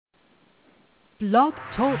Blog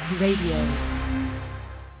Talk Radio.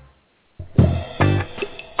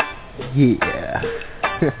 Yeah.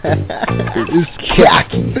 It's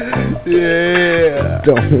cocky. Yeah.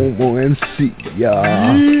 The Homo MC,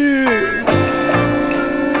 y'all. Yeah.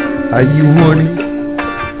 Are you horny?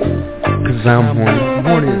 Cause I'm horny.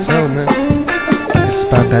 Horny as hell, man. It's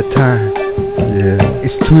about that time. Yeah.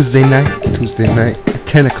 It's Tuesday night.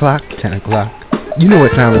 10 o'clock. You know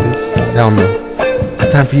what time it is. Y'all know.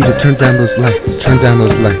 It's time for you to turn down those lights.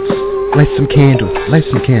 Light some candles.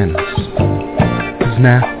 Cause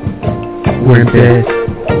now, we're in bed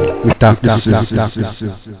with Dr. Seuss.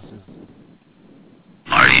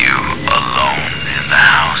 Are you alone in the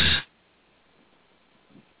house?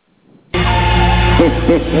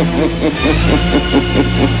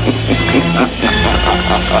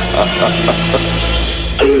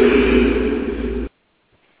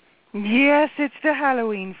 Yes, it's the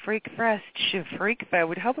Halloween Freakfest show. It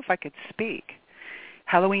would help if I could speak.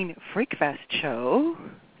 Halloween Freakfest show,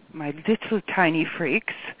 my little tiny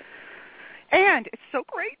freaks. And it's so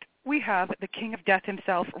great. We have the king of death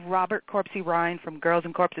himself, Robert Corpsy Rhine from Girls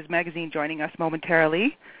and Corpses magazine, joining us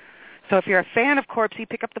momentarily. So if you're a fan of Corpsy,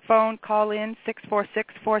 pick up the phone, call in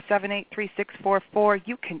 646-478-3644.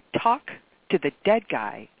 You can talk to the dead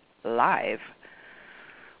guy live.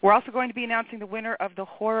 We're also going to be announcing the winner of the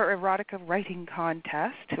Horror Erotica Writing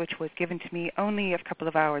Contest, which was given to me only a couple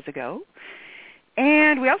of hours ago.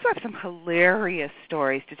 And we also have some hilarious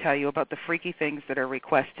stories to tell you about the freaky things that are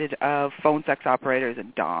requested of phone sex operators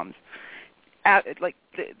and doms. These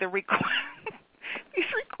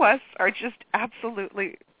requests are just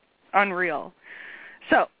absolutely unreal.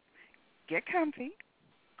 So get comfy,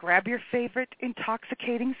 grab your favorite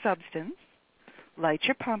intoxicating substance, light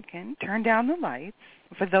your pumpkin, turn down the lights.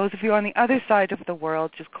 For those of you on the other side of the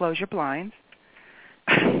world, just close your blinds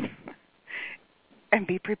and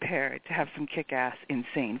be prepared to have some kick-ass,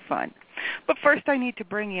 insane fun. But first I need to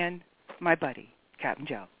bring in my buddy, Captain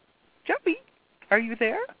Joe. Joey, are you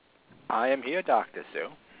there? I am here, Dr. Sue.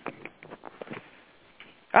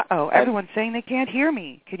 Uh-oh, everyone's saying they can't hear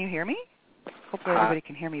me. Can you hear me? Hopefully everybody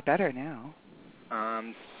can hear me better now.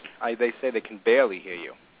 They say they can barely hear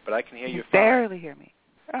you, but I can hear you fine. Barely hear me.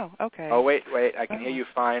 Oh, okay. Oh, wait, I can hear you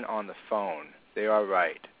fine on the phone. They are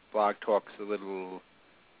right. Blog Talk's a little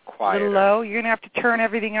quieter. A little low? You're going to have to turn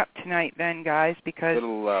everything up tonight then, guys, because, a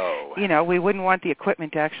little low. We wouldn't want the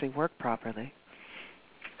equipment to actually work properly.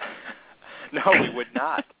 No, we would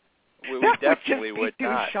not. We definitely would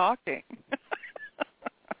not. Too shocking.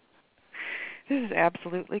 This is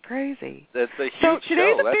absolutely crazy. That's a huge So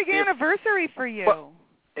today's show. a big anniversary for you. Well,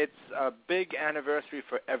 it's a big anniversary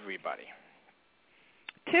for everybody.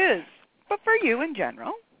 'Tis, but for you in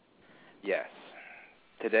general. Yes.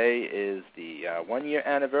 Today is the 1-year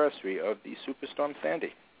anniversary of the Superstorm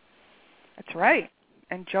Sandy. That's right.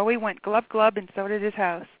 And Joey went glub, and so did his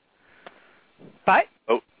house. But?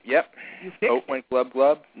 Oh, yep. You fixed it. Went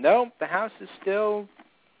glub. No, the house is still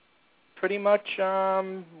pretty much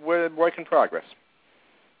we're work in progress.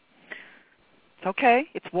 It's okay.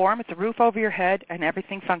 It's warm. It's a roof over your head, and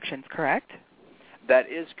everything functions, correct?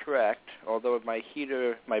 That is correct, although my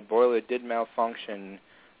boiler did malfunction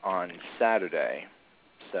on Saturday,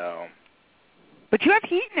 so... But you have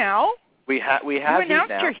heat now. We have heat now. You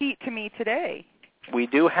announced your heat to me today. We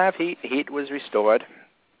do have heat. Heat was restored,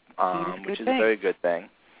 which is a very good thing.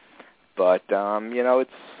 But,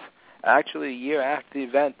 it's actually a year after the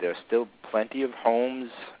event. There's still plenty of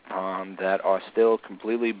homes that are still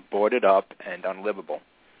completely boarded up and unlivable.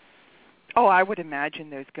 Oh, I would imagine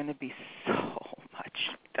there's going to be so much.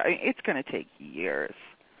 It's going to take years.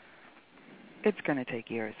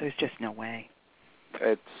 There's just no way.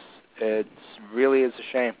 It's really is a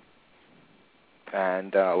shame.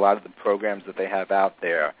 And a lot of the programs that they have out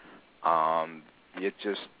there, it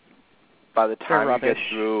just by the time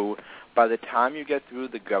you get through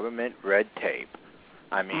the government red tape,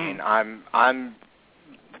 I mean, I've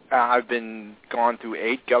been gone through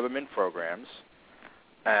 8 government programs.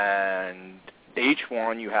 And each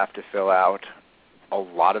one you have to fill out a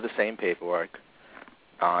lot of the same paperwork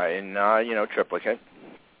in triplicate.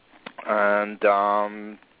 And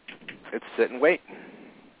it's sit and wait.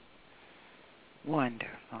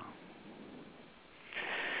 Wonderful.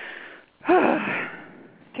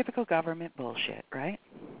 Typical government bullshit, right?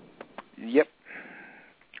 Yep.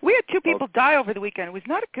 We had 2 people die over the weekend. It was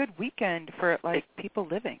not a good weekend for, people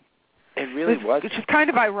living. It really was. Which is kind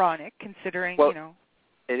of ironic, considering,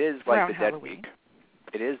 It is like the Halloween. dead week.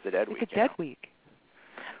 It is the dead week. It's a dead week.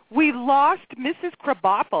 We lost Mrs.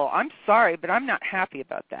 Krabappel. I'm sorry, but I'm not happy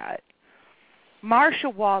about that.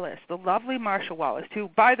 Marsha Wallace, the lovely Marsha Wallace, who,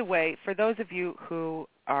 by the way, for those of you who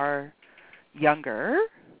are younger.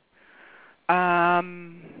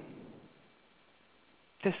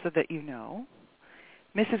 Just so that you know,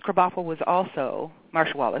 Mrs. Krabappel was also,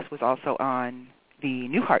 Marsha Wallace was also on the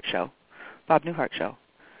Newhart show, Bob Newhart show,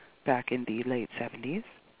 back in the late 70s.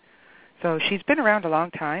 So she's been around a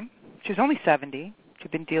long time. She's only 70.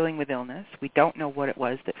 She's been dealing with illness. We don't know what it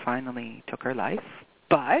was that finally took her life,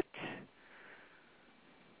 but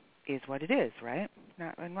is what it is, right?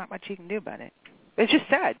 Not much you can do about it. It's just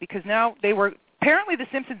sad because now apparently The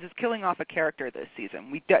Simpsons is killing off a character this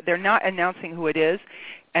season. They're not announcing who it is,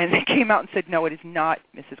 and they came out and said, no, it is not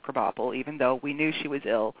Mrs. Krabappel, even though we knew she was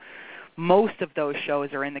ill. Most of those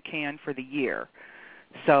shows are in the can for the year,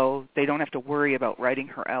 so they don't have to worry about writing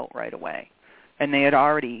her out right away. And they had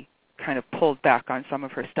already kind of pulled back on some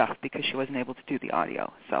of her stuff because she wasn't able to do the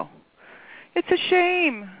audio. So it's a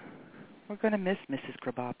shame. We're going to miss Mrs.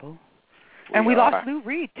 Krabappel. And we lost Lou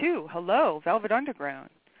Reed, too. Hello, Velvet Underground.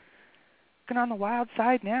 On the wild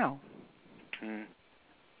side now.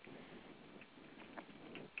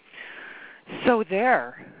 So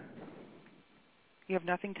there. You have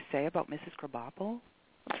nothing to say about Mrs. Krabappel?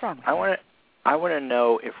 What's wrong with her? I want to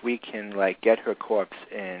know if we can get her corpse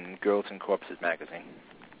in Girls and Corpses magazine.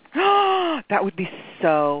 That would be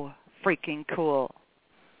so freaking cool.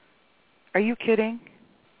 Are you kidding?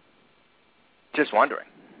 Just wondering.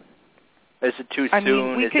 Is it too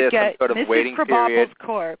soon? Mean, is there some sort of Mrs. waiting Krabappel's period?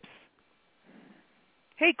 Corpse.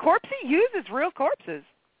 Hey, Corpsy uses real corpses.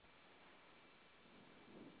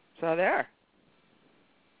 So there.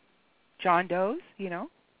 John Doe's, you know.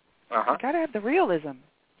 Uh-huh. You got to have the realism.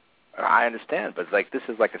 I understand, but this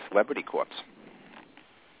is like a celebrity corpse.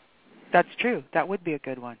 That's true. That would be a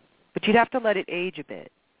good one. But you'd have to let it age a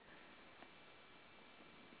bit.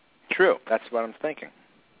 True. That's what I'm thinking.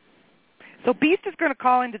 So Beast is going to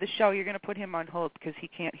call into the show. You're going to put him on hold because he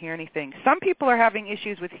can't hear anything. Some people are having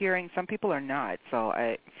issues with hearing. Some people are not. So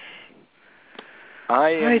I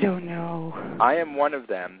don't know. I am one of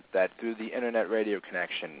them that through the internet radio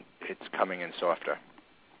connection, it's coming in softer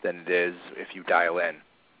than it is if you dial in,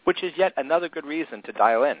 which is yet another good reason to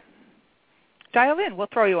dial in. Dial in. We'll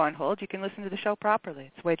throw you on hold. You can listen to the show properly.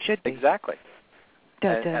 It's the way it should be. Exactly.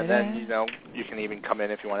 And then, you can even come in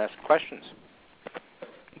if you want to ask questions.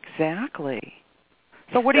 Exactly.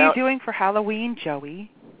 So what are you doing for Halloween,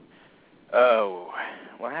 Joey? Oh,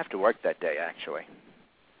 well, I have to work that day, actually.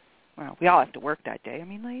 Well, we all have to work that day. I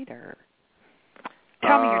mean, later.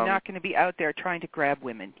 Tell me you're not going to be out there trying to grab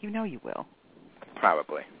women. You know you will.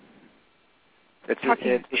 Probably.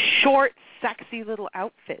 Talking short, sexy little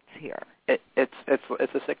outfits here. It's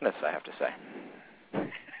a sickness, I have to say.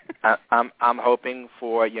 I'm hoping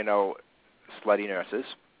for slutty nurses.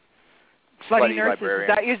 Slutty nurses.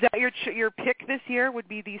 Librarians. Is that your pick this year? Would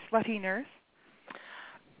be the slutty nurse?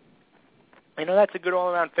 That's a good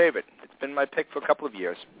all-around favorite. It's been my pick for a couple of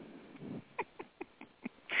years.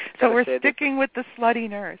 So we're sticking with the slutty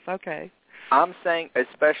nurse. Okay. I'm saying,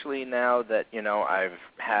 especially now that I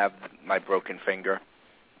have my broken finger,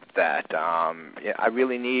 that I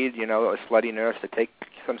really need a slutty nurse to take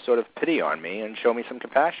some sort of pity on me and show me some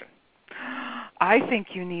compassion. I think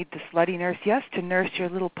you need the slutty nurse, yes, to nurse your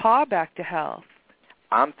little paw back to health.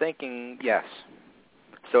 I'm thinking yes.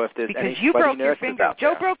 So if there's because any you slutty broke your nurses finger. out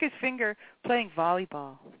Joe there, broke his finger playing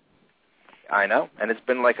volleyball. I know, and it's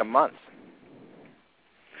been like a month.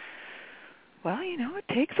 Well, it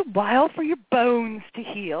takes a while for your bones to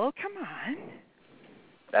heal. Come on.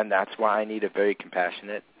 And that's why I need a very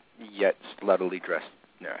compassionate yet sluttily dressed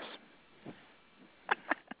nurse.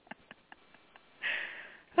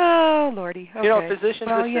 Oh, Lordy. Okay. Physician's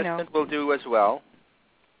assistant will do as well.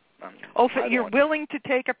 So you're willing to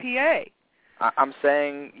take a PA? I'm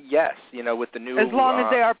saying yes, with the new... As long as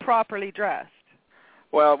they are properly dressed.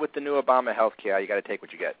 Well, with the new Obama health care, you got to take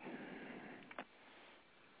what you get.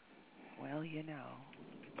 Well, I mean,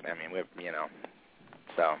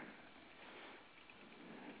 so...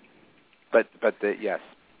 But yes,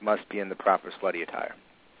 must be in the proper slutty attire.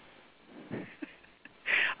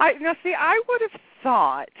 I would have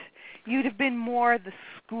thought you'd have been more the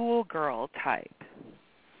schoolgirl type.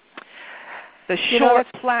 The short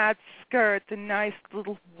plaid skirt, the nice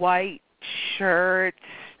little white shirt,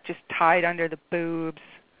 just tied under the boobs,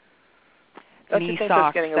 knee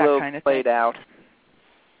socks, getting a that little kind of played thing. out?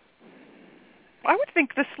 I would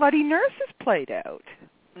think the slutty nurse is played out.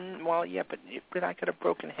 Well, yeah, but I got a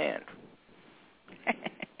broken hand.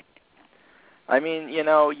 I mean,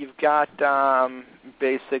 you've got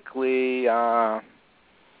basically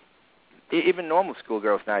even normal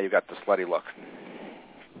schoolgirls now. You've got the slutty look.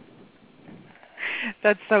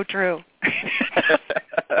 That's so true.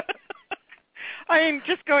 I mean,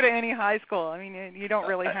 just go to any high school. I mean, you don't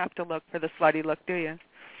really have to look for the slutty look, do you?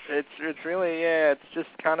 It's really, yeah, it's just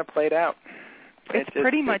kind of played out. It's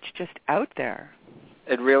pretty much just out there.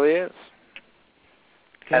 It really is.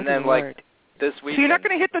 Good and then, Lord. like, this week... So you're not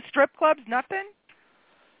going to hit the strip clubs, nothing?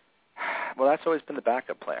 Well, that's always been the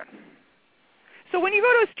backup plan. So when you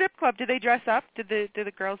go to a strip club, do they dress up? Do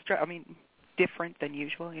the girls dress, I mean, different than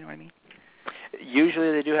usual, you know what I mean?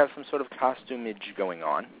 Usually they do have some sort of costumage going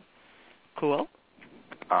on. Cool.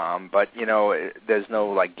 But, you know, there's no,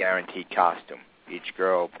 like, guaranteed costume. Each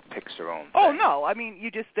girl picks her own thing. Oh, no. I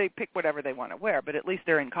mean, they pick whatever they want to wear, but at least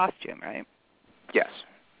they're in costume, right? Yes.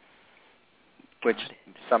 Which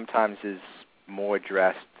sometimes is more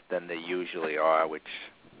dressed than they usually are, which,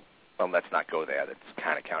 well, let's not go there. That's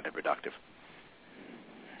kind of counterproductive.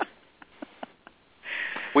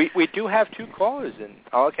 We do have 2 callers, and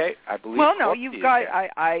okay, I believe. Well, no, Corpsy you've got. is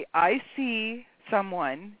there. I see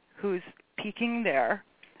someone who's peeking there,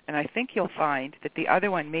 and I think you'll find that the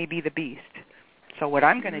other one may be the beast. So what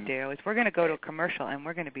I'm going to do is we're going to go to a commercial, and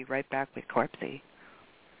we're going to be right back with Corpsy.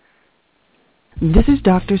 This is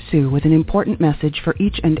Dr. Sue with an important message for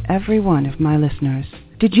each and every one of my listeners.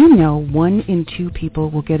 Did you know 1 in 2 people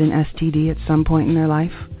will get an STD at some point in their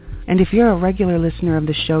life? And if you're a regular listener of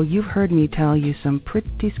the show, you've heard me tell you some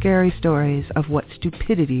pretty scary stories of what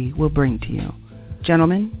stupidity will bring to you.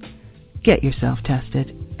 Gentlemen, get yourself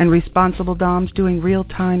tested. And responsible doms doing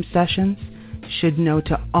real-time sessions should know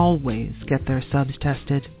to always get their subs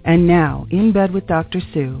tested. And now, In Bed with Dr.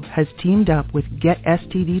 Sue has teamed up with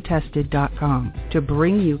GetSTDtested.com to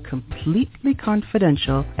bring you completely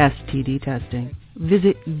confidential STD testing.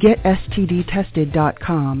 Visit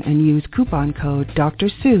GetSTDtested.com and use coupon code Dr.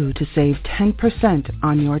 Sue to save 10%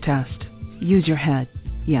 on your test. Use your head,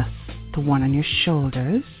 yes, the one on your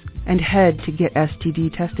shoulders, and head to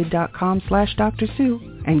GetSTDtested.com/Dr. Sue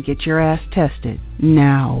and get your ass tested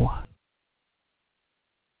now.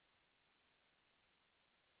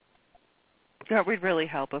 That would really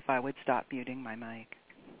help if I would stop muting my mic.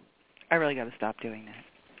 I really got to stop doing that.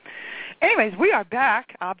 Anyways, we are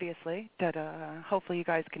back, obviously. Hopefully you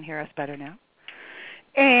guys can hear us better now.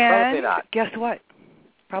 And Probably not. Guess what?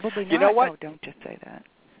 Probably not. You know what? No, don't just say that.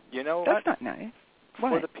 You know That's what? not nice.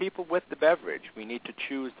 For What? the people with the beverage, we need to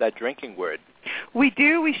choose that drinking word. We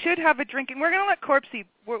do. We should have a drinking. We're going to let Corpsy.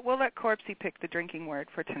 We'll let Corpsy pick the drinking word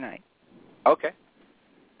for tonight. Okay.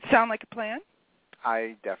 Sound like a plan?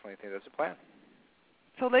 I definitely think that's a plan.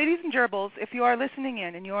 So, ladies and gerbils, if you are listening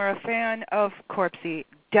in and you are a fan of Corpsy,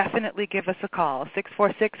 definitely give us a call,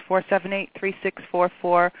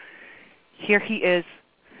 646-478-3644. Here he is,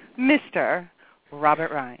 Mr.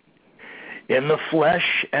 Robert Rhine. In the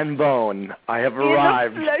flesh and bone, I have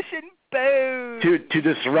arrived In the flesh and bone. to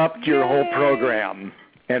disrupt your whole program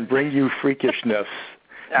and bring you freakishness.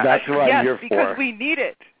 That's what I'm here for. Yes, because we need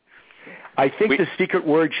it. I think the secret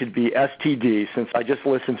word should be STD, since I just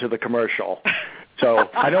listened to the commercial. So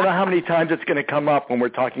I don't know how many times it's going to come up when we're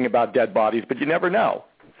talking about dead bodies, but you never know.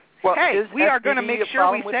 Well, hey, we are going to make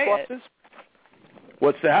sure we say it.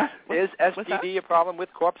 What's that? Is STD a problem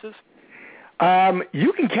with corpses?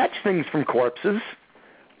 You can catch things from corpses,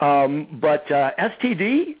 but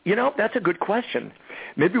STD, you know, that's a good question.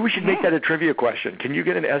 Maybe we should make that a trivia question. Can you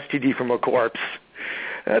get an STD from a corpse?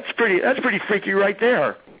 That's pretty freaky right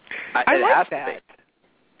there. I like that.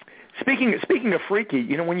 Speaking of freaky,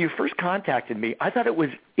 you know, when you first contacted me, I thought it was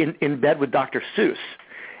in Bed with Dr. Seuss,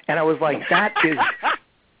 and I was like, that is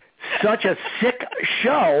such a sick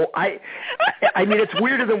show. I mean, it's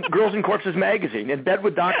weirder than Girls and Corpses magazine. In Bed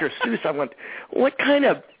with Dr. Seuss, I went, what kind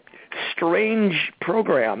of strange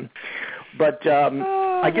program? But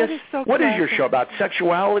I guess, what is your show about?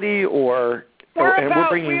 Sexuality or... We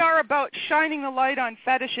are about shining the light on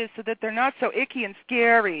fetishes so that they're not so icky and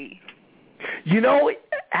scary. You know,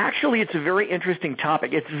 actually, it's a very interesting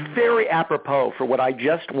topic. It's very apropos for what I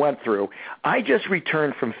just went through. I just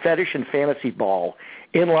returned from Fetish and Fantasy Ball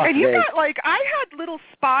in Las Vegas. And you got, like, I had little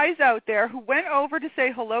spies out there who went over to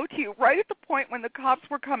say hello to you right at the point when the cops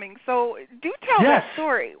were coming. So do tell that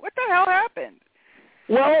story. What the hell happened?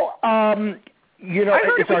 Well, you know, I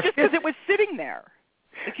heard it was just because it was sitting there.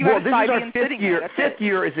 This is our fifth year. Fifth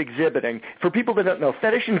year is exhibiting. For people that don't know,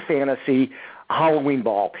 Fetish and Fantasy Halloween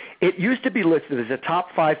Ball. It used to be listed as the top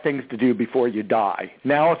 5 things to do before you die.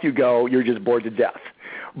 Now if you go, you're just bored to death.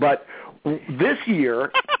 But this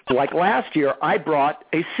year, like last year, I brought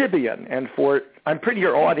a Sybian. And I'm pretty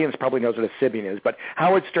sure your audience probably knows what a Sybian is, but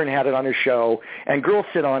Howard Stern had it on his show, and girls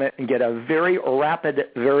sit on it and get a very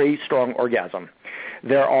rapid, very strong orgasm.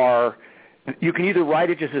 You can either ride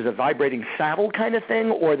it just as a vibrating saddle kind of thing,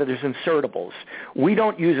 or that there's insertables. We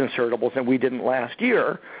don't use insertables, and we didn't last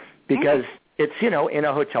year because It's, in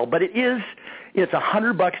a hotel, but it's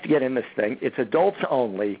 $100 to get in this thing. It's adults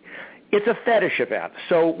only. It's a fetish event.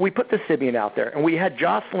 So we put the Sibian out there, and we had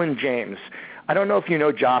Jocelyn James. I don't know if you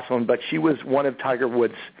know Jocelyn, but she was one of Tiger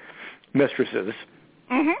Woods' mistresses,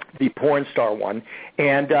 the porn star one.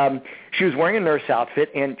 And she was wearing a nurse outfit,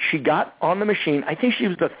 and she got on the machine. I think she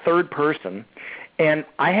was the third person, and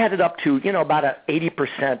I had it up to, about an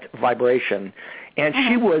 80% vibration. And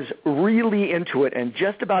she was really into it and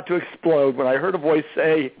just about to explode when I heard a voice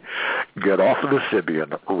say, "Get off of the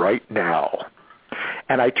Sibian right now."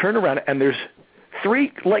 And I turned around, and there's 3,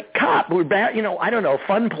 cops, I don't know,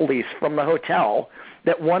 fun police from the hotel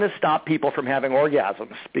that want to stop people from having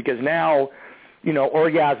orgasms, because now,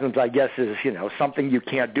 orgasms, I guess, is, something you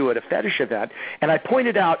can't do at a fetish event. And I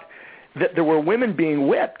pointed out that there were women being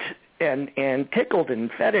whipped and tickled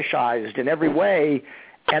and fetishized in every way,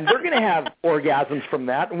 and they're going to have orgasms from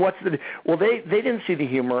that. And they didn't see the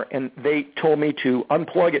humor, and they told me to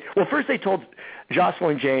unplug it. Well, first they told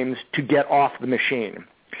Jocelyn James to get off the machine.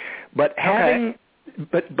 But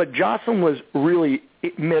but Jocelyn was really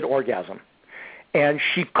mid-orgasm, and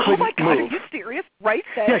she couldn't move. Oh, my God, are you serious? Right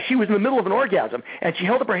there? Yeah, she was in the middle of an orgasm, and she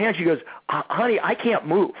held up her hand. She goes, "Honey, I can't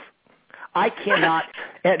move. I cannot."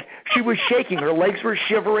 And she was shaking. Her legs were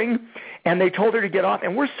shivering, and they told her to get off,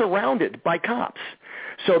 and we're surrounded by cops.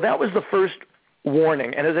 So that was the first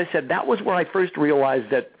warning. And as I said, that was where I first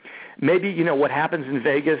realized that maybe, what happens in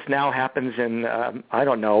Vegas now happens in,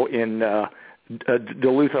 in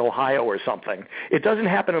Duluth, Ohio or something. It doesn't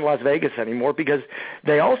happen in Las Vegas anymore because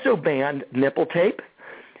they also banned nipple tape.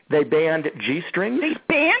 They banned G-strings. They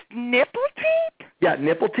banned nipple tape? Yeah,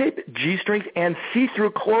 nipple tape, G-strings, and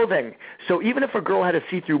see-through clothing. So even if a girl had a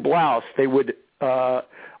see-through blouse, they would,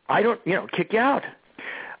 kick you out.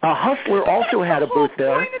 Hustler also had a booth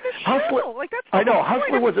there. Hustler, I know,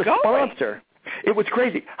 Hustler was a sponsor. It was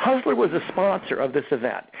crazy. Hustler was a sponsor of this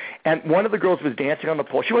event, and one of the girls was dancing on the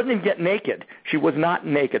pole. She wasn't even getting naked. She was not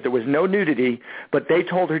naked. There was no nudity, but they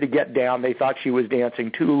told her to get down. They thought she was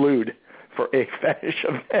dancing too lewd for a fetish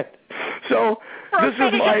event. So this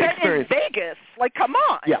was my experience. In Vegas, come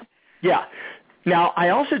on. Yeah. Now, I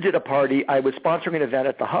also did a party. I was sponsoring an event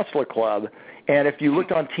at the Hustler Club, and if you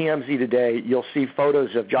looked on TMZ today, you'll see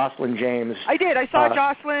photos of Jocelyn James. I did. I saw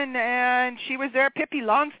Jocelyn, and she was there. Pippi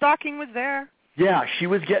Longstocking was there. Yeah, she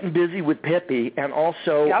was getting busy with Pippi, and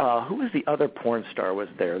also, who was the other porn star was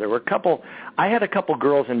there? There were a couple. I had a couple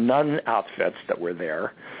girls in nun outfits that were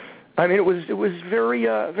there. I mean, it was very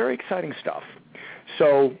very exciting stuff.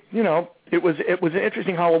 So, it was an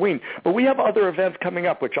interesting Halloween. But we have other events coming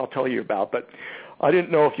up, which I'll tell you about. But I didn't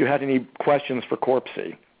know if you had any questions for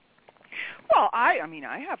Corpsy. Well, I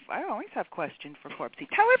always have questions for Corpsy.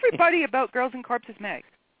 Tell everybody about Girls and Corpses Mag.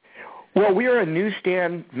 Well, we are a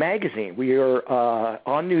newsstand magazine. We are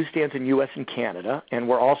on newsstands in U.S. and Canada, and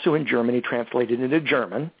we're also in Germany, translated into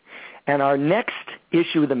German. And our next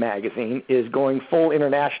issue of the magazine is going full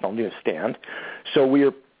international newsstand. So we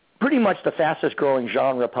are pretty much the fastest-growing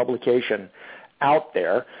genre publication out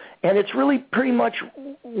there. And it's really pretty much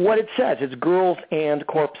what it says. It's girls and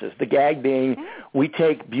corpses. The gag being we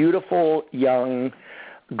take beautiful young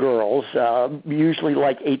girls, usually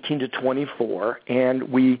 18 to 24, and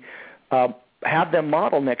we have them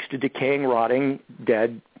model next to decaying, rotting,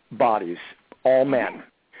 dead bodies, all men.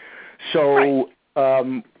 So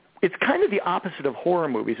it's kind of the opposite of horror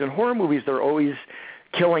movies. In horror movies, they're always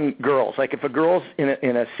killing girls. Like if a girl's in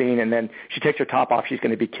a scene and then she takes her top off, she's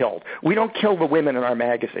going to be killed. We don't kill the women in our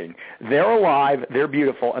magazine. They're alive, they're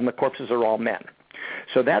beautiful, and the corpses are all men.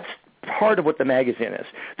 So that's part of what the magazine is.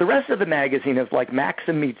 The rest of the magazine is like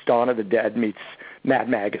Maxim meets Dawn of the Dead meets Mad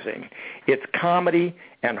Magazine. It's comedy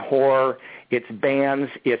and horror. It's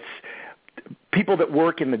bands. It's people that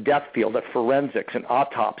work in the death field of forensics and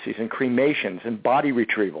autopsies and cremations and body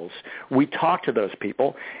retrievals. We talk to those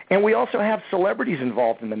people. And we also have celebrities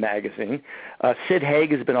involved in the magazine. Sid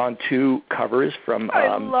Haig has been on 2 covers from...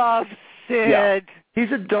 I love Sid. Yeah,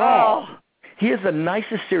 he's a doll. Oh. He is the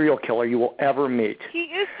nicest serial killer you will ever meet. He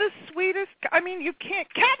is the sweetest. I mean, you can't.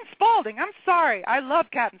 Captain Spaulding. I'm sorry. I love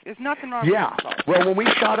Captain. There's nothing wrong with him. Yeah. Well, when we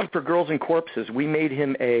shot him for Girls and Corpses, we made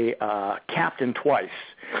him a captain twice.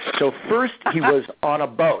 So first he was on a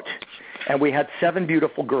boat, and we had 7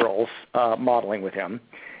 beautiful girls modeling with him.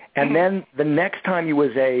 And then the next time he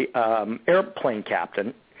was a airplane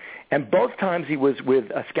captain, and both times he was with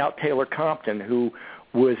Scout Taylor Compton, who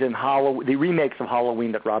was in the remakes of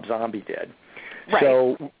Halloween that Rob Zombie did. Right.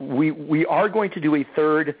 So we are going to do a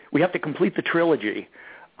third. We have to complete the trilogy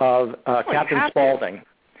of Captain Spaulding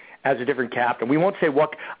as a different captain. We won't say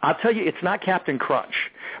what. I'll tell you, it's not Captain Crunch,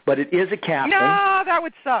 but it is a captain. No, that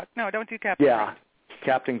would suck. No, don't do Captain Crunch.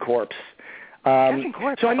 Captain Corpse. So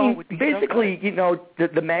I mean, basically,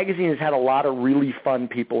 the magazine has had a lot of really fun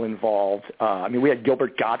people involved. I mean, we had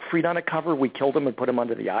Gilbert Gottfried on a cover. We killed him and put him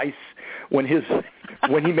under the ice when he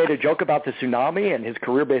made a joke about the tsunami and his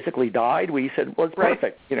career basically died. We said, well, it's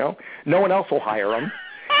perfect. No one else will hire him.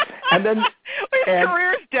 And then his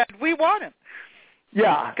career's dead. We want him.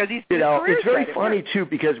 Yeah, because he's it's very funny too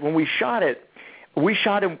because when we shot it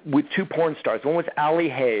with two porn stars. One was Allie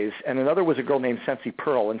Hayes, and another was a girl named Sensi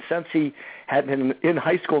Pearl. And Sensi had been in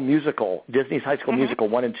High School Musical, Disney's High School Musical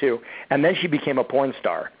 1 and 2, and then she became a porn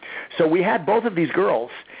star. So we had both of these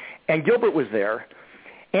girls, and Gilbert was there,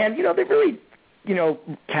 and they're really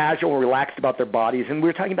casual and relaxed about their bodies. And we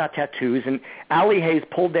were talking about tattoos, and Allie Hayes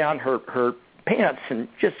pulled down her pants and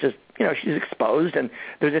just she's exposed, and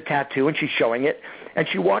there's a tattoo, and she's showing it. And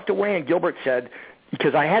she walked away, and Gilbert said,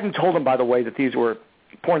 because I hadn't told him, by the way, that these were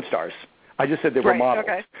porn stars. I just said they were models.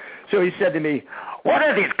 Okay. So he said to me, what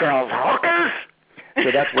are these girls, hookers? So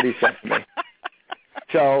that's what he said to me.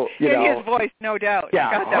 So, in his voice, no doubt.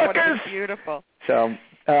 Yeah, God, that would have been beautiful. So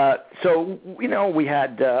we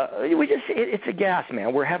had, it's a gas,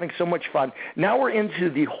 man. We're having so much fun. Now we're into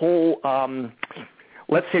the whole,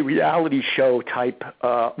 let's say, reality show type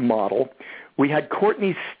model. We had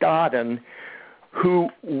Courtney Stodden, who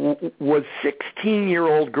was a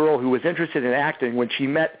 16-year-old girl who was interested in acting when she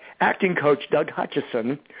met acting coach Doug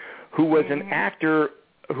Hutchison, who was an actor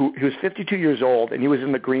who was 52 years old, and he was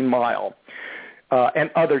in The Green Mile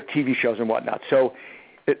and other TV shows and whatnot. So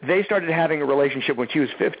they started having a relationship when she was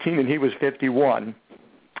 15 and he was 51.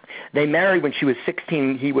 They married when she was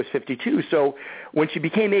 16, he was 52. So when she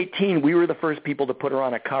became 18, we were the first people to put her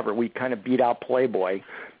on a cover. We kind of beat out Playboy,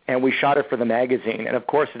 and we shot her for the magazine. And, of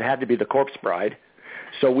course, it had to be the Corpse Bride.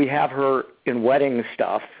 So we have her in wedding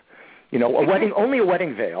stuff, only a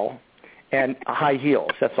wedding veil and high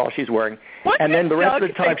heels. That's all she's wearing. And then the rest of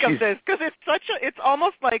the time she's... Because it's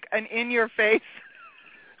almost like an in-your-face...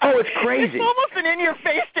 Oh, it's crazy. It's almost an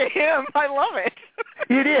in-your-face to him. I love it.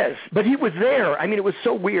 It is. But he was there. I mean, it was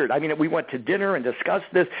so weird. I mean, we went to dinner and discussed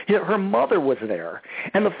this. Her mother was there.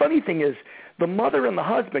 And the funny thing is, the mother and the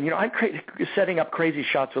husband, I'm setting up crazy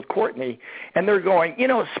shots with Courtney, and they're going,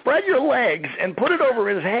 spread your legs and put it over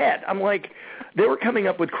his head. I'm like, they were coming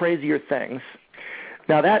up with crazier things.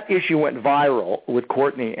 Now, that issue went viral with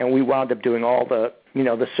Courtney, and we wound up doing all the,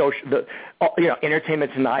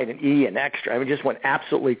 Entertainment Tonight and E! and Extra. I mean, just went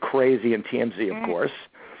absolutely crazy in TMZ, of course.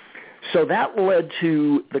 So that led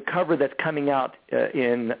to the cover that's coming out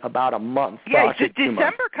in about a month. Yeah, it's a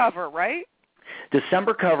December cover, right?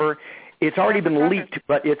 December cover. It's already been leaked,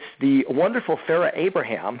 but it's the wonderful Farrah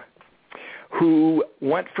Abraham, who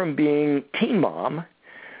went from being Teen Mom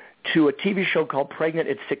to a TV show called Pregnant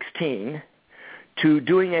at 16 to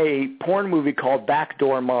doing a porn movie called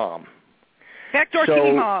Backdoor Mom. Backdoor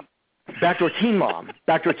Teen Mom. Backdoor Teen Mom.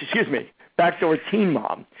 Backdoor Teen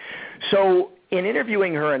Mom. So in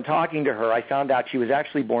interviewing her and talking to her, I found out she was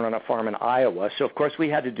actually born on a farm in Iowa. So, of course, we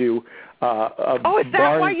had to do is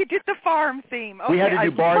that why you did the farm theme? Okay, we had to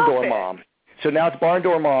do Barn Door Mom. So now it's Barn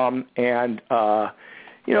Door Mom, and,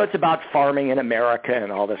 it's about farming in America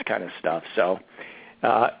and all this kind of stuff. So,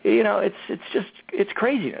 it's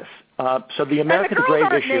craziness. So the America the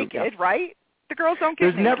Grave issue. Naked, yeah. Right? The girls don't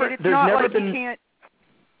get naked. It's not like you can't.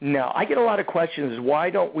 No, I get a lot of questions. Why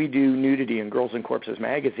don't we do nudity in Girls and Corpses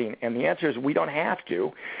magazine? And the answer is we don't have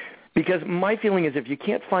to, because my feeling is if you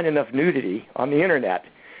can't find enough nudity on the internet,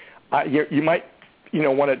 you might,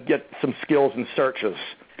 want to get some skills and searches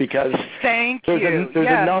because there's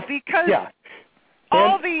enough. Because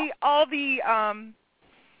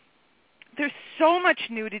there's so much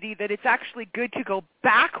nudity that it's actually good to go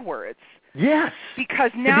backwards. Yes. Because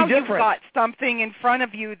now you've got something in front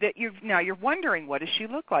of you that you're wondering, what does she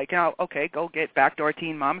look like? Now, okay, go get Backdoor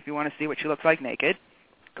Teen Mom if you want to see what she looks like naked.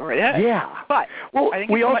 Go right ahead. Yeah. But I think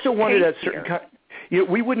we also wanted a certain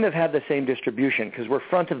we wouldn't have had the same distribution because we're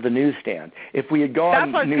front of the newsstand. If we had gone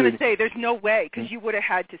That's what I was going to say. There's no way because you would have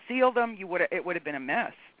had to seal them. It would have been a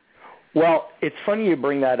mess. Well, it's funny you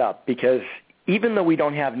bring that up because even though we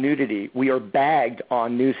don't have nudity, we are bagged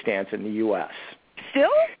on newsstands in the U.S. Still?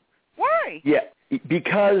 Why? Yeah,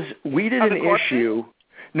 because we did an issue.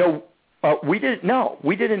 We did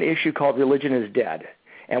an issue called "Religion is Dead,"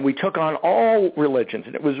 and we took on all religions,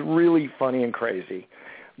 and it was really funny and crazy.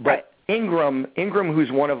 But Ingram,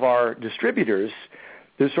 who's one of our distributors,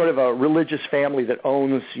 there's sort of a religious family that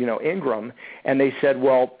owns, Ingram, and they said,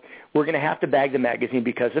 well, we're going to have to bag the magazine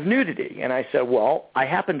because of nudity. And I said, well, I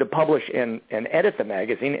happen to publish and edit the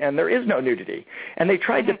magazine, and there is no nudity. And they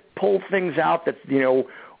tried to pull things out that,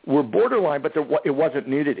 were borderline, but it wasn't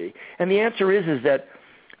nudity. And the answer is that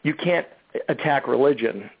you can't attack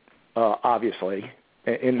religion obviously,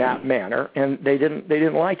 in that manner, and they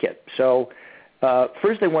didn't like it. So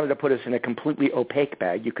first they wanted to put us in a completely opaque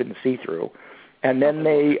bag you couldn't see through, and then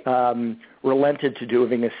they relented to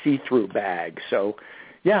doing a see-through bag. So,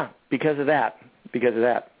 yeah, because of that,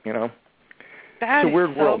 you know. That it's a weird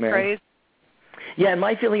is so world, man. crazy. Yeah, and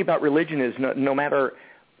my feeling about religion is no matter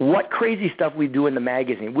what crazy stuff we do in the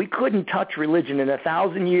magazine, we couldn't touch religion in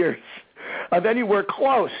 1,000 years of anywhere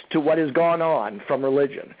close to what has gone on from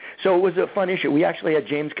religion. So it was a fun issue. We actually had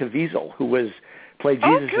James Caviezel, who played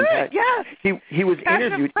Jesus. Oh, good, yes. He was Passion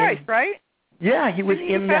interviewed. Of Christ, right? Yeah, he was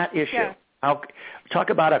in that issue. Yeah. Talk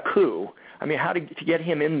about a coup. I mean, how to get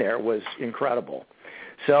him in there was incredible.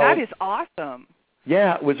 So that is awesome.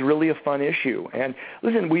 Yeah, it was really a fun issue. And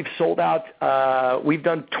listen, we've sold out. We've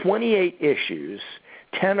done 28 issues.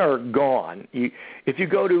 10 are gone. If you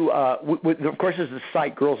go to, of course, there's the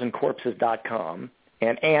site girlsandcorpses.com,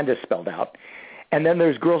 and is spelled out. And then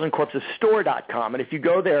there's girlsandcorpsesstore.com. And if you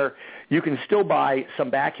go there, you can still buy some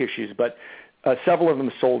back issues, but several of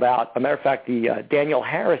them sold out. As a matter of fact, the Daniel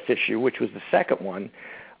Harris issue, which was the second one,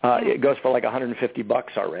 it goes for like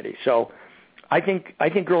 $150 already. So I think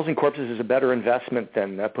Girls and Corpses is a better investment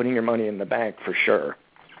than putting your money in the bank for sure.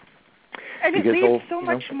 And it leaves so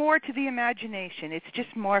much more to the imagination. It's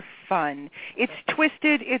just more fun. It's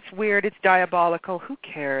twisted, it's weird, it's diabolical. Who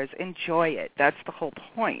cares? Enjoy it. That's the whole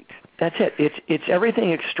point. That's it. It's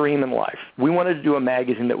everything extreme in life. We wanted to do a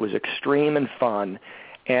magazine that was extreme and fun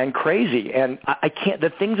and crazy. And I can't. The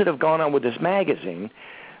things that have gone on with this magazine,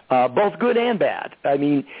 both good and bad. I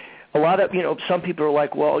mean, a lot of some people are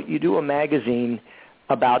like, well, you do a magazine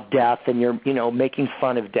about death and you're making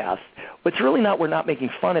fun of death. But it's really not. We're not making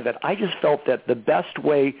fun of it. I just felt that the best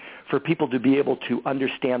way for people to be able to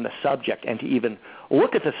understand the subject and to even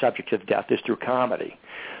look at the subject of death is through comedy.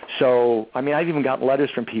 So, I mean, I've even gotten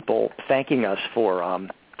letters from people thanking us for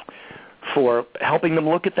helping them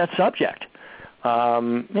look at that subject.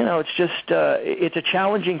 It's just it's a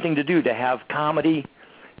challenging thing to do, to have comedy,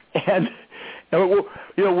 and we're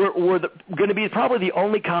going to be probably the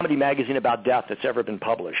only comedy magazine about death that's ever been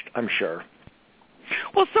published, I'm sure.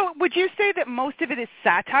 Well, so would you say that most of it is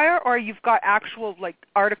satire, or you've got actual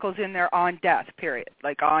articles in there on death, period,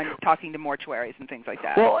 like on talking to mortuaries and things like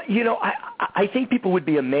that? Well, I think people would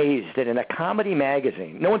be amazed that in a comedy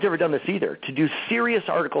magazine, no one's ever done this either, to do serious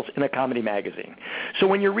articles in a comedy magazine. So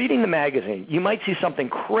when you're reading the magazine, you might see something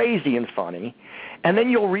crazy and funny, and then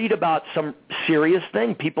you'll read about some serious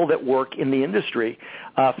thing, people that work in the industry.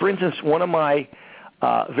 For instance, one of my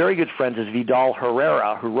very good friends is Vidal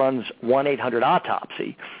Herrera, who runs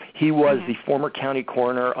 1-800-Autopsy. He was the former county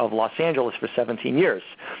coroner of Los Angeles for 17 years,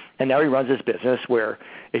 and now he runs this business where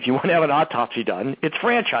if you want to have an autopsy done, it's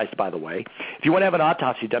franchised, by the way. If you want to have an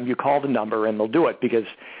autopsy done, you call the number and they'll do it because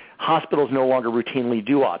hospitals no longer routinely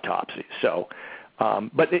do autopsies. So,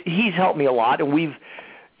 but he's helped me a lot, and we've,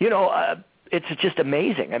 it's just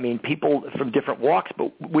amazing. I mean, people from different walks,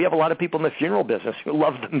 but we have a lot of people in the funeral business who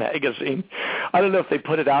love the magazine. I don't know if they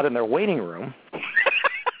put it out in their waiting room.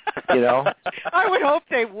 I would hope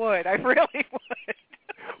they would. I really would.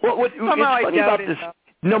 Well, it's funny about this.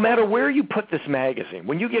 No matter where you put this magazine,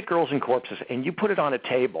 when you get Girls and Corpses and you put it on a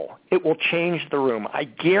table, it will change the room. I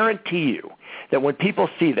guarantee you that when people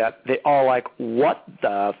see that, they all like, what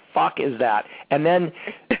the fuck is that? And then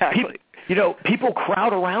people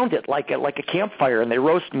crowd around it like a campfire, and they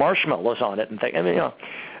roast marshmallows on it and things.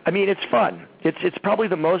 I mean, it's fun. It's probably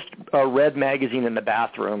the most read magazine in the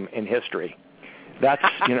bathroom in history. That's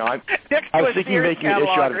I was thinking of making an issue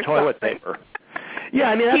out of toilet paper. Yeah,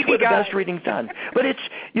 I mean, that's where the best reading's done. But it's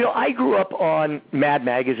I grew up on Mad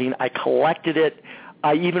Magazine. I collected it.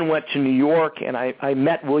 I even went to New York, and I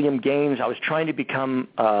met William Gaines. I was trying to become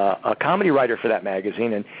a comedy writer for that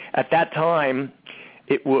magazine, and at that time,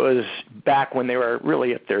 it was back when they were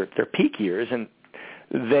really at their peak years, and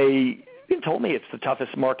they told me it's the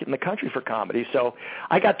toughest market in the country for comedy. So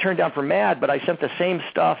I got turned down for Mad, but I sent the same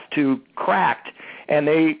stuff to Cracked, and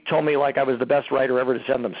they told me I was the best writer ever to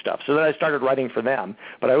send them stuff. So then I started writing for them,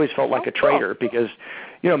 but I always felt like a traitor because,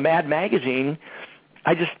 Mad Magazine,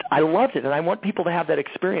 I loved it, and I want people to have that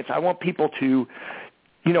experience. I want people to,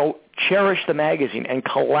 cherish the magazine and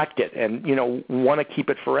collect it and, want to keep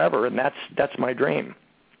it forever, and that's my dream.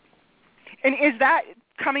 And is that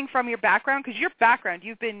coming from your background? Because your background,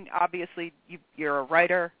 you've been, obviously, you're a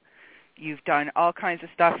writer. You've done all kinds of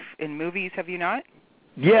stuff in movies, have you not?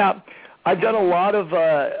 Yeah. I've done a lot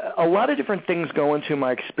of different things go into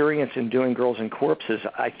my experience in doing Girls and Corpses.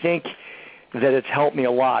 I think that it's helped me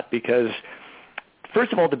a lot because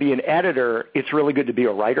first of all, to be an editor, it's really good to be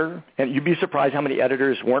a writer. And you'd be surprised how many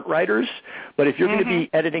editors weren't writers. But if you're going to be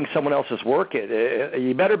editing someone else's work,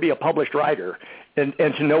 you better be a published writer and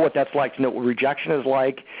to know what that's like, to know what rejection is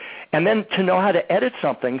like, and then to know how to edit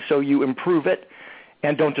something so you improve it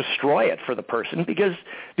and don't destroy it for the person, because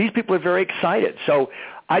these people are very excited. So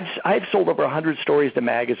I've sold over 100 stories to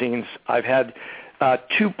magazines. I've had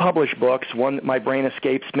 2 published books. One, My Brain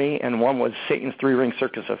Escapes Me, and one was Satan's Three-Ring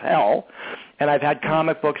Circus of Hell. And I've had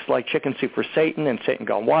comic books like Chicken Soup for Satan and Satan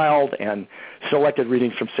Gone Wild and selected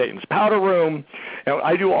readings from Satan's Powder Room.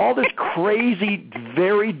 I do all this crazy,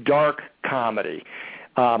 very dark comedy.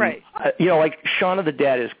 Right. Like Shaun of the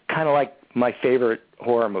Dead is kind of like my favorite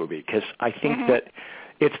horror movie, because I think that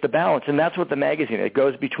it's the balance, and that's what the magazine, it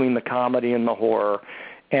goes between the comedy and the horror,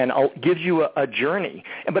 and gives you a journey.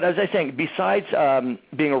 But as I was saying, besides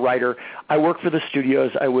being a writer, I work for the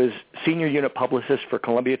studios. I was senior unit publicist for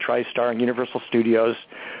Columbia TriStar and Universal Studios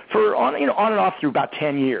for on and off through about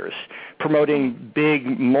 10 years, promoting big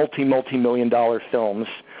multi-million-dollar films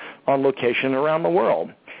on location around the world.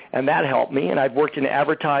 And that helped me, and I've worked in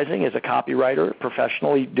advertising as a copywriter,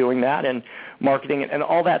 professionally doing that, and marketing, and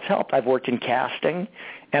all that's helped. I've worked in casting,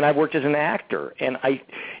 and I've worked as an actor. And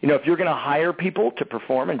if you're going to hire people to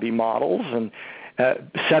perform and be models and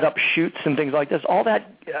set up shoots and things like this, all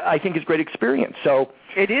that I think is great experience. So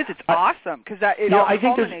it is. It's awesome, because it all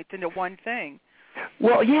culminates into one thing.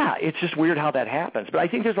 Well, yeah, it's just weird how that happens. But I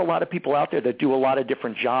think there's a lot of people out there that do a lot of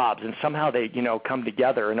different jobs, and somehow they, come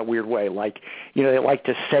together in a weird way. Like, they like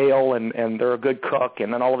to sail, and they're a good cook,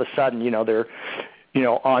 and then all of a sudden, they're,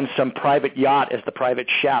 on some private yacht as the private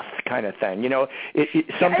chef kind of thing.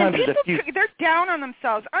 Sometimes there's a few. They're down on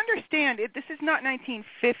themselves. Understand, this is not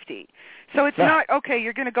 1950. So it's not, okay,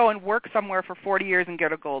 you're going to go and work somewhere for 40 years and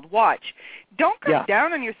get a gold watch. Don't come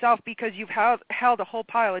down on yourself because you've held a whole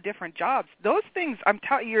pile of different jobs. Those things, I'm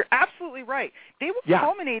telling you, you're absolutely right. They will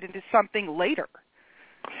culminate into something later.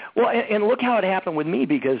 Well, and look how it happened with me,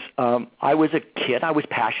 because I was a kid. I was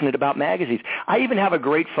passionate about magazines. I even have a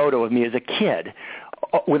great photo of me as a kid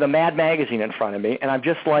with a Mad magazine in front of me, and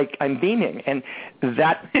I'm beaming. And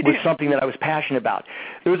that was something that I was passionate about.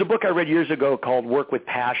 There was a book I read years ago called Work with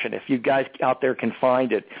Passion. If you guys out there can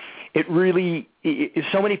find it, it really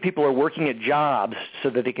so many people are working at jobs so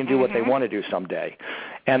that they can do what they want to do someday.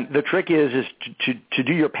 And the trick is to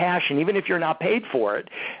do your passion, even if you're not paid for it.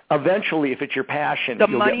 Eventually, if it's your passion,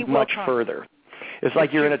 you'll get much further. It's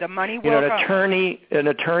like you're an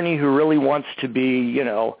attorney who really wants to be,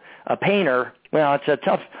 a painter. Well,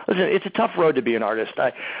 it's a tough road to be an artist.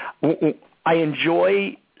 I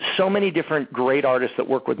enjoy so many different great artists that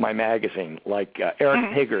work with my magazine, like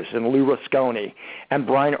Eric Piggers and Lou Rasconi and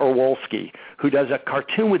Brian Orwolski, who does a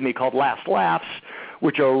cartoon with me called Last Laughs,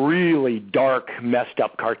 which are really dark, messed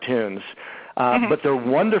up cartoons. But they're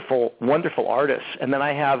wonderful, wonderful artists. And then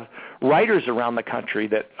I have writers around the country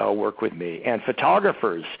that work with me, and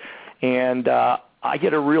photographers. And I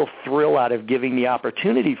get a real thrill out of giving the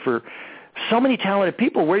opportunity for so many talented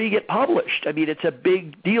people where you get published. I mean, it's a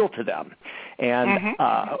big deal to them. And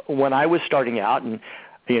when I was starting out and,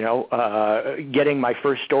 getting my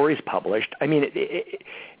first stories published, I mean,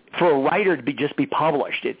 for a writer to just be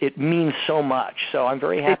published, it means so much. So I'm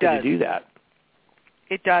very happy to do that.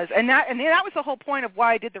 It does. And that was the whole point of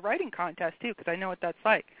why I did the writing contest, too, because I know what that's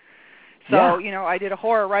like. So, I did a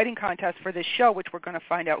horror writing contest for this show, which we're going to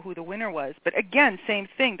find out who the winner was. But again, same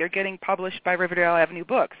thing. They're getting published by Riverdale Ave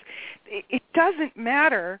Books. It doesn't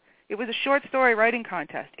matter. It was a short story writing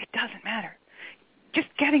contest. It doesn't matter. Just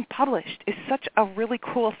getting published is such a really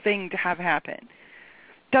cool thing to have happen.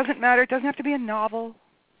 Doesn't matter. It doesn't have to be a novel.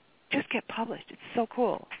 Just get published. It's so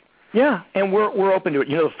cool. Yeah, and we're open to it.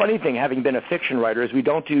 The funny thing, having been a fiction writer, is we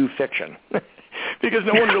don't do fiction because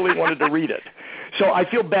no one really wanted to read it. So I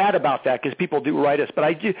feel bad about that because people do write us. But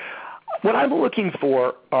I do. What I'm looking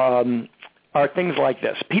for are things like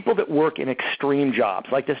this, people that work in extreme jobs,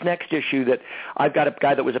 like this next issue that I've got a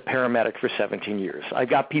guy that was a paramedic for 17 years. I've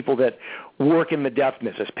got people that work in the death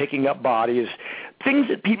business, picking up bodies, things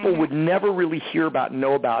that people would never really hear about and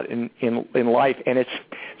know about in life, and it's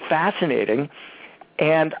fascinating.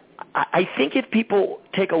 And I think if people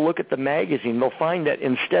take a look at the magazine, they'll find that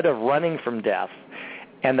instead of running from death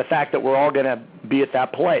and the fact that we're all going to be at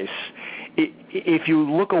that place, if you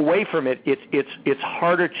look away from it, it's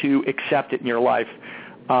harder to accept it in your life.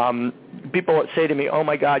 People say to me, "Oh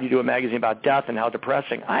my God, you do a magazine about death and how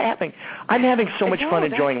depressing." I'm having so much fun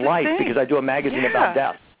enjoying life because I do a magazine about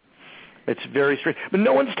death. It's very strange, but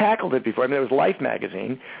no one's tackled it before. I mean, there was Life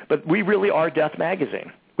magazine, but we really are Death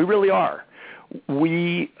magazine. We really are.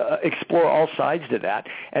 we explore all sides to that.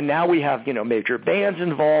 And now we have, major bands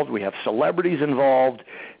involved. We have celebrities involved.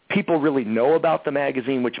 People really know about the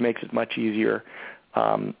magazine, which makes it much easier.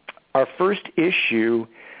 Our first issue,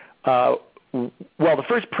 the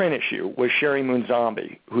first print issue was Sherry Moon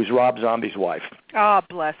Zombie, who's Rob Zombie's wife. Oh,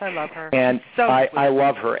 bless. I love her. And so I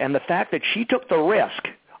love her. And the fact that she took the risk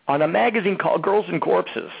on a magazine called Girls and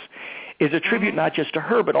Corpses is a tribute not just to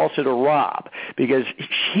her but also to Rob, because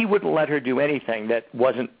he wouldn't let her do anything that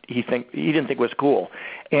he didn't think was cool.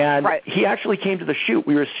 And he actually came to the shoot.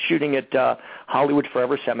 We were shooting at Hollywood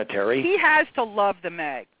Forever Cemetery. He has to love the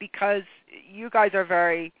mag because you guys are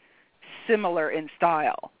very similar in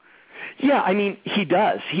style. Yeah, I mean, he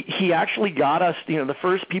does. He actually got us, the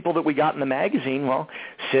first people that we got in the magazine,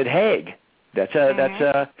 Sid Haig. That's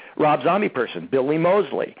a Rob Zombie person. Billy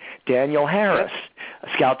Mosley, Daniel Harris,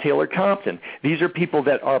 Scout Taylor Compton. These are people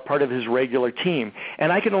that are part of his regular team.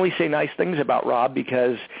 And I can only say nice things about Rob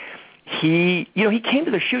because he came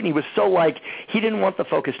to the shoot and he was so he didn't want the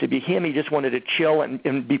focus to be him. He just wanted to chill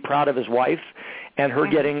and be proud of his wife and her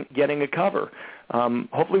getting a cover.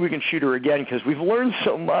 Hopefully we can shoot her again because we've learned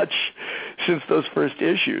so much since those first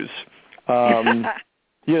issues.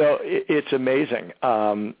 It's amazing.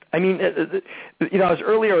 I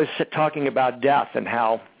was talking about death and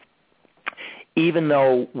how even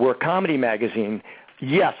though we're a comedy magazine,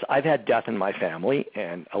 yes, I've had death in my family,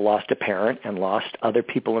 and I lost a parent and lost other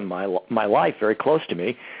people in my life very close to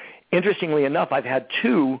me. Interestingly enough, I've had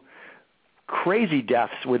 2 crazy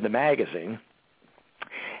deaths with the magazine.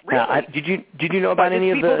 Really? Did you know about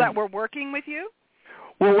any of the people that were working with you?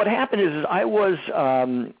 Well, what happened is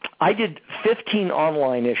I did 15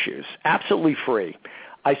 online issues, absolutely free.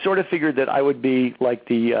 I sort of figured that I would be like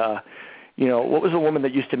what was the woman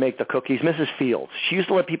that used to make the cookies? Mrs. Fields. She used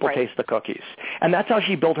to let people taste the cookies. And that's how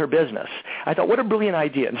she built her business. I thought, what a brilliant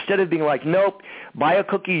idea. Instead of being like, nope, buy a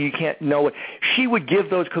cookie, you can't know it, she would give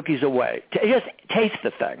those cookies away. Just taste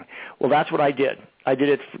the thing. Well, that's what I did. I did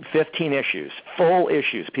it 15 issues, full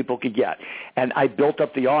issues people could get. And I built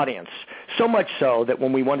up the audience, so much so that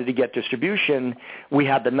when we wanted to get distribution, we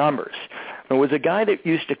had the numbers. There was a guy that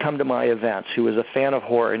used to come to my events who was a fan of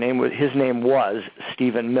horror. His name was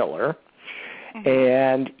Stephen Miller.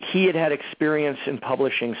 And he had experience in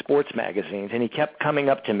publishing sports magazines, and he kept coming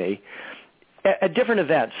up to me at different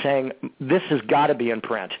events saying, this has got to be in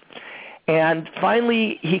print. And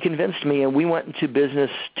finally, he convinced me, and we went into business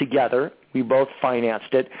together. We both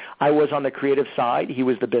financed it. I was on the creative side. He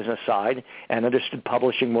was the business side and understood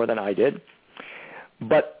publishing more than I did.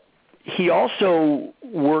 But he also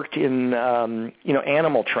worked in,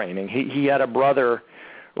 animal training. He had a brother,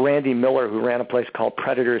 Randy Miller, who ran a place called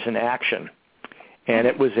Predators in Action. And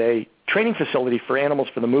it was a training facility for animals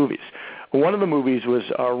for the movies. One of the movies was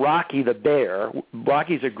Rocky the Bear.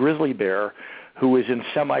 Rocky's a grizzly bear who was in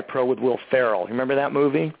Semi-Pro with Will Ferrell. You remember that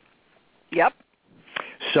movie? Yep.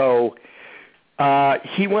 So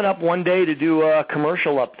he went up one day to do a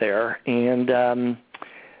commercial up there, and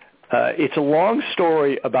it's a long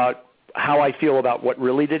story about how I feel about what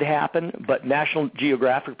really did happen, but National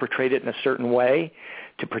Geographic portrayed it in a certain way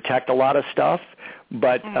to protect a lot of stuff.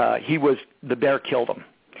 But the bear killed him,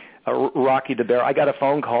 Rocky the Bear. I got a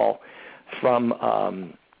phone call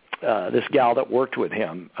from this gal that worked with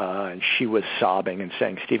him, and she was sobbing and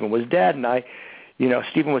saying Stephen was dead. And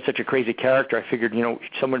Stephen was such a crazy character. I figured,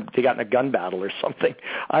 they got in a gun battle or something.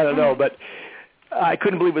 I don't know, but I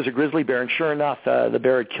couldn't believe it was a grizzly bear. And sure enough, the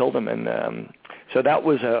bear had killed him. And so that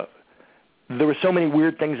was there were so many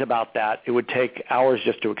weird things about that. It would take hours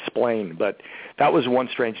just to explain. But that was one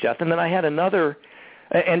strange death. And then I had another.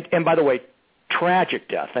 And by the way, tragic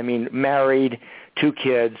death. I mean, married, 2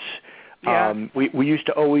 kids. Yeah. We used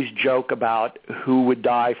to always joke about who would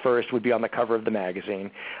die first would be on the cover of the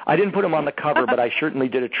magazine. I didn't put him on the cover, but I certainly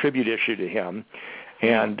did a tribute issue to him.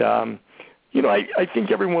 And, I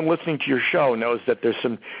think everyone listening to your show knows that there's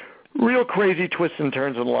some real crazy twists and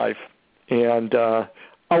turns in life. And a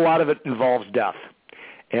lot of it involves death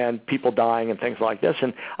and people dying and things like this.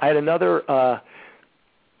 And I had another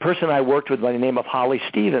person I worked with by the name of Holly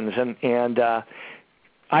Stevens, and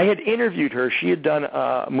I had interviewed her. She had done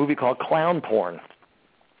a movie called Clown Porn.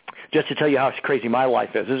 Just to tell you how crazy my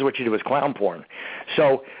life is, this is what she did, was clown porn.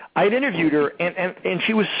 So I had interviewed her, and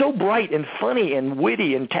she was so bright and funny and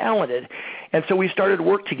witty and talented, and so we started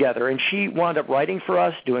work together, and she wound up writing for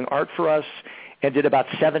us, doing art for us, and did about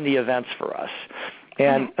 70 events for us.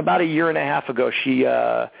 And about a year and a half ago, she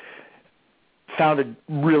found a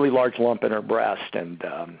really large lump in her breast, and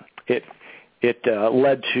it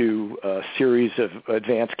led to a series of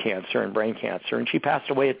advanced cancer and brain cancer, and she passed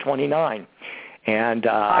away at 29. And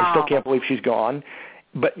I still can't believe she's gone.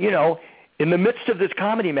 But, in the midst of this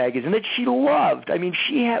comedy magazine that she loved. I mean,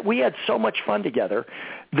 we had so much fun together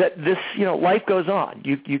that this, life goes on.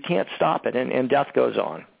 You can't stop it, and death goes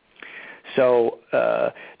on. So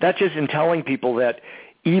that's just in telling people that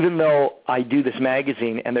even though I do this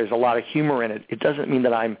magazine and there's a lot of humor in it, it doesn't mean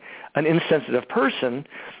that I'm an insensitive person.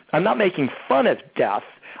 I'm not making fun of death.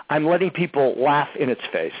 I'm letting people laugh in its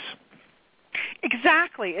face.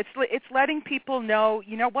 Exactly. It's letting people know,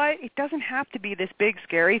 you know what? It doesn't have to be this big,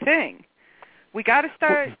 scary thing. We got to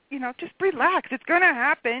start, just relax. It's going to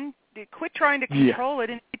happen. Quit trying to control it,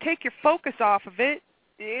 and if you take your focus off of it,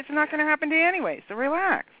 it's not going to happen to you anyway. So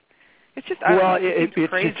relax. It's just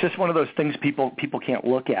it's just one of those things people can't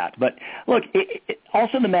look at. But look,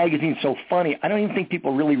 also the magazine's so funny. I don't even think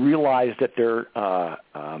people really realize that they're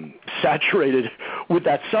saturated with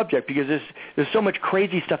that subject because there's so much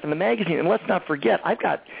crazy stuff in the magazine. And let's not forget, I've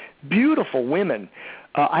got beautiful women.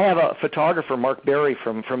 I have a photographer, Mark Berry,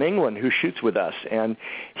 from England, who shoots with us, and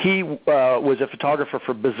he was a photographer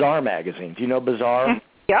for Bizarre magazine. Do you know Bizarre?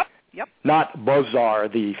 Yep. Not Bizarre,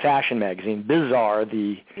 the fashion magazine. Bizarre,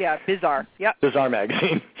 Bizarre. Yep. Bizarre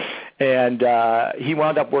magazine. And he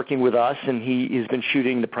wound up working with us, and he has been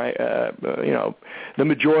shooting the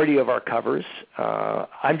majority of our covers.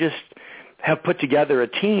 I just have put together a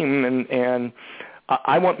team, and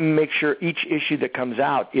I want to make sure each issue that comes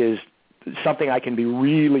out is something I can be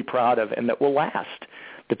really proud of and that will last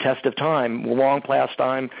the test of time, long past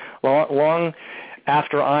time, long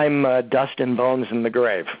after I'm dust and bones in the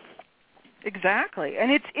grave. Exactly,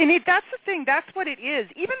 and that's the thing. That's what it is.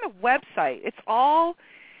 Even the website, it's all.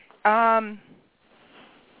 I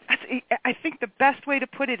think the best way to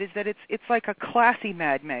put it is that it's like a classy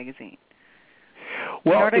Mad magazine.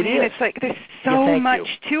 Well, you know what I mean? is. It's like there's so much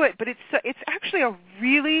to it, but it's actually a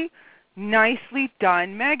really nicely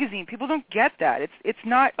done magazine. People don't get that. It's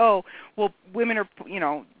not women are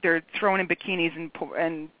they're thrown in bikinis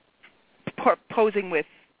and posing with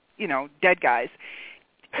dead guys.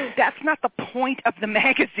 That's not the point of the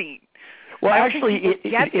magazine. Well, actually, it's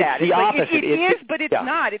the opposite. It is, but it's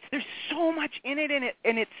not. There's so much in it,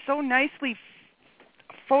 and it's so nicely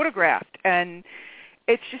photographed, and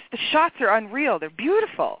it's just the shots are unreal. They're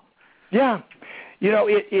beautiful. Yeah.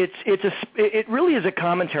 It really is a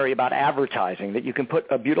commentary about advertising, that you can put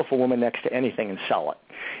a beautiful woman next to anything and sell it.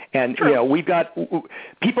 And, we've got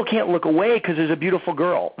 – people can't look away because there's a beautiful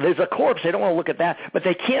girl. There's a corpse. They don't want to look at that. But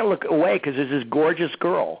they can't look away because there's this gorgeous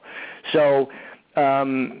girl. So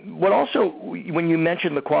what also – when you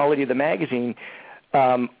mentioned the quality of the magazine,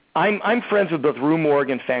 I'm friends with both Rue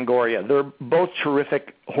Morgue and Fangoria. They're both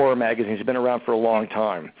terrific horror magazines. They've been around for a long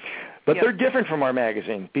time. But they're different from our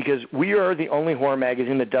magazine because we are the only horror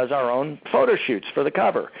magazine that does our own photo shoots for the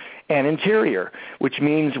cover and interior, which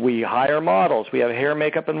means we hire models. We have hair,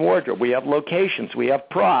 makeup, and wardrobe. We have locations. We have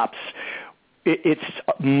props. It's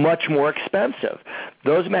much more expensive.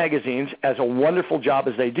 Those magazines, as a wonderful job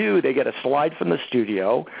as they do, they get a slide from the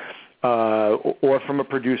studio or from a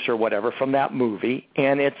producer or whatever from that movie,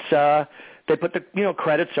 and it's they put the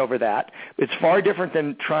credits over that. It's far different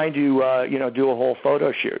than trying to do a whole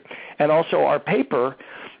photo shoot. And also our paper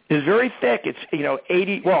is very thick. It's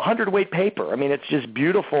 100 weight paper. I mean, it's just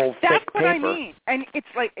beautiful thick paper. That's what I mean. And it's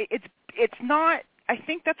like it's not. I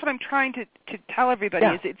think that's what I'm trying to tell everybody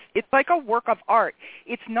is it's like a work of art.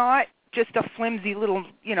 It's not just a flimsy little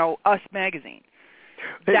Us magazine.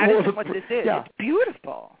 That isn't what this is. Yeah. It's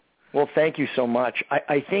beautiful. Well, thank you so much.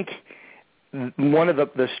 I think one of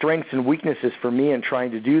the strengths and weaknesses for me in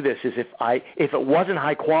trying to do this is if it wasn't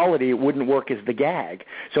high quality, it wouldn't work as the gag.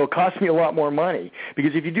 So it costs me a lot more money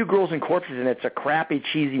because if you do Girls and Corpses and it's a crappy,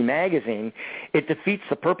 cheesy magazine, it defeats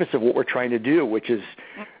the purpose of what we're trying to do, which is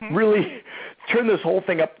really turn this whole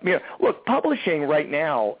thing up. Look, publishing right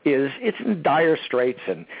now it's in dire straits,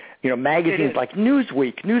 and magazines like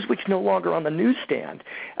Newsweek. Newsweek's no longer on the newsstand.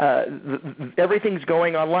 Everything's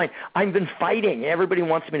going online. I've been fighting. Everybody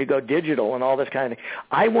wants me to go digital and all this kind of thing.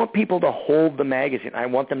 I want people to hold the magazine. I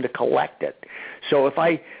want them to collect it. So if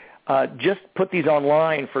I just put these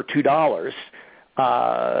online for $2,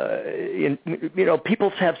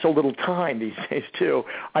 people have so little time these days too.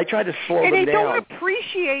 I try to slow them down. And they don't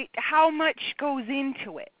appreciate how much goes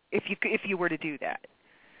into it if you were to do that.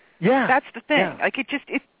 Yeah, that's the thing. Yeah. Like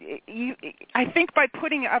I think by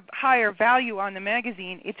putting a higher value on the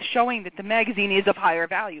magazine, it's showing that the magazine is of higher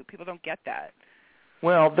value. People don't get that.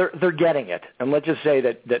 Well, they're getting it, and let's just say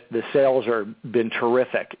that the sales have been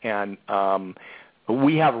terrific, and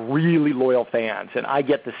we have really loyal fans, and I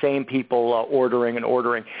get the same people ordering.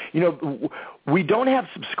 We don't have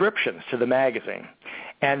subscriptions to the magazine,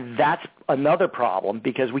 and that's another problem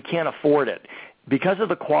because we can't afford it. because of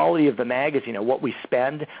the quality of the magazine and what we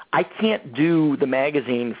spend, I can't do the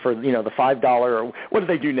magazine for, the $5 or what do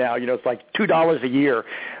they do now? It's like $2 a year.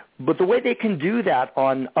 But the way they can do that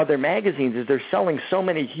on other magazines is they're selling so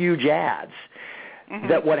many huge ads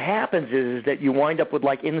that what happens is that you wind up with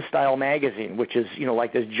like In Style magazine, which is,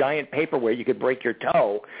 like this giant paperweight you could break your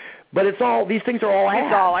toe. But these things are all ads.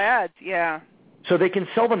 It's all ads, yeah. So they can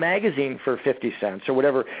sell the magazine for 50 cents or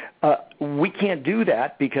whatever. We can't do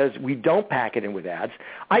that because we don't pack it in with ads.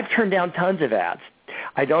 I've turned down tons of ads.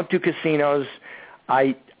 I don't do casinos.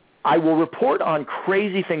 I will report on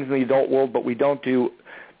crazy things in the adult world, but we don't do,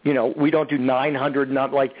 we don't do 900,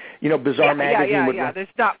 not like, Bizarre Magazine. Yeah. There's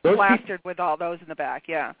not plastered with all those in the back,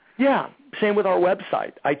 yeah. Yeah, same with our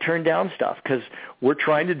website. I turn down stuff because we're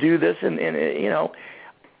trying to do this and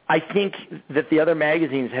I think that the other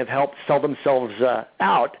magazines have helped sell themselves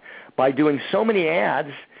out by doing so many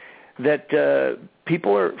ads that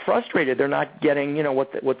people are frustrated. They're not getting,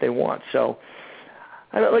 what they want. So,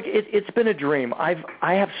 it's been a dream.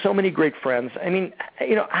 I have so many great friends. I mean,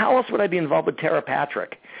 how else would I be involved with Tara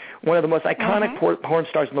Patrick, one of the most iconic porn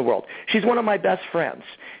stars in the world? She's one of my best friends.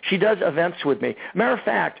 She does events with me. Matter of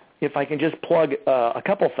fact, if I can just plug a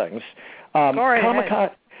couple things,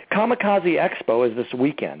 Kamikaze Expo is this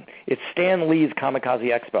weekend. It's Stan Lee's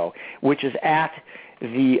Kamikaze Expo, which is at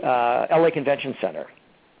the LA Convention Center.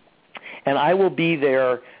 And I will be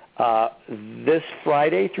there this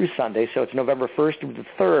Friday through Sunday, so it's November 1st through the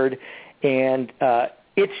 3rd. And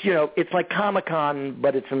it's like Comic-Con,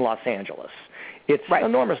 but it's in Los Angeles. It's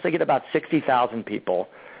enormous. They get about 60,000 people.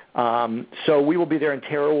 So we will be there, and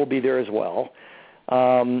Tara will be there as well.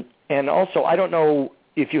 And also, I don't know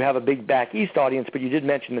if you have a big back east audience, but you did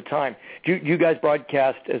mention the time. Do you guys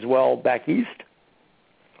broadcast as well back east?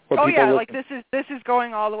 Like this is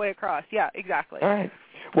going all the way across. Yeah, exactly. All right.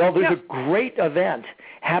 Well, there's a great event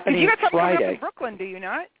happening Friday. You got something up in Brooklyn, do you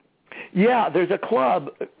not? Yeah, there's a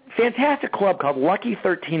fantastic club called Lucky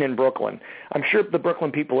 13 in Brooklyn. I'm sure the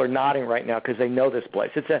Brooklyn people are nodding right now because they know this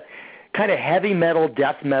place. It's a kind of heavy metal,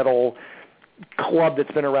 death metal club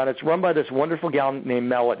that's been around. It's run by this wonderful gal named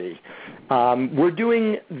Melody. We're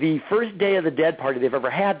doing the first Day of the Dead party they've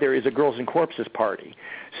ever had there is a Girls and Corpses party.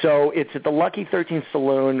 So it's at the Lucky 13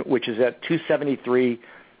 Saloon, which is at 273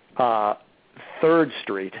 3rd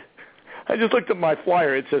Street. I just looked at my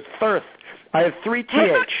flyer. It says Thirth. I have 3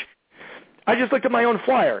 TH. I just looked at my own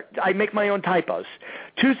flyer. I make my own typos.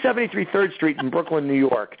 273 3rd Street in Brooklyn, New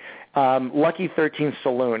York. Lucky 13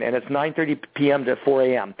 Saloon, and it's 9:30 p.m. to 4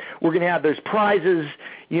 a.m. We're going to have, there's prizes,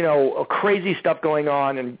 crazy stuff going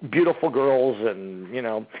on, and beautiful girls, and,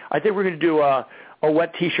 I think we're going to do a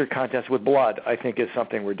wet T-shirt contest with blood, I think is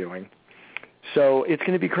something we're doing. So it's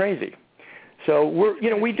going to be crazy. So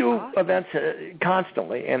we do events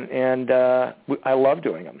constantly, and I love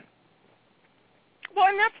doing them. Well,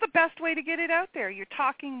 and that's the best way to get it out there. You're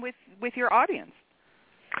talking with your audience.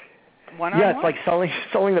 One-on-one. Yeah, it's like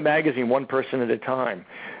selling the magazine one person at a time.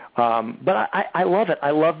 But I love it.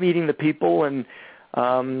 I love meeting the people, and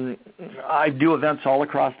I do events all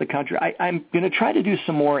across the country. I'm going to try to do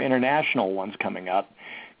some more international ones coming up.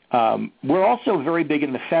 We're also very big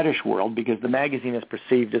in the fetish world because the magazine is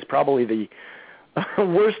perceived as probably the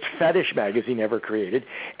worst fetish magazine ever created.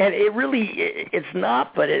 And it's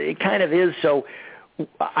not, but it kind of is. So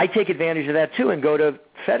I take advantage of that, too, and go to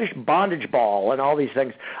Fetish Bondage Ball and all these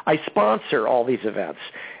things. I sponsor all these events,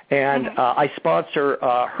 and I sponsor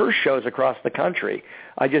her shows across the country.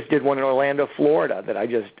 I just did one in Orlando, Florida that I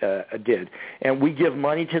just did. And we give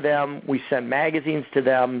money to them. We send magazines to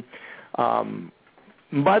them.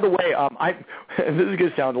 By the way, this is going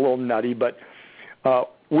to sound a little nutty, but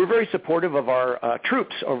we're very supportive of our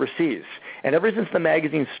troops overseas. And ever since the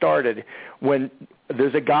magazine started, when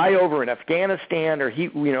there's a guy over in Afghanistan or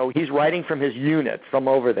he's writing from his unit from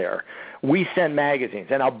over there, we send magazines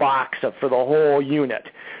and a box for the whole unit.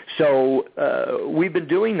 So we've been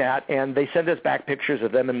doing that, and they send us back pictures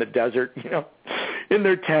of them in the desert, in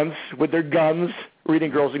their tents with their guns, reading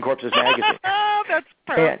Girls and Corpses magazine. Oh, that's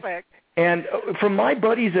perfect. And from my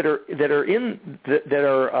buddies that are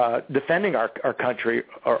defending our country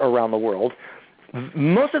around the world,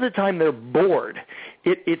 most of the time they're bored.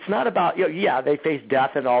 It's not about they face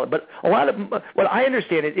death and all, but a lot of what I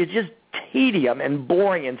understand it's just tedium and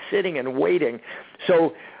boring and sitting and waiting.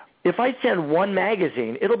 So if I send one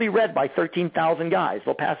magazine, it'll be read by 13,000 guys.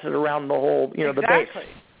 They'll pass it around the whole the base.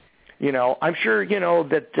 I'm sure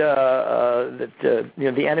that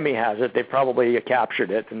the enemy has it. They probably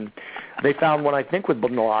captured it, and they found one I think with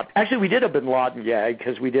Bin Laden. Actually, we did a Bin Laden gag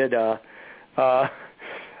because we did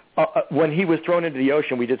when he was thrown into the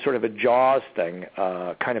ocean, we did sort of a Jaws thing,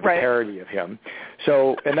 kind of a parody of him.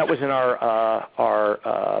 So, and that was in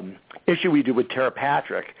our issue we did with Tara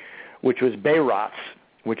Patrick, which was Bayrots,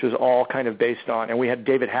 which was all kind of based on, and we had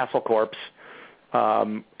David Hasselcorp's.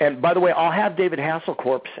 And by the way, I'll have David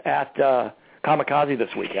Hasselcorp's at Kamikaze this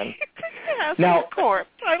weekend. Hasselcorp,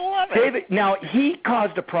 I love it. David, now, he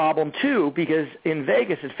caused a problem, too, because in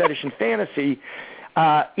Vegas at Fetish and Fantasy,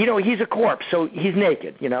 he's a corpse, so he's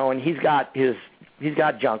naked, and he's got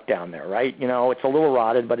junk down there, right? It's a little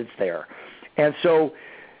rotted, but it's there. And so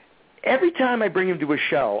every time I bring him to a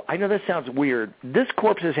show, I know this sounds weird, this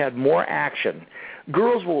corpse has had more action.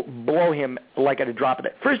 Girls will blow him like at a drop of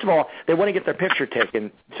it. First of all, they want to get their picture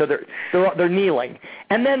taken, so they're kneeling.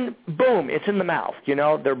 And then, boom, it's in the mouth,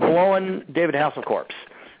 They're blowing David Hasselcorp.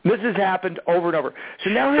 This has happened over and over. So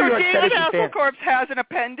now so David Hasselcorp has an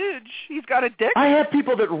appendage. He's got a dick? I have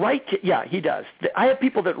people that write yeah, he does. I have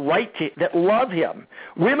people that write that love him.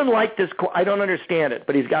 Women like this. I don't understand it,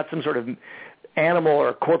 but he's got some sort of animal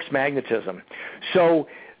or corpse magnetism. So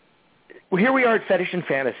here we are at Fetish and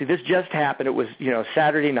Fantasy. This just happened. It was,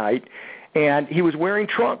 Saturday night, and he was wearing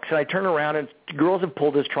trunks. And I turn around, and girls have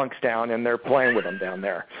pulled his trunks down, and they're playing with him down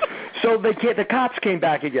there. So the cops came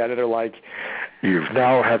back again, and they're like, "You've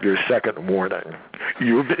now had your second warning.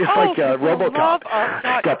 It's like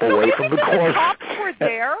RoboCop. Step away from the corpse." The cops were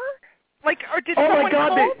there? Or did someone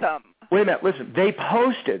call them? Wait a minute. Listen, they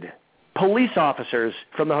posted police officers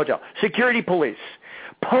from the hotel, security police,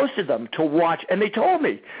 posted them to watch, and they told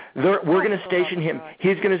me, we're going to station him.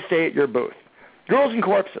 He's going to stay at your booth. Girls and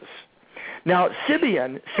Corpses. Now,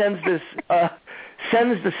 Sybian sends the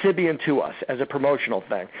Sybian to us as a promotional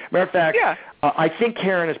thing. Matter of fact, I think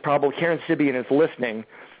Karen Sybian is listening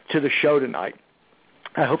to the show tonight.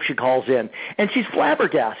 I hope she calls in. And she's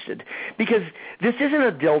flabbergasted because this isn't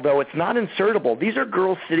a dildo. It's not insertable. These are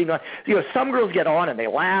girls sitting on, some girls get on and they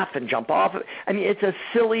laugh and jump off. I mean, it's a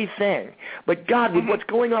silly thing. But God, with what's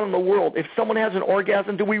going on in the world, if someone has an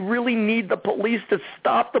orgasm, do we really need the police to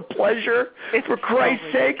stop the pleasure? For Christ's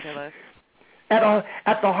sakes?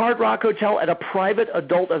 At the Hard Rock Hotel, at a private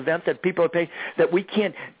adult event that people are paying, that we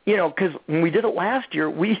can't, because when we did it last year,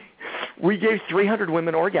 we gave 300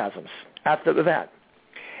 women orgasms at the event.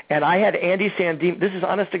 And I had Andy Sandemus, this is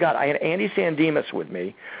honest to God, I had Andy Sandemus with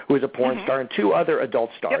me, who is a porn star, and 2 other adult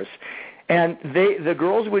stars. Yep. And the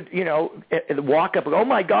girls would, walk up and go, "Oh,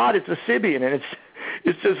 my God, it's a Sybian," and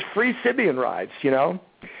it's just free Sybian rides,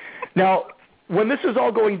 Now, when this was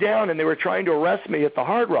all going down and they were trying to arrest me at the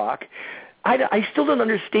Hard Rock, I still don't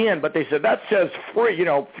understand, but they said, that says free. You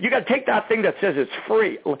got to take that thing that says it's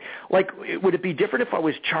free. Like, would it be different if I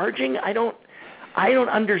was charging? I don't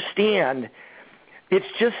understand. It's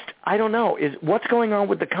just, I don't know, what's going on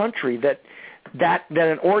with the country that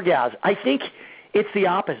an orgasm, I think it's the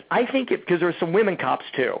opposite. I think because there were some women cops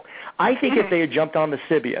too. I think if they had jumped on the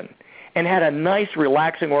Sybian and had a nice,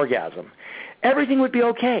 relaxing orgasm, everything would be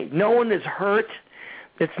okay. No one is hurt.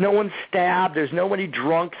 It's no one stabbed. There's nobody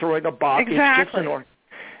drunk throwing a bottle. Exactly.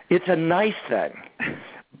 It's a nice thing.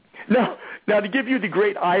 Now, to give you the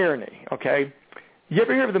great irony, okay, you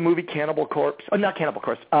ever hear of the movie Cannibal Corpse? Oh, not Cannibal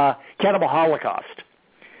Corpse. Cannibal Holocaust.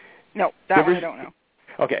 No, that one I don't know.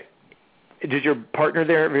 Okay. Did your partner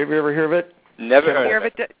there, have you ever heard of it? Never heard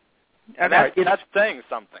of it. That's saying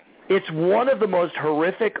something. It's one of the most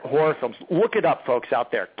horrific horror films. Look it up, folks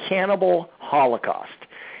out there. Cannibal Holocaust.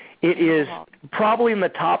 It is probably in the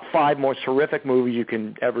top 5 most horrific movies you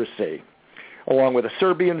can ever see, along with a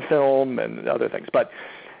Serbian film and other things. But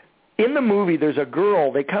in the movie, there's a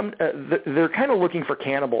girl. They're kind of looking for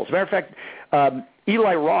cannibals. As a matter of fact,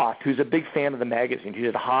 Eli Roth, who's a big fan of the magazine, he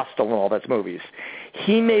did Hostel and all those movies.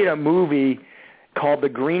 He made a movie called The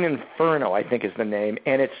Green Inferno, I think is the name,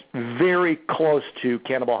 and it's very close to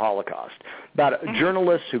Cannibal Holocaust, about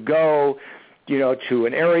journalists who go, to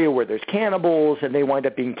an area where there's cannibals, and they wind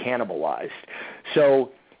up being cannibalized.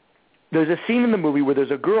 So there's a scene in the movie where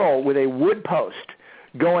there's a girl with a wood post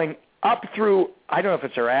going up through, I don't know if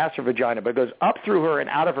it's her ass or vagina, but it goes up through her and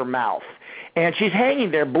out of her mouth. And she's hanging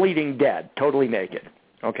there bleeding dead, totally naked,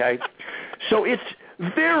 okay? So it's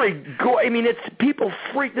very I mean, it's people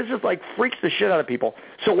freak. This is like freaks the shit out of people.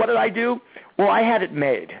 So what did I do? Well, I had it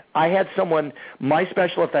made. I had someone, my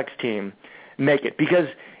special effects team, make it. Because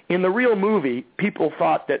in the real movie, people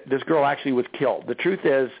thought that this girl actually was killed. The truth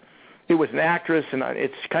is, it was an actress, and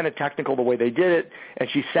it's kind of technical the way they did it, and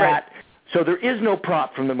she sat. Right. So there is no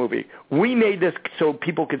prop from the movie. We made this so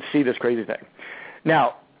people could see this crazy thing.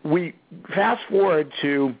 Now, we fast forward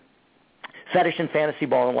to Fetish and Fantasy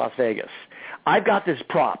Ball in Las Vegas. I've got this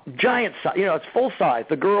prop, giant size, it's full size.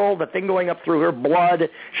 The girl, the thing going up through her, blood,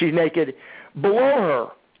 she's naked. Below her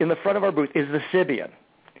in the front of our booth is the Sybian.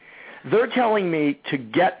 They're telling me to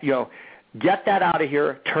get that out of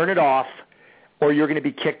here, turn it off, or you're going to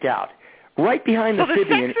be kicked out. Right behind the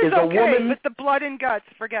Sybian is a woman. With the blood and guts,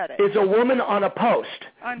 forget it. Is a woman on a post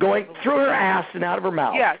going through her ass and out of her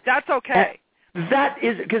mouth. Yeah, that's okay. And that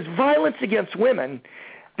is because violence against women.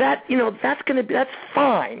 That's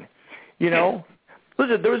fine.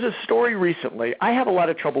 Listen, there was a story recently. I have a lot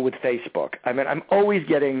of trouble with Facebook. I mean, I'm always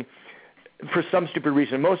getting, for some stupid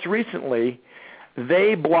reason. Most recently,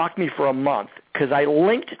 they blocked me for a month because I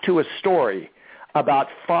linked to a story about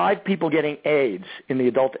 5 people getting AIDS in the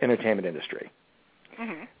adult entertainment industry.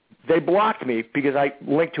 Mm-hmm. They blocked me because I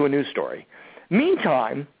linked to a news story.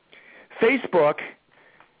 Meantime, Facebook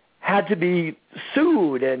had to be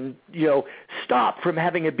sued and, stopped from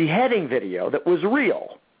having a beheading video that was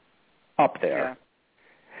real up there. Yeah.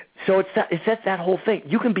 So it's that whole thing.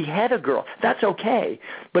 You can behead a girl. That's okay.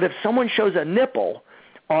 But if someone shows a nipple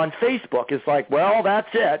on Facebook, it's like, well, that's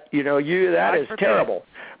it. That is terrible.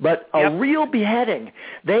 But a real beheading,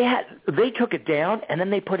 they took it down and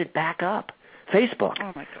then they put it back up. Facebook.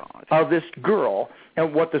 Oh my God. Of this girl,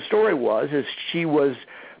 and what the story was is she was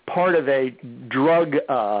part of a drug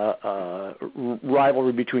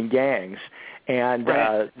rivalry between gangs, and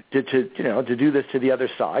to do this to the other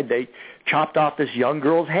side, they chopped off this young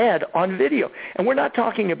girl's head on video. And we're not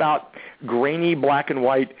talking about grainy black and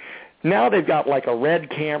white. Now they've got like a red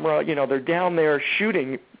camera. They're down there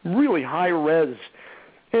shooting really high res.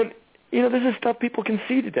 And, this is stuff people can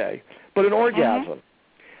see today. But an orgasm.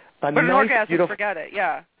 Mm-hmm. An orgasm, forget it,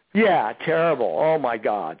 yeah. Yeah, terrible. Oh, my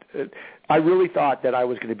God. I really thought that I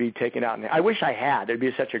was going to be taken out. I wish I had. It would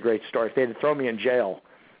be such a great story if they had thrown me in jail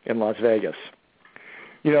in Las Vegas.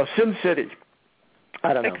 Sin City.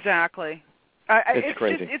 I don't know. Exactly. It's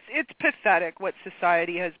crazy. It's pathetic what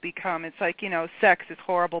society has become. It's like, sex is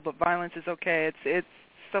horrible, but violence is okay. It's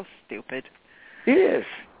so stupid. It is.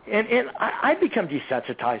 And I've become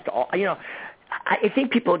desensitized to all, I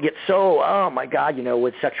think people get so, oh, my God,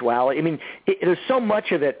 with sexuality. I mean, there's so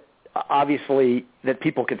much of it, obviously, that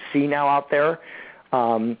people can see now out there.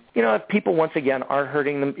 If people, once again, aren't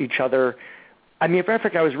hurting each other. I mean,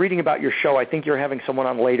 Patrick, I was reading about your show. I think you're having someone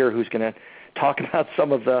on later who's going to talk about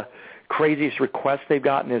some of the craziest requests they've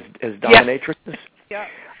gotten as dominatrixes. Yeah.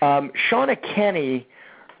 Shauna Kenny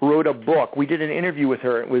wrote a book. We did an interview with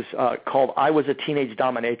her. It was called I Was a Teenage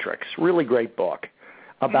Dominatrix. Really great book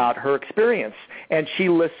about her experience. And she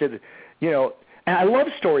listed, and I love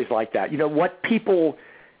stories like that. What people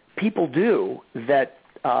do that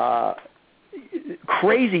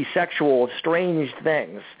crazy sexual, strange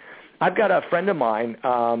things. I've got a friend of mine,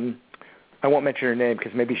 I won't mention her name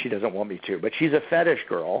because maybe she doesn't want me to, but she's a fetish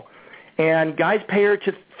girl, and guys pay her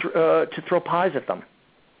to throw pies at them.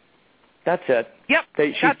 That's it. Yep.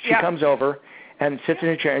 She comes over and sits in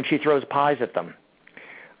a chair and she throws pies at them.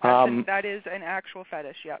 That is an actual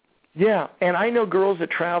fetish, yep. Yeah, and I know girls that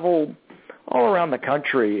travel all around the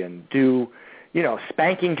country and do,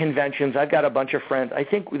 spanking conventions. I've got a bunch of friends. I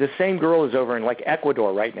think the same girl is over in like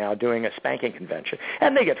Ecuador right now doing a spanking convention,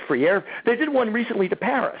 and they get free air. They did one recently to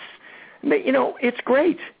Paris. It's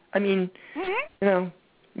great. I mean,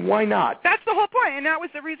 why not? That's the whole point, and that was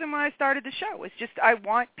the reason why I started the show. Was just I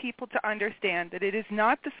want people to understand that it is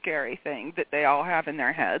not the scary thing that they all have in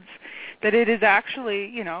their heads, that it is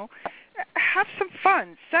actually, have some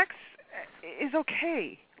fun. Sex is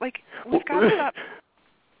okay. Like, we've got to stop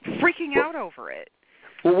freaking out over it.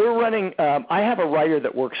 Well, we're running, I have a writer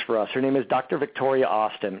that works for us. Her name is Dr. Victoria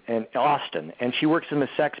Austin, and she works in the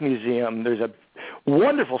sex museum. There's a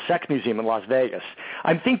wonderful sex museum in Las Vegas.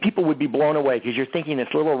 I think people would be blown away because you're thinking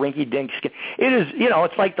it's little rinky-dink. It is,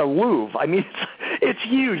 it's like the Louvre. I mean, it's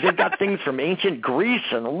huge. They've got things from ancient Greece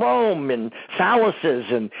and Rome and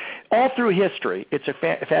phalluses and all through history. It's a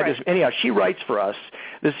fabulous. Right. Anyhow, she writes for us.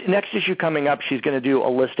 This next issue coming up, she's going to do a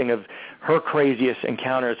listing of her craziest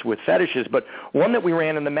encounters with fetishes. But one that we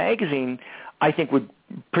ran in the magazine, I think would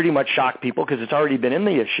pretty much shock people because it's already been in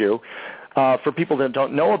the issue. For people that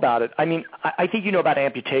don't know about it, I mean, I think you know about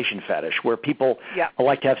amputation fetish, where people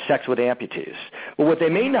like to have sex with amputees. But what they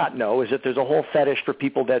may not know is that there's a whole fetish for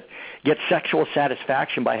people that get sexual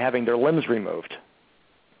satisfaction by having their limbs removed.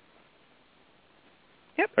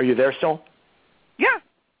 Yep. Are you there still? Yeah.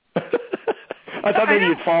 I thought maybe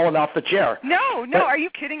you'd fallen off the chair. No. Are you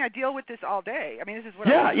kidding? I deal with this all day. I mean, this is what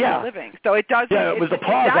I do for a living. So it does. Yeah, it was the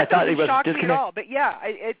pause. I thought it was shock me at all. But yeah,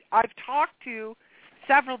 I've talked to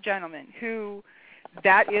several gentlemen who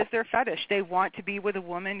that is their fetish. They want to be with a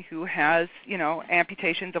woman who has,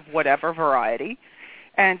 amputations of whatever variety,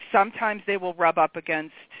 and sometimes they will rub up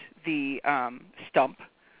against the stump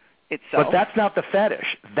itself. But that's not the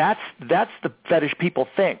fetish. That's the fetish people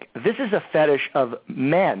think. This is a fetish of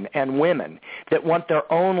men and women that want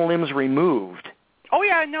their own limbs removed. Oh,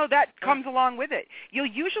 yeah, no, that comes along with it. You'll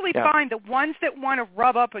usually find the ones that want to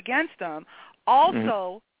rub up against them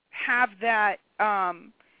also have that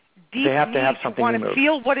deep they have need to have something want removed. to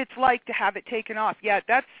feel what it's like to have it taken off. Yeah,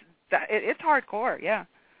 it's hardcore, yeah.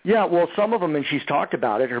 Yeah, well, some of them, and she's talked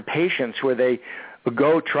about it, her patients where they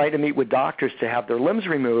go try to meet with doctors to have their limbs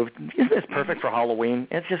removed. Isn't this perfect for Halloween?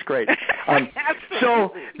 It's just great.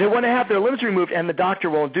 So they want to have their limbs removed, and the doctor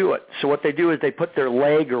won't do it. So what they do is they put their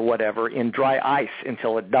leg or whatever in dry ice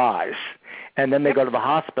until it dies, and then they go to the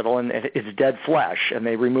hospital, and it's dead flesh, and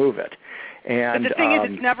they remove it. And but the thing is,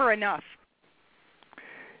 it's never enough.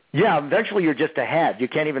 Yeah, eventually you're just a head. You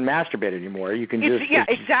can't even masturbate anymore. You can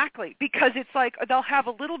exactly, because it's like they'll have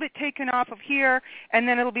a little bit taken off of here, and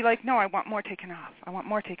then it'll be like, no, I want more taken off. I want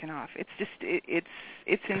more taken off. It's just it's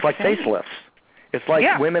insane. It's like facelifts. It's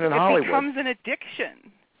like women in Hollywood. It becomes an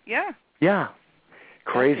addiction. Yeah. Yeah.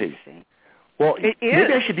 Crazy. Well,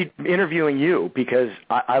 maybe I should be interviewing you because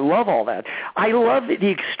I love all that. I love the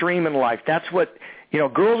extreme in life. That's what,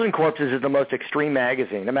 Girls and Corpses is the most extreme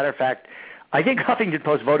magazine. As a matter of fact, I think Huffington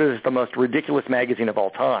Post voted as the most ridiculous magazine of all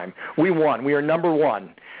time. We won. We are number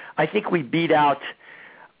one. I think we beat out,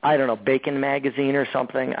 I don't know, Bacon Magazine or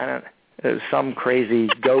something. Some crazy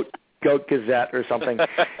Goat Gazette or something.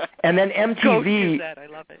 And then MTV. Goat Gazette, I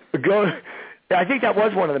love it. I think that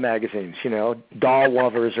was one of the magazines, Doll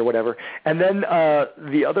Lovers or whatever. And then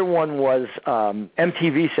the other one was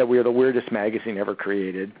MTV said we were the weirdest magazine ever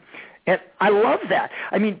created. And I love that.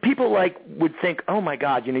 I mean, people would think, oh my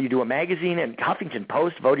God, you do a magazine and Huffington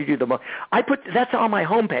Post voted you the most. That's on my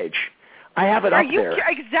homepage. I have it up there.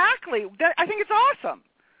 Exactly. I think it's awesome.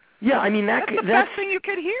 Yeah, I mean that's the best thing you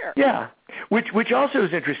could hear. Yeah, which also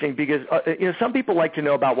is interesting because some people like to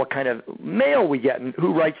know about what kind of mail we get and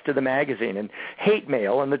who writes to the magazine and hate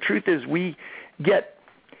mail. And the truth is, we get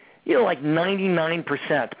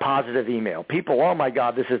 99% positive email. People, oh my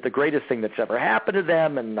God, this is the greatest thing that's ever happened to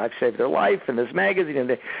them, and I've saved their life in this magazine,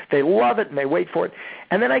 and they love it and they wait for it.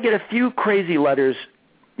 And then I get a few crazy letters,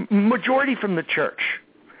 majority from the church,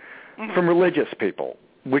 from religious people,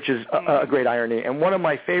 which is a great irony. And one of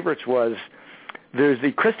my favorites was there's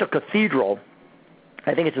the Crystal Cathedral,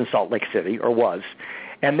 I think it's in Salt Lake City, or was,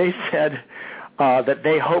 and they said that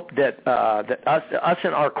they hope that us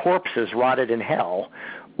and our corpses rotted in hell,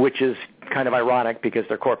 which is kind of ironic because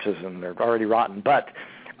they're corpses and they're already rotten. But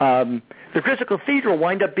the Crystal Cathedral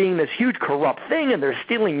wind up being this huge corrupt thing, and they're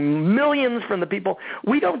stealing millions from the people.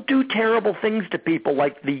 We don't do terrible things to people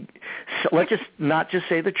like let's just not just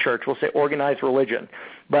say the church, we'll say organized religion.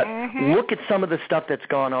 But look at some of the stuff that's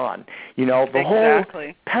gone on. The whole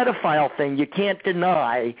pedophile thing, you can't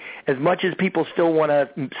deny, as much as people still want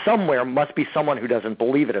to, somewhere must be someone who doesn't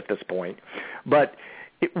believe it at this point. But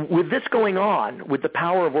with this going on, with the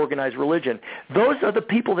power of organized religion, those are the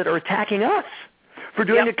people that are attacking us for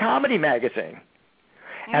doing a comedy magazine.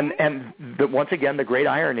 And once again, the great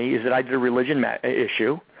irony is that I did a religion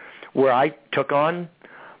issue where I took on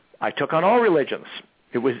all religions.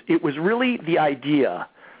 It was really the idea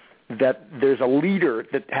that there's a leader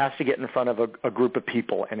that has to get in front of a group of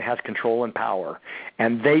people and has control and power,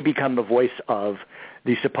 and they become the voice of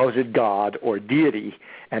the supposed God or deity,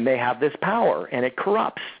 and they have this power, and it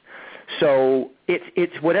corrupts. So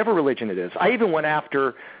it's whatever religion it is. I even went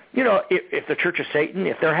after, if the Church of Satan,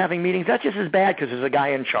 if they're having meetings, that's just as bad because there's a guy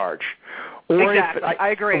in charge. Or exactly. I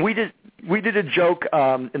agree. We did a joke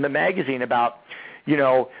in the magazine about,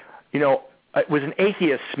 it was an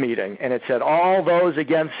atheists meeting, and it said, all those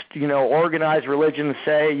against, organized religion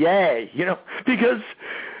say yay, because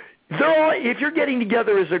they're all, if you're getting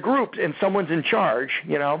together as a group and someone's in charge,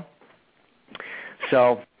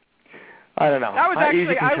 so I don't know. That was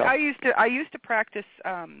actually, I used to practice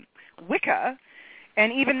Wicca,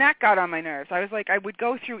 and even that got on my nerves. I was like, I would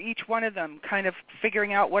go through each one of them, kind of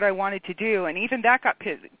figuring out what I wanted to do, and even that got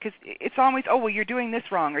pissed, because it's always, oh, well, you're doing this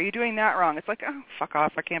wrong, or you're doing that wrong. It's like, oh, fuck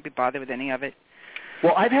off, I can't be bothered with any of it.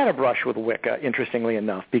 Well, I've had a brush with Wicca, interestingly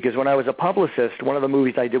enough, because when I was a publicist, one of the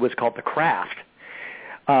movies I did was called The Craft,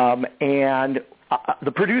 and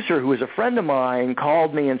the producer, who was a friend of mine,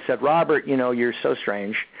 called me and said, Robert, you're so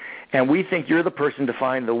strange, and we think you're the person to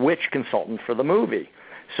find the witch consultant for the movie.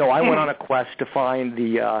 So I went on a quest to find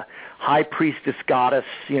the high priestess goddess,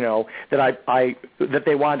 that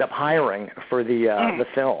they wound up hiring for the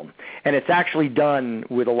film, and it's actually done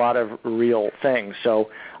with a lot of real things. So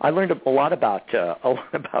I learned a lot about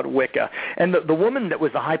Wicca, and the woman that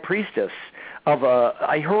was the high priestess of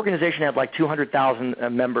her organization had like 200,000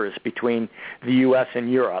 members between the U.S. and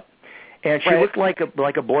Europe. and she looked like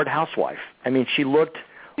a bored housewife. I mean, she looked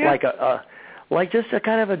like just a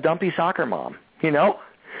kind of a dumpy soccer mom, you know.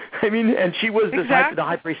 I mean, and she was the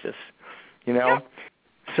high priestess, you know. Yep.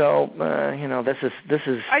 So you know, this is.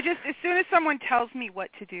 I just, as soon as someone tells me what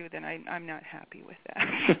to do, then I'm not happy with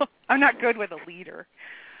that. So I'm not good with a leader.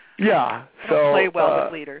 Yeah. I don't play well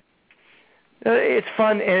with leaders. It's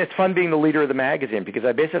fun, and it's fun being the leader of the magazine because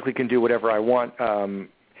I basically can do whatever I want.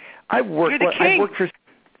 I work for.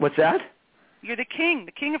 What's that? You're the king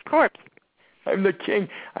of Corpse. I'm the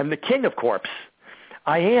king of Corpse.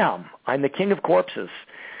 I am. I'm the king of corpses.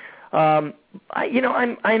 I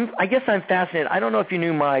guess I'm fascinated. I don't know if you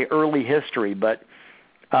knew my early history, but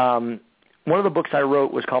one of the books I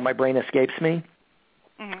wrote was called My Brain Escapes Me.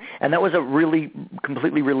 Mm-hmm. And that was a really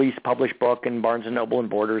completely released, published book in Barnes & Noble and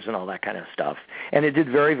Borders and all that kind of stuff. And it did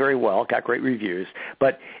very, very well. It got great reviews.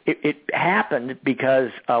 But it happened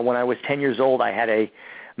because when I was 10 years old, I had a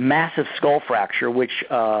massive skull fracture, which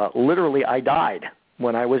literally I died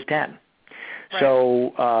when I was 10. Right.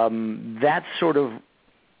 So that's sort of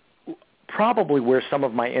probably where some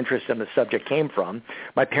of my interest in the subject came from.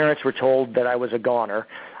 My parents were told that I was a goner.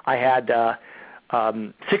 I had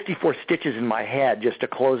 64 stitches in my head just to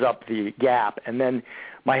close up the gap, and then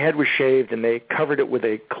my head was shaved, and they covered it with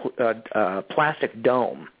a plastic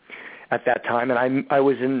dome at that time. And I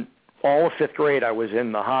was in all of 5th grade. I was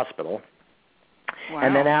in the hospital. Wow.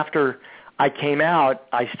 And then after I came out,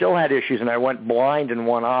 I still had issues, and I went blind in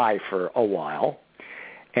one eye for a while.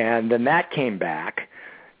 And then that came back,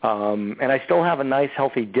 and I still have a nice,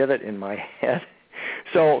 healthy divot in my head.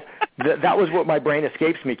 So that was what My Brain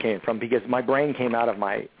Escapes Me came from, because my brain came out of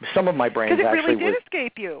some of my brain actually. Because it really did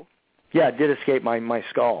escape you. Yeah, it did escape my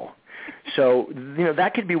skull. So, you know,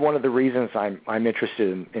 that could be one of the reasons I'm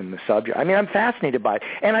interested in the subject. I mean, I'm fascinated by it.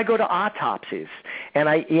 And I go to autopsies. And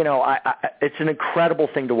it's an incredible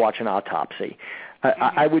thing to watch an autopsy.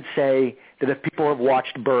 I would say that if people have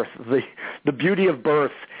watched birth, the beauty of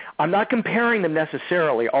birth, I'm not comparing them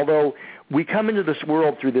necessarily, although we come into this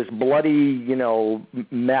world through this bloody, you know,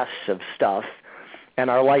 mess of stuff, and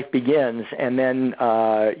our life begins, and then,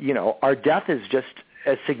 our death is just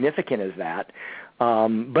as significant as that.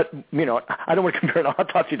 But, you know, I don't want to compare an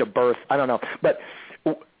autopsy to birth. I don't know. But,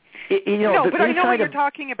 but I know what you're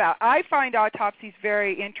talking about. I find autopsies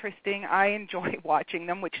very interesting. I enjoy watching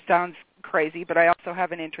them, which sounds crazy, but I also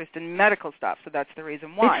have an interest in medical stuff, so that's the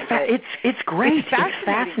reason why. It's great. It's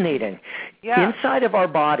fascinating. Yeah. Inside of our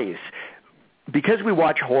bodies, because we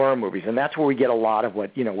watch horror movies, and that's where we get a lot of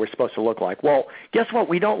what, you know, we're supposed to look like. Well, guess what?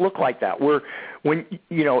 We don't look like that. The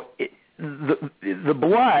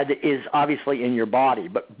blood is obviously in your body,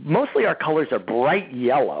 but mostly our colors are bright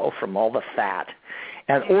yellow from all the fat,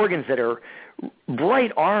 and organs that are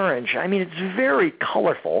bright orange. I mean, it's very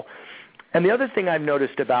colorful. And the other thing I've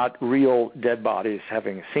noticed about real dead bodies,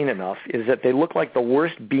 having seen enough, is that they look like the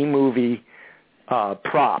worst B-movie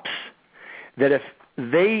props, that if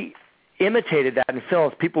they imitated that in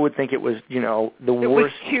films, people would think it was, you know, the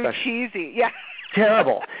worst. It was too cheesy, yeah.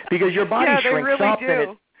 Terrible, because your body shrinks really up, do.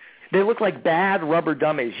 and they look like bad rubber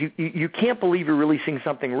dummies. You can't believe you're really seeing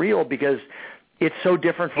something real because it's so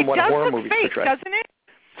different from what horror movies portray. It does look fake, doesn't it?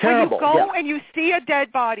 Terrible. When you go and you see a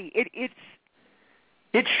dead body,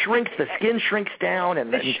 it shrinks. The skin shrinks down,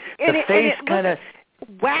 and the face kind of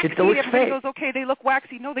waxy. It looks Everybody fake. goes, okay, they look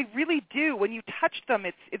waxy. No, they really do. When you touch them,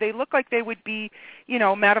 they look like they would be, you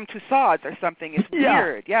know, Madame Tussauds or something. It's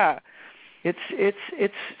weird. Yeah.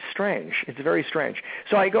 It's strange. It's very strange.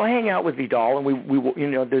 So I go hang out with Vidal, and we you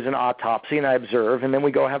know, there's an autopsy, and I observe, and then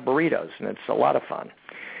we go have burritos, and it's a lot of fun.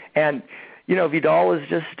 And you know, Vidal is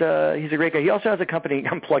just he's a great guy. He also has a company.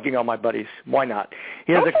 I'm plugging all my buddies. Why not?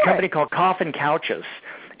 He has a company called Coffin Couches,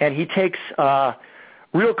 and he takes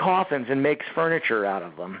real coffins and makes furniture out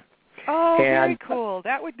of them. Oh, very cool.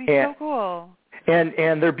 That would be so cool. And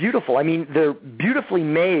they're beautiful. I mean, they're beautifully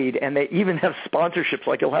made, and they even have sponsorships.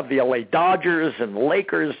 Like he'll have the LA Dodgers and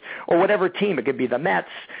Lakers or whatever team. It could be the Mets.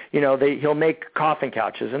 You know, he'll make coffin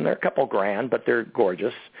couches, and they're a couple grand, but they're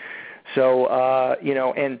gorgeous. So you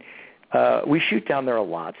know, and we shoot down there a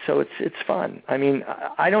lot, so it's fun. I mean,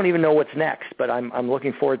 I don't even know what's next, but I'm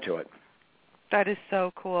looking forward to it. That is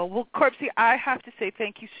so cool. Well, Corpsy, I have to say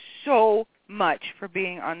thank you so much for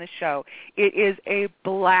being on the show. It is a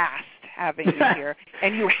blast having you here,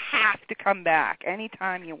 and you have to come back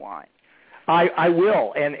anytime you want. I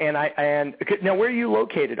will. And now, where are you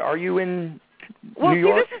located? Are you in New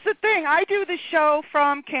York? Well, this is the thing. I do the show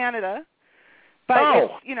from Canada,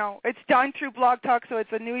 but it's done through Blog Talk, so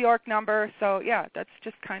it's a New York number. So yeah, that's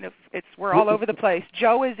just kind of we're all over the place.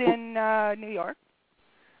 Joe is in New York.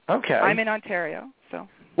 Okay. I'm in Ontario. So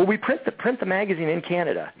Well, we print the magazine in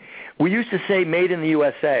Canada. We used to say made in the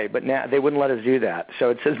USA, but now they wouldn't let us do that. So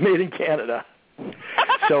it says made in Canada.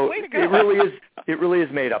 So it really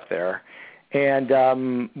is made up there.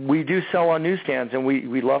 And we do sell on newsstands, and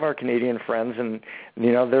we love our Canadian friends, and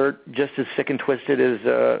they're just as sick and twisted as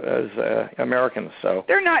Americans. So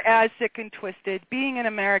they're not as sick and twisted. Being an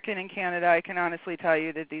American in Canada, I can honestly tell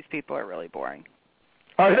you that these people are really boring.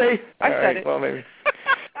 Are they? I said it. Well, maybe.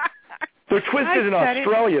 They're twisted in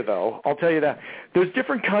Australia, though. I'll tell you that. There's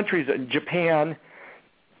different countries. Japan,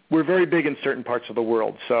 we're very big in certain parts of the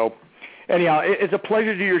world. So, anyhow, it's a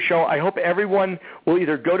pleasure to do your show. I hope everyone will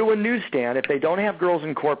either go to a newsstand, if they don't have Girls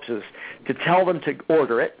and Corpses, to tell them to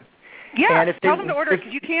order it. Yeah, tell them to order it,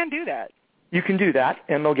 because you can do that. You can do that,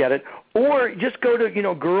 and they'll get it. Or just go to,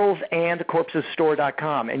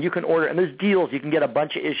 girlsandcorpsesstore.com, and you can order. And there's deals. You can get a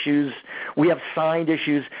bunch of issues. We have signed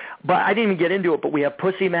issues. But I didn't even get into it, but we have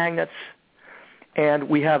pussy magnets, and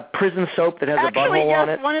we have prison soap that has a butthole on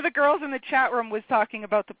it. One of the girls in the chat room was talking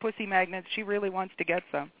about the pussy magnets. She really wants to get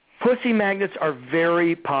some. Pussy magnets are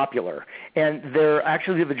very popular, and they're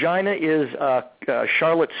actually, the vagina is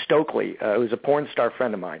Charlotte Stokely, who's a porn star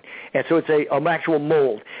friend of mine, and so it's an actual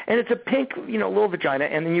mold, and it's a pink, little vagina,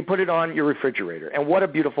 and then you put it on your refrigerator, and what a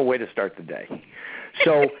beautiful way to start the day.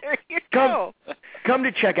 So come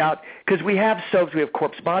to check out, because we have soaps. We have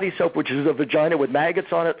Corpse Body Soap, which is a vagina with maggots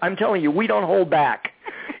on it. I'm telling you, we don't hold back.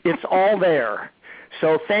 It's all there.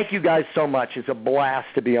 So thank you guys so much. It's a blast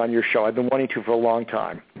to be on your show. I've been wanting to for a long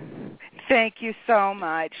time. Thank you so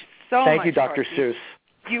much. Thank you, Dr. Seuss.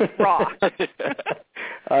 You rock.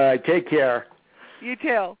 All right, take care. You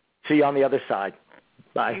too. See you on the other side.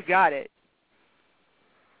 Bye. You got it.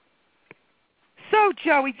 So,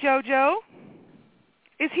 Joey Jojo,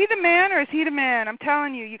 is he the man or is he the man? I'm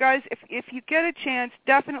telling you, you guys, if you get a chance,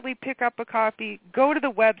 definitely pick up a copy. Go to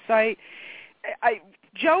the website.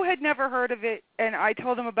 Joe had never heard of it, and I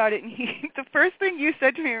told him about it, and the first thing you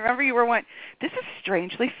said to me, remember, you went, this is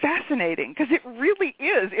strangely fascinating, because it really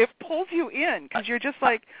is. It pulls you in, because you're just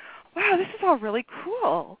like, wow, this is all really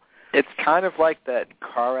cool. It's kind of like that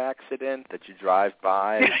car accident that you drive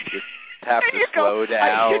by and you just have to slow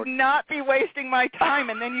down. I should not be wasting my time,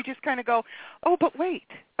 and then you just kind of go, oh, but wait.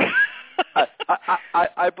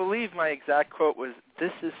 I believe my exact quote was,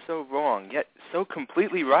 this is so wrong, yet so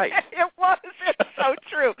completely right. It was. It's so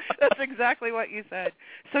true. That's exactly what you said.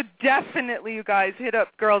 So definitely, you guys, hit up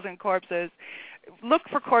Girls and Corpses. Look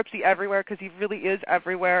for Corpsy everywhere, because he really is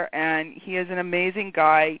everywhere, and he is an amazing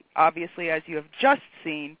guy, obviously, as you have just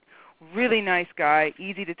seen. Really nice guy,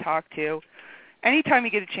 easy to talk to. Anytime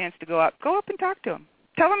you get a chance to go up and talk to him.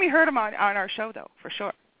 Tell him you heard him on our show, though, for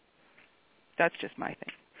sure. That's just my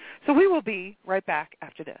thing. So we will be right back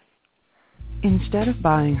after this. Instead of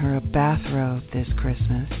buying her a bathrobe this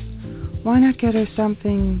Christmas, why not get her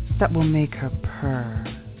something that will make her purr?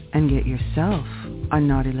 And get yourself a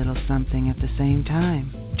naughty little something at the same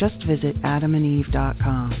time. Just visit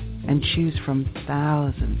adamandeve.com and choose from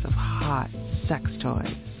thousands of hot sex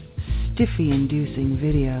toys, stiffy-inducing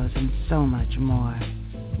videos, and so much more.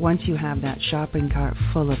 Once you have that shopping cart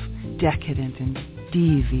full of decadent and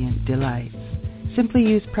deviant delights, simply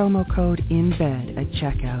use promo code INBED at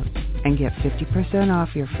checkout and get 50%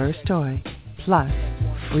 off your first toy, plus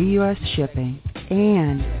free U.S. shipping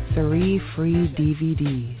and 3 free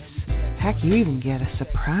DVDs. Heck, you even get a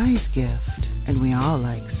surprise gift, and we all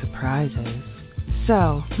like surprises.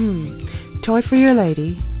 So, toy for your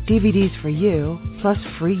lady, DVDs for you, plus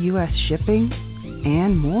free U.S. shipping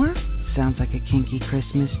and more? Sounds like a kinky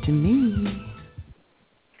Christmas to me.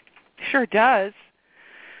 Sure does.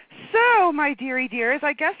 So, my dearie dears,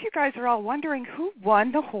 I guess you guys are all wondering who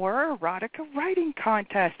won the horror erotica writing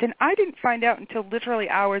contest, and I didn't find out until literally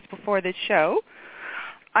hours before this show,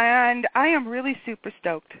 and I am really super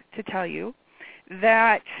stoked to tell you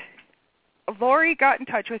that Lori got in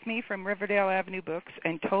touch with me from Riverdale Ave Books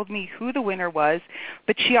and told me who the winner was,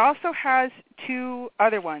 but she also has 2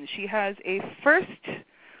 other ones. She has a first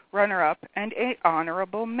runner-up and an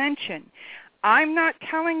honorable mention. I'm not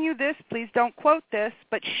telling you this, please don't quote this,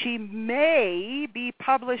 but she may be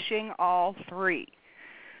publishing all 3.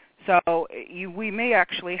 So we may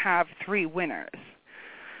actually have 3 winners.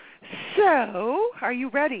 So, are you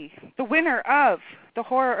ready? The winner of the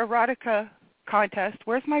Horror Erotica contest.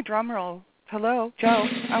 Where's my drum roll? Hello, Joe.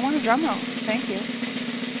 I want a drum roll. Thank you.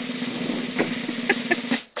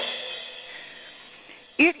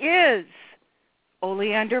 It is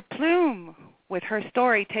Oleander Plume with her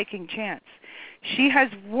story, Taking Chance. She has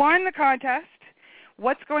won the contest.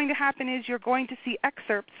 What's going to happen is you're going to see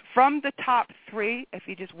excerpts from the top 3. If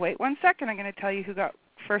you just wait 1 second, I'm going to tell you who got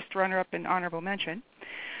first runner-up and honorable mention.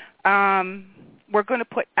 we're going to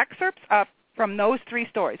put excerpts up from those 3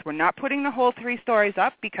 stories. We're not putting the whole 3 stories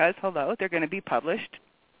up because, hello, they're going to be published.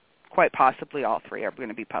 Quite possibly all 3 are going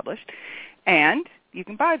to be published. And you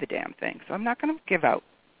can buy the damn thing. So I'm not going to give out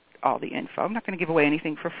all the info. I'm not going to give away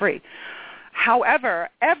anything for free. However,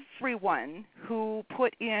 everyone who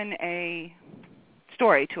put in a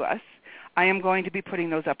story to us, I am going to be putting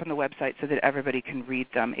those up on the website so that everybody can read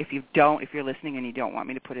them. If you're listening and you don't want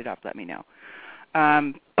me to put it up, let me know.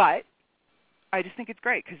 But I just think it's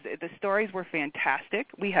great because the stories were fantastic.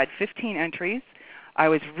 We had 15 entries. I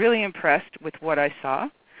was really impressed with what I saw.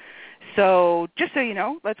 So just so you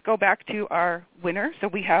know, let's go back to our winner. So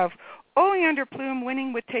we have Oleander Plume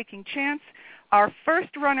winning with Taking Chance. Our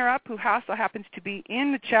first runner-up, who also happens to be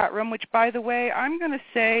in the chat room, which, by the way, I'm going to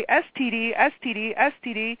say STD, STD,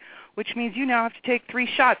 STD, which means you now have to take 3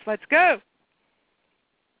 shots. Let's go.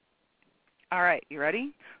 All right, you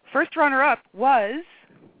ready? First runner-up was,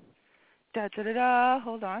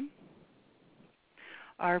 hold on,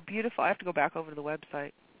 our beautiful, I have to go back over to the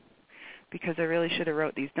website because I really should have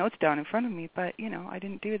wrote these notes down in front of me, but, I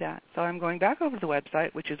didn't do that. So I'm going back over to the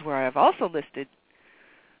website, which is where I have also listed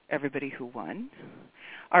everybody who won.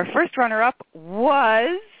 Our first runner-up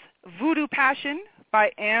was Voodoo Passion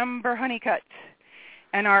by Amber Honeycutt.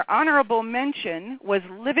 And our honorable mention was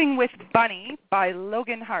Living with Bunny by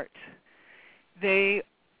Logan Hart. They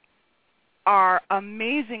are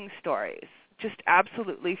amazing stories, just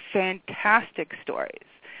absolutely fantastic stories.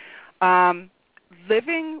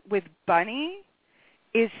 Living with Bunny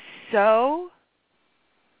is so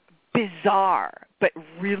bizarre, but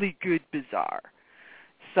really good bizarre.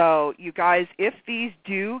 So you guys, if these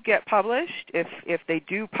do get published, if they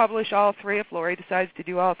do publish all 3, if Lori decides to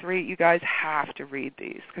do all 3, you guys have to read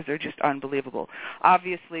these because they're just unbelievable.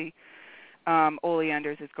 Obviously,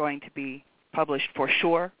 Oleander's is going to be published for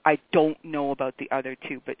sure. I don't know about the other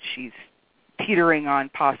 2, but she's teetering on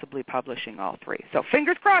possibly publishing all 3. So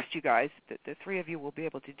fingers crossed, you guys, that the 3 of you will be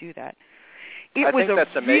able to do that. It was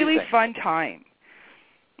a really fun time.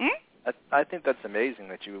 I think that's amazing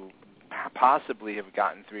that you possibly have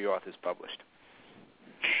gotten 3 authors published.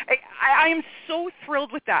 I am so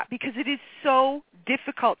thrilled with that because it is so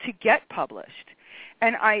difficult to get published.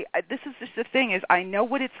 And this is just the thing is I know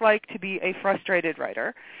what it's like to be a frustrated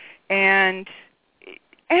writer, and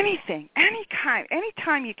anything,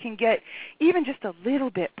 anytime you can get even just a little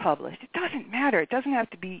bit published, it doesn't matter. It doesn't have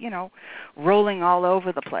to be, rolling all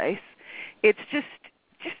over the place. It's just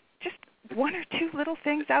 1 or 2 little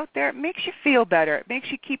things out there. It makes you feel better. It makes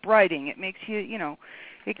you keep writing. It makes you,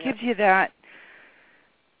 it gives you that.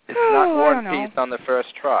 It's not War and Peace on the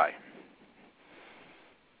first try.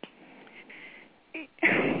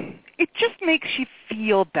 It just makes you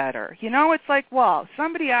feel better. It's like, wow,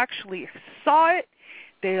 somebody actually saw it,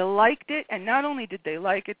 they liked it, and not only did they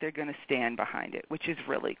like it, they're going to stand behind it, which is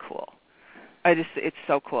really cool. It's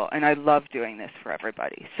so cool, and I love doing this for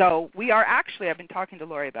everybody. So we are actually, I've been talking to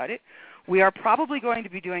Lori about it, we are probably going to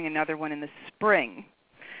be doing another one in the spring.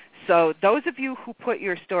 So those of you who put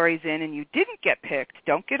your stories in and you didn't get picked,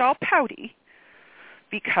 don't get all pouty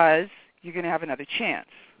because you're going to have another chance.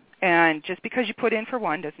 And just because you put in for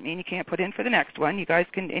one doesn't mean you can't put in for the next one. You guys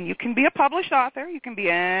can, and you can be a published author. You can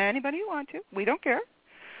be anybody you want to. We don't care.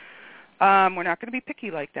 We're not going to be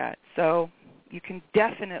picky like that. So you can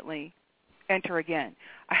definitely enter again.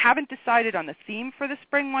 I haven't decided on the theme for the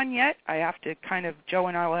spring one yet. I have to Joe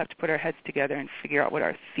and I will have to put our heads together and figure out what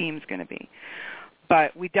our theme's going to be.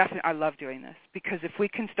 But I love doing this because if we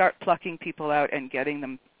can start plucking people out and getting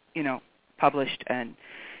them, published and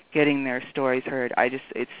getting their stories heard,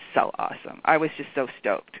 it's so awesome. I was just so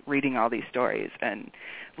stoked reading all these stories and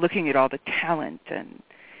looking at all the talent, and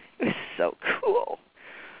it was so cool.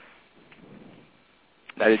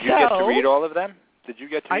 Now, did you get to read all of them? Did you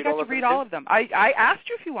get to read all of them? I got to read all of them. I asked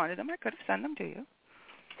you if you wanted them. I could have sent them to you.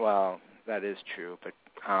 Well, that is true. But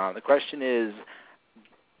the question is,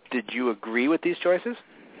 did you agree with these choices?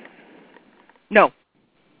 No.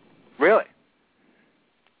 Really?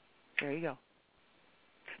 There you go.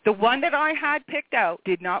 The one that I had picked out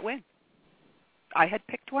did not win. I had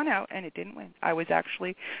picked one out, and it didn't win. I was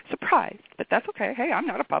actually surprised, but that's okay. Hey, I'm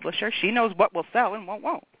not a publisher. She knows what will sell and what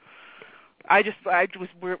won't. I was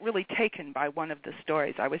really taken by one of the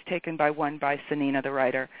stories. I was taken by one by Sanina, the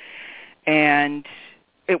writer, and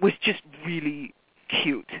it was just really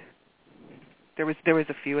cute. There was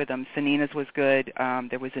a few of them. Sanina's was good.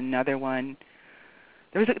 There was another one.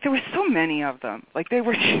 There were so many of them. Like, they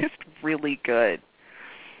were just really good.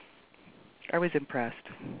 I was impressed.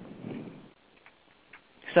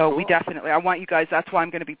 So cool. I want you guys, that's why I'm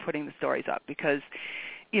going to be putting the stories up, because,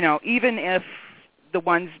 even if the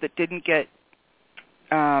ones that didn't get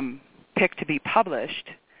pick to be published,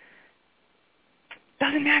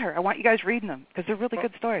 doesn't matter. I want you guys reading them because they're really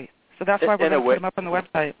good stories. So that's why we're going to put them up on the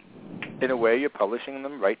website. In a way, you're publishing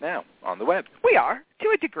them right now on the web. We are,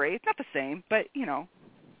 to a degree. It's not the same, but,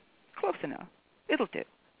 close enough. It'll do.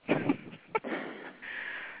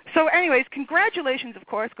 So anyways, congratulations, of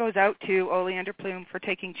course, goes out to Oleander Plume for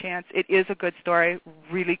taking chance. It is a good story,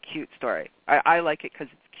 really cute story. I like it because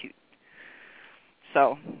it's cute.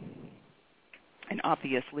 So, and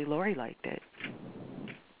obviously Lori liked it.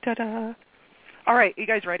 Ta-da. All right, you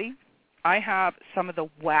guys ready? I have some of the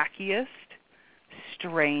wackiest,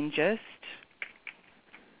 strangest.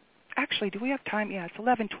 Actually, do we have time? Yeah, it's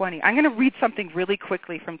 11:20. I'm going to read something really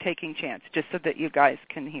quickly from Taking Chance, just so that you guys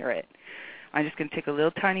can hear it. I'm just going to take a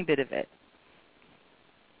little tiny bit of it.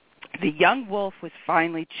 The young wolf was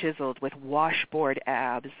finely chiseled with washboard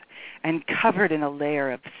abs and covered in a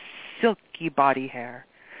layer of silky body hair.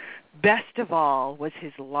 Best of all was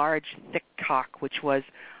his large, thick cock, which was,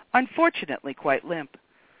 unfortunately, quite limp.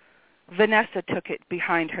 Vanessa took it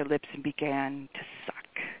behind her lips and began to suck.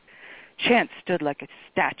 Chance stood like a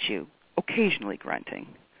statue, occasionally grunting.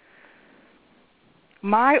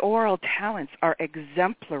 My oral talents are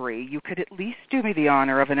exemplary. You could at least do me the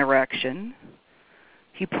honor of an erection.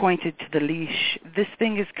 He pointed to the leash. This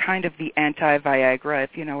thing is kind of the anti-Viagra, if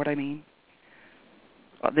you know what I mean.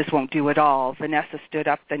 Well, this won't do at all. Vanessa stood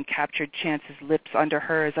up, then captured Chance's lips under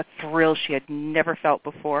hers. A thrill she had never felt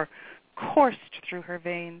before coursed through her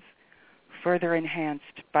veins, further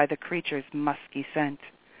enhanced by the creature's musky scent.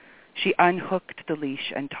 She unhooked the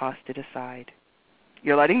leash and tossed it aside.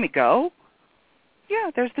 You're letting me go?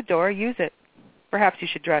 Yeah, there's the door. Use it. Perhaps you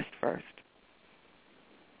should dress first.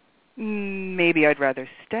 Maybe I'd rather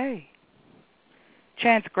stay.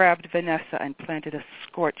 Chance grabbed Vanessa and planted a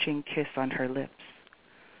scorching kiss on her lips.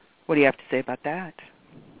 What do you have to say about that?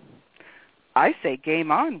 I say game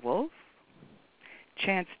on, Wolf.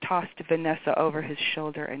 Chance tossed Vanessa over his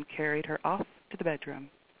shoulder and carried her off to the bedroom.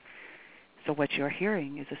 So what you're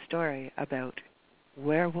hearing is a story about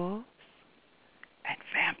werewolves and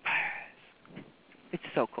vampires. It's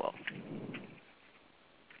so cool.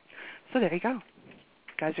 So there you go. You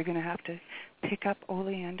guys are going to have to pick up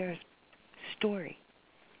Oleander's story.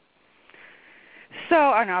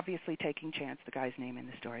 So, and obviously Taking Chance, the guy's name in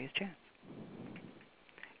the story is Chance.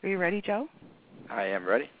 Are you ready, Joe? I am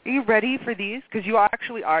ready. Are you ready for these? Because you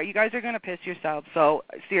actually are. You guys are going to piss yourselves. So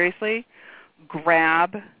seriously,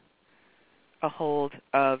 grab a hold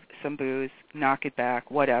of some booze, knock it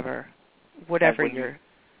back, whatever your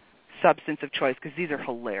substance of choice, because these are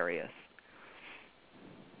hilarious.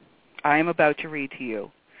 I am about to read to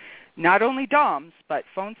you not only DOMs, but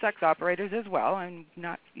phone sex operators as well. I'm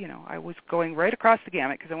not, I was going right across the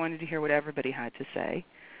gamut because I wanted to hear what everybody had to say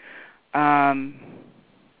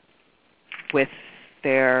with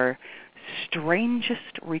their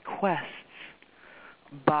strangest requests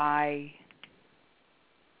by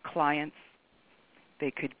clients. They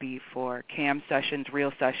could be for cam sessions,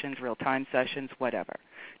 real-time sessions, whatever.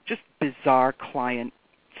 Just bizarre client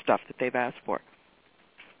stuff that they've asked for.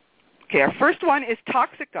 Okay, our first one is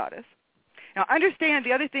Toxic Goddess. Now, understand,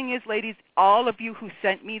 the other thing is, ladies, all of you who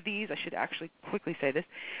sent me these, I should actually quickly say this,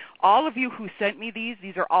 all of you who sent me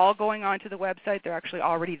these are all going onto the website. They're actually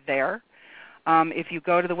already there. If you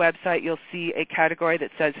go to the website, you'll see a category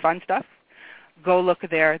that says Fun Stuff. Go look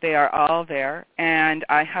there. They are all there. And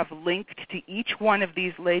I have linked to each one of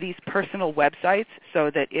these ladies' personal websites so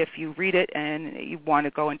that if you read it and you want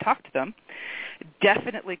to go and talk to them,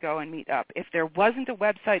 definitely go and meet up. If there wasn't a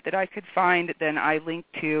website that I could find, then I linked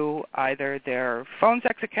to either their phone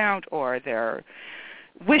sex account or their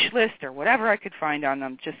wish list or whatever I could find on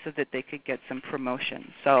them just so that they could get some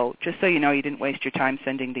promotion. So just so you know, you didn't waste your time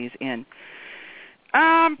sending these in.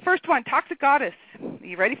 First one, Toxic Goddess. Are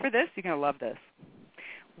you ready for this? You're going to love this.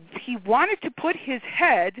 He wanted to put his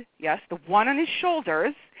head, yes, the one on his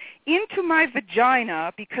shoulders, into my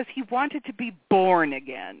vagina because he wanted to be born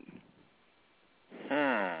again.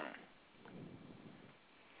 I'm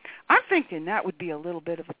thinking that would be a little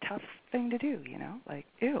bit of a tough thing to do, like,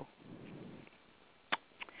 ew.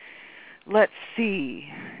 Let's see.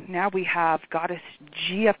 Now we have Goddess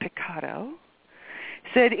Gia Picado.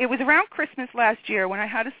 Said, it was around Christmas last year when I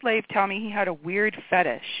had a slave tell me he had a weird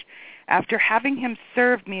fetish. After having him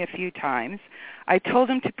serve me a few times, I told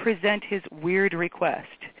him to present his weird request.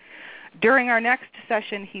 During our next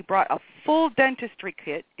session, he brought a full dentistry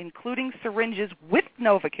kit, including syringes with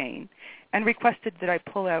Novocaine, and requested that I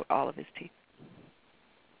pull out all of his teeth.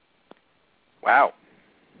 Wow.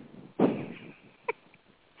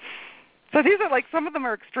 So these are like, some of them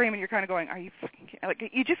are extreme, and you're kind of going, are you fucking kidding?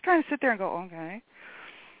 Like, you just kind of sit there and go, okay.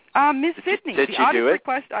 Ms. Sidney, did the she oddest do it?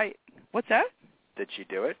 request What's that? Did she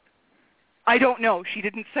do it? I don't know. She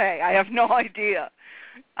didn't say. I have no idea.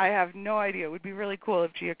 It would be really cool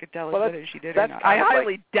if Gia could tell us whether she did or not. I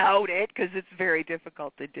highly doubt it because it's very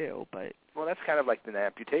difficult to do. But that's kind of like an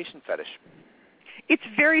amputation fetish. It's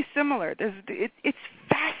very similar. It's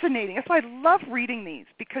fascinating. That's why I love reading these,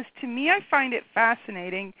 because to me I find it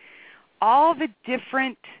fascinating, all the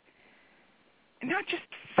different, not just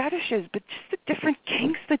fetishes, but just the different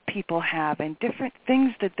kinks that people have and different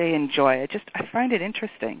things that they enjoy. I find it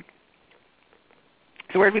interesting.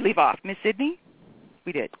 So where did we leave off? Miss Sydney?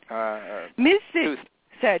 We did. Ms. Sydney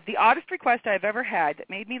said, the oddest request I've ever had that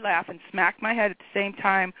made me laugh and smack my head at the same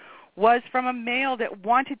time was from a male that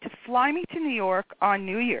wanted to fly me to New York on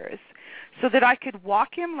New Year's so that I could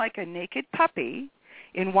walk him like a naked puppy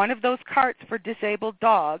in one of those carts for disabled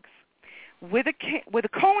dogs with a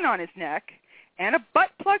cone on his neck and a butt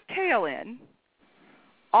plug tail in.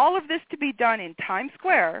 All of this to be done in Times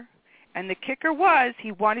Square. And the kicker was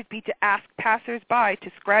he wanted me to ask passersby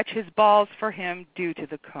to scratch his balls for him due to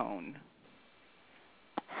the cone.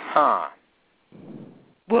 Huh.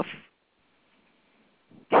 Woof.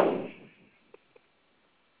 Well,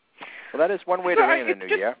 that is one way to ring in the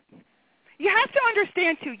new year. You have to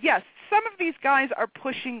understand, too, yes, some of these guys are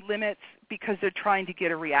pushing limits because they're trying to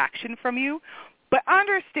get a reaction from you. But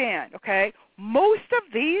understand, okay, most of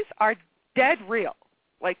these are dead real.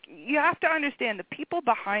 Like, you have to understand the people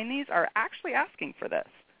behind these are actually asking for this.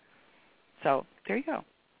 So, there you go.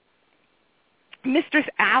 Mistress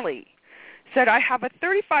Allie said, I have a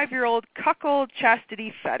 35-year-old cuckold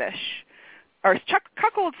chastity fetish. Or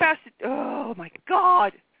cuckold chastity, oh my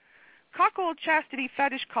God. Cuckold chastity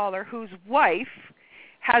fetish caller whose wife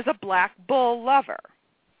has a black bull lover.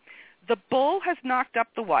 The bull has knocked up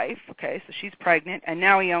the wife, okay, so she's pregnant, and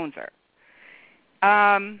now he owns her.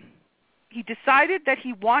 He decided that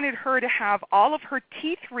he wanted her to have all of her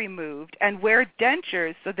teeth removed and wear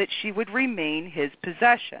dentures so that she would remain his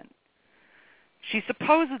possession. She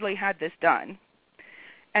supposedly had this done.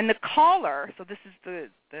 And the caller, so this is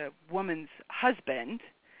the woman's husband,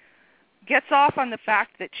 gets off on the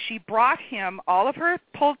fact that she brought him all of her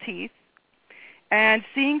pulled teeth and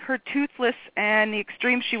seeing her toothless and the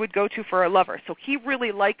extreme she would go to for a lover. So he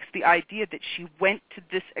really likes the idea that she went to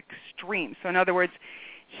this extreme. So in other words,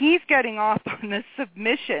 he's getting off on the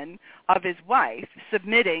submission of his wife,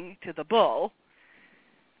 submitting to the bull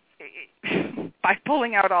by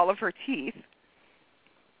pulling out all of her teeth.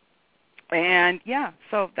 And, yeah,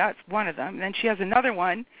 so that's one of them. And then she has another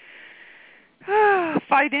one,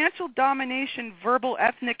 financial domination, verbal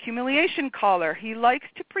ethnic humiliation caller. He likes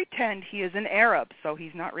to pretend he is an Arab, so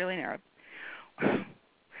he's not really an Arab.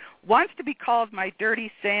 Wants to be called my dirty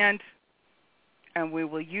sand, and we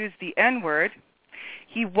will use the N-word.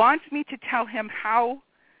 He wants me to tell him how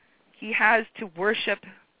he has to worship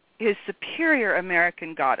his superior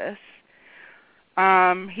American goddess.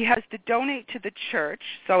 He has to donate to the church,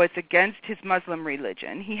 so it's against his Muslim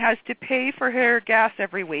religion. He has to pay for her gas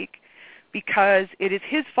every week because it is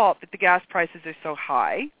his fault that the gas prices are so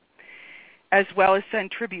high, as well as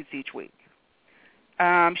send tributes each week.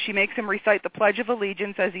 She makes him recite the Pledge of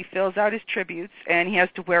Allegiance as he fills out his tributes, and he has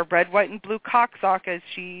to wear red, white, and blue cocksock as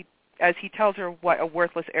he tells her what a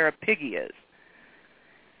worthless Arab pig he is.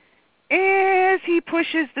 As he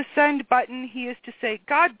pushes the send button, he is to say,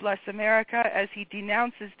 God bless America, as he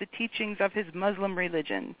denounces the teachings of his Muslim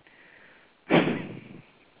religion.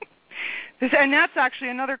 And that's actually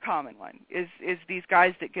another common one, is these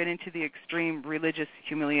guys that get into the extreme religious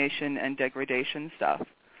humiliation and degradation stuff.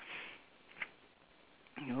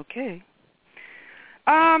 Okay.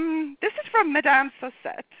 This is from Madame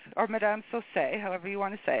Saucette, or Madame Saucet, however you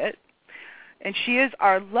want to say it. And she is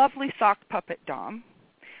our lovely sock puppet dom.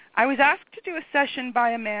 I was asked to do a session by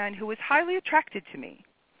a man who was highly attracted to me.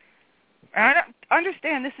 And I don't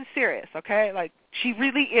understand, this is serious, okay? Like, she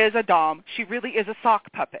really is a dom. She really is a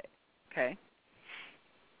sock puppet, okay?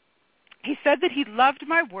 He said that he loved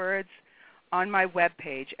my words on my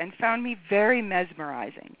webpage and found me very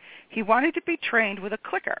mesmerizing. He wanted to be trained with a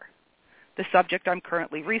clicker, the subject I'm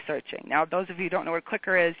currently researching. Now, those of you who don't know what a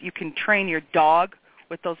clicker is, you can train your dog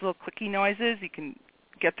with those little clicky noises. You can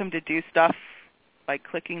get them to do stuff by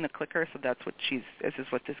clicking the clicker, so this is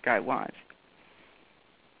what this guy wants.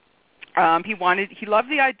 He loved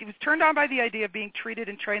the idea, he was turned on by the idea of being treated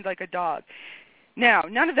and trained like a dog. Now,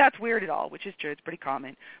 none of that's weird at all, which is true, it's pretty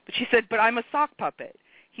common. But she said, but I'm a sock puppet.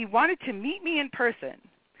 He wanted to meet me in person.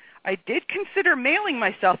 I did consider mailing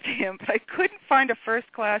myself to him, but I couldn't find a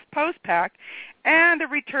first-class post-pack, and the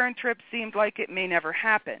return trip seemed like it may never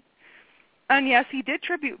happen. And yes, he did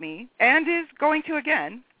tribute me, and is going to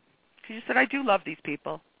again. She just said, I do love these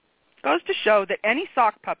people. Goes to show that any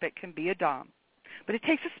sock puppet can be a dom. But it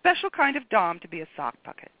takes a special kind of dom to be a sock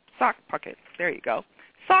puppet. Sock puppet. There you go.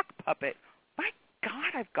 Sock puppet. My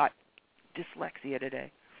God, I've got dyslexia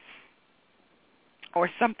today. Or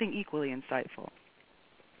something equally insightful.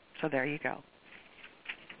 So there you go.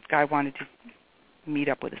 Guy wanted to meet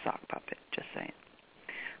up with a sock puppet, just saying.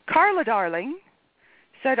 Carla Darling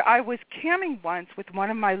said, I was camming once with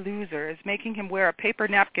one of my losers, making him wear a paper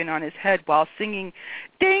napkin on his head while singing,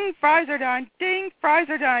 ding, fries are done, ding, fries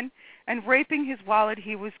are done, and raping his wallet.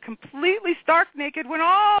 He was completely stark naked when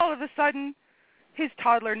all of a sudden his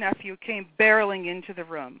toddler nephew came barreling into the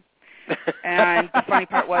room. And the funny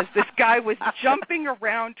part was this guy was jumping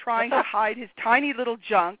around trying to hide his tiny little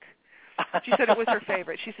junk. She said it was her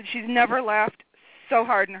favorite. She said she's never laughed so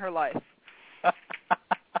hard in her life.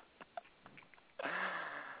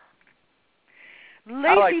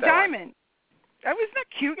 Lacey like Diamond. That was not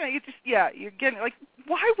cute. You're getting like,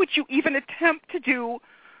 why would you even attempt to do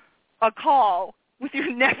a call with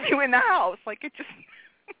your nephew in the house? Like, it just,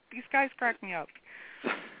 these guys crack me up.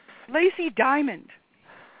 Lacey Diamond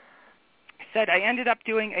said, I ended up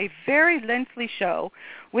doing a very lengthy show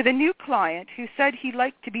with a new client who said he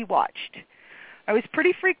liked to be watched. I was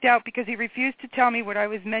pretty freaked out because he refused to tell me what I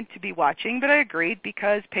was meant to be watching, but I agreed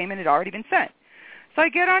because payment had already been sent. So I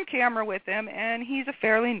get on camera with him, and he's a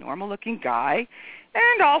fairly normal-looking guy,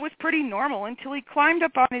 and all was pretty normal until he climbed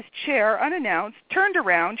up on his chair unannounced, turned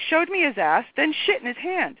around, showed me his ass, then shit in his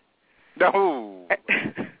hand. No.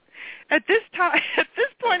 At this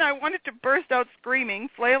point, I wanted to burst out screaming,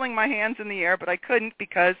 flailing my hands in the air, but I couldn't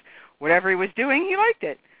because whatever he was doing, he liked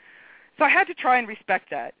it. So I had to try and respect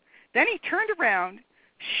that. Then he turned around,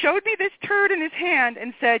 showed me this turd in his hand,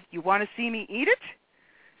 and said, you want to see me eat it?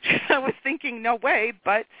 I was thinking, no way,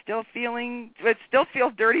 but still feel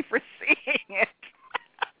dirty for seeing it.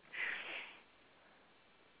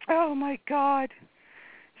 Oh, my God.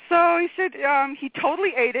 So he said he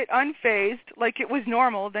totally ate it, unfazed, like it was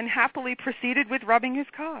normal, then happily proceeded with rubbing his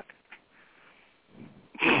cock.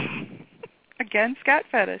 Again, scat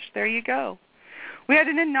fetish. There you go. We had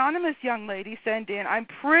an anonymous young lady send in, I'm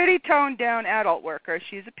pretty toned down adult worker.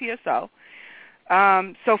 She's a PSO.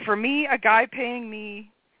 So for me, a guy paying me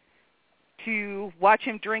to watch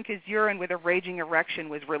him drink his urine with a raging erection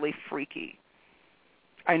was really freaky.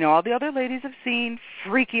 I know all the other ladies have seen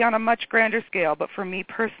freaky on a much grander scale, but for me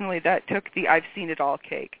personally, that took the I've seen it all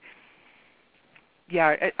cake.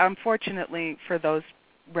 Yeah, unfortunately for those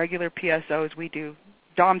regular PSOs,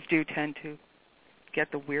 DOMs do tend to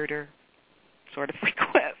get the weirder sort of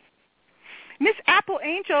request. Miss Apple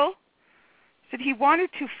Angel said he wanted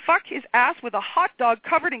to fuck his ass with a hot dog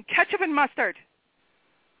covered in ketchup and mustard.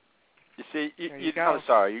 You see, I'm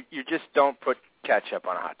sorry, you just don't put ketchup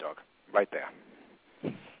on a hot dog. Right there.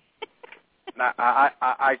 Now,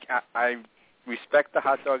 I respect the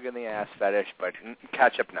hot dog in the ass fetish, but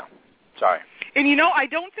ketchup, no. Sorry. And I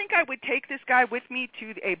don't think I would take this guy with me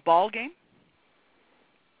to a ball game.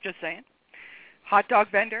 Just saying. Hot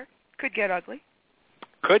dog vendor could get ugly.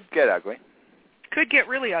 Could get ugly. Could get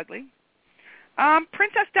really ugly.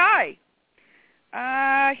 Princess Di.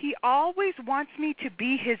 He always wants me to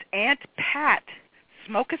be his Aunt Pat,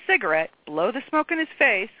 smoke a cigarette, blow the smoke in his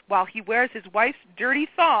face while he wears his wife's dirty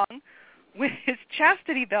thong with his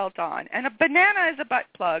chastity belt on and a banana as a butt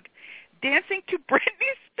plug, dancing to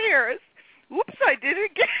Britney Spears. Oops, I did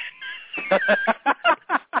it again.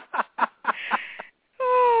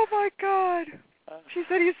 Oh, my God. She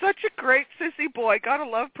said he's such a great sissy boy. Gotta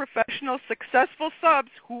love professional, successful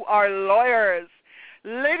subs who are lawyers.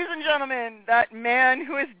 Ladies and gentlemen, that man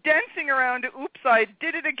who is dancing around Oops, I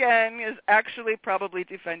Did It Again is actually probably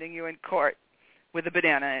defending you in court with a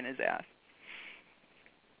banana in his ass.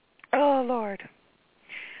 Oh, Lord.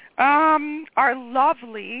 Our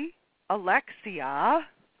lovely Alexa,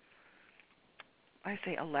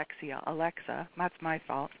 Alexa, that's my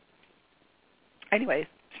fault. Anyways,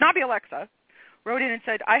 snobby Alexa wrote in and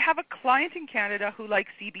said, I have a client in Canada who likes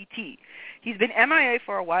CBT. He's been MIA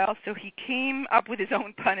for a while, so he came up with his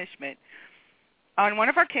own punishment. On one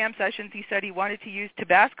of our cam sessions, he said he wanted to use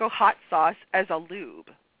Tabasco hot sauce as a lube.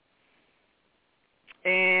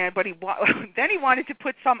 But then he wanted to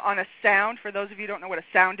put some on a sound. For those of you who don't know what a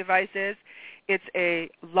sound device is, it's a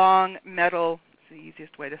long metal, it's the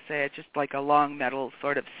easiest way to say it, just like a long metal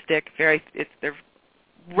sort of stick. They're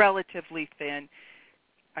relatively thin.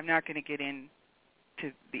 I'm not going to get into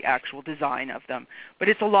the actual design of them, but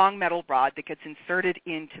it's a long metal rod that gets inserted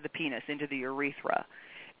into the penis, into the urethra,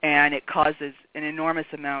 and it causes an enormous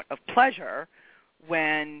amount of pleasure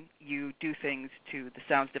when you do things to the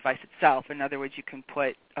sounds device itself. In other words, you can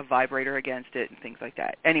put a vibrator against it and things like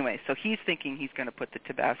that. Anyway, so he's thinking he's going to put the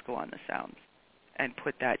Tabasco on the sounds and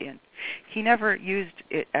put that in. He never used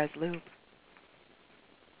it as lube.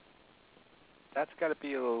 That's got to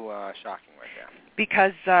be a little shocking right there.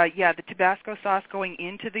 Because, the Tabasco sauce going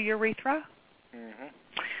into the urethra? Mm-hmm.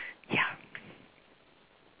 Yeah.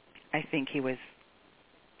 I think he was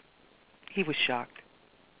shocked.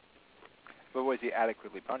 But was he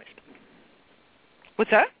adequately punished?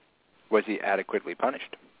 What's that? Was he adequately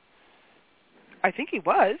punished? I think he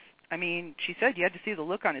was. I mean, she said you had to see the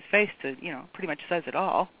look on his face to, pretty much says it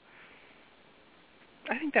all.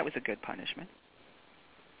 I think that was a good punishment.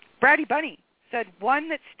 Bratty Bunny said one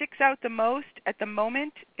that sticks out the most at the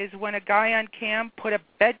moment is when a guy on cam put a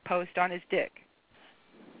bedpost on his dick.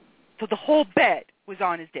 So the whole bed was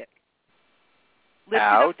on his dick. Lifted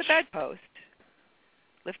up the bedpost,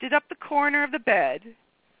 lifted up the corner of the bed,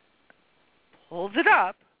 pulls it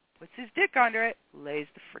up, puts his dick under it, lays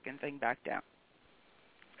the frickin' thing back down.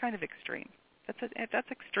 It's kind of extreme. That's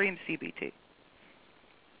extreme CBT.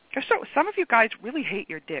 Some of you guys really hate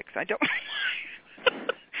your dicks. I don't.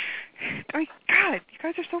 I mean, God, you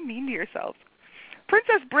guys are so mean to yourselves.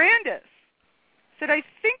 Princess Brandis said, I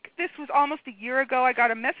think this was almost a year ago. I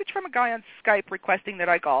got a message from a guy on Skype requesting that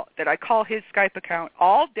I call his Skype account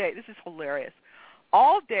all day. This is hilarious.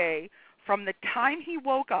 All day from the time he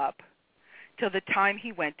woke up till the time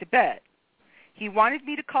he went to bed. He wanted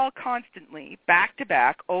me to call constantly, back to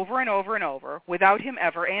back, over and over and over, without him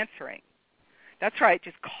ever answering. That's right,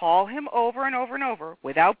 just call him over and over and over,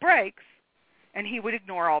 without breaks, and he would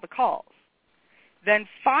ignore all the calls. Then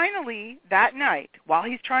finally, that night, while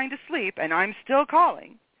he's trying to sleep and I'm still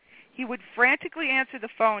calling, he would frantically answer the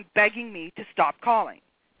phone begging me to stop calling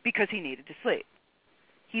because he needed to sleep.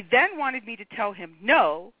 He then wanted me to tell him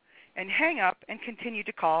no and hang up and continue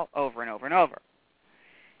to call over and over and over.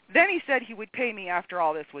 Then he said he would pay me after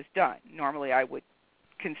all this was done. Normally I would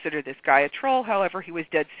consider this guy a troll. However, he was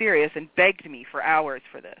dead serious and begged me for hours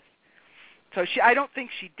for this. So I don't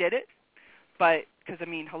think she did it, but because, I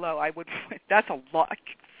mean, hello, that's a lot.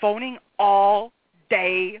 Phoning all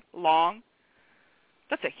day long,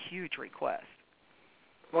 that's a huge request.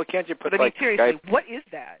 Well, can't you put, seriously, Skype? What is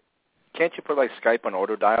that? Can't you put, Skype on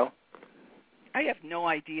auto dial? I have no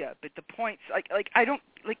idea, but the points, I don't,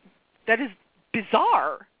 that is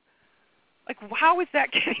bizarre. How is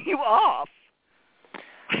that getting you off?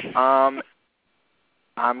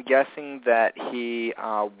 I'm guessing that he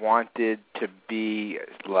wanted to be,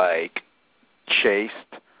 chased.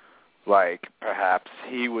 Perhaps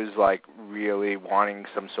he was, really wanting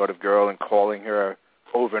some sort of girl and calling her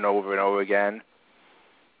over and over and over again.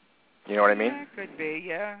 You know what I mean? Yeah, could be,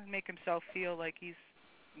 yeah. Make himself feel like he's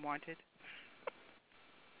wanted.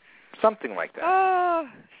 Something like that. Oh,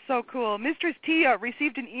 so cool. Mistress Tia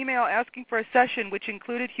received an email asking for a session which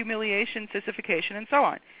included humiliation, sissification, and so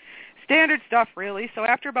on. Standard stuff, really. So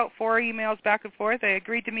after about 4 emails back and forth, I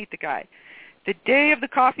agreed to meet the guy. The day of the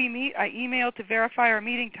coffee meet, I emailed to verify our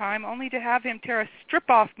meeting time, only to have him tear a strip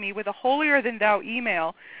off me with a holier-than-thou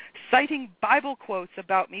email, citing Bible quotes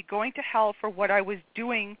about me going to hell for what I was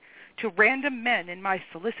doing to random men in my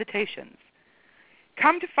solicitations.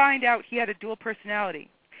 Come to find out, he had a dual personality,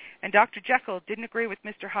 and Dr. Jekyll didn't agree with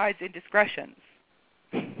Mr. Hyde's indiscretions.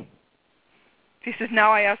 He says,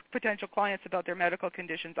 now I ask potential clients about their medical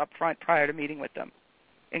conditions up front prior to meeting with them,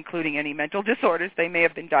 including any mental disorders they may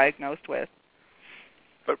have been diagnosed with.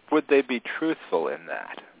 But would they be truthful in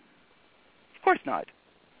that? Of course not.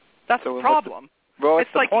 That's the problem. It's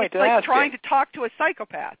the point. It's like trying to talk to a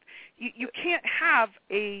psychopath. You can't have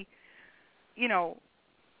a,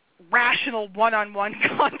 rational one-on-one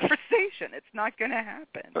conversation. It's not going to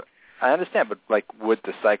happen. But I understand, but would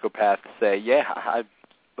the psychopath say, yeah, I'm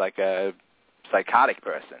like a psychotic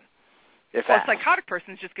person? A psychotic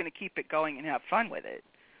person is just going to keep it going and have fun with it.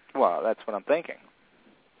 Well, that's what I'm thinking.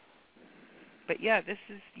 But yeah,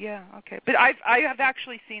 okay. But I have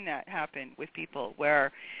actually seen that happen with people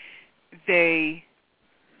where they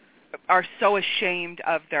are so ashamed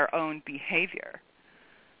of their own behavior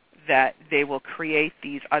that they will create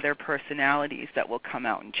these other personalities that will come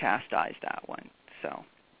out and chastise that one. So,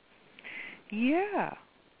 yeah.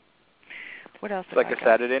 What else? It's like a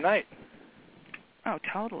Saturday night. Oh,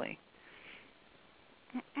 totally.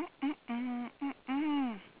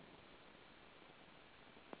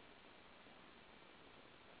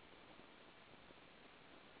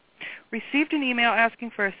 Received an email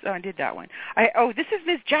asking for I did that one. This is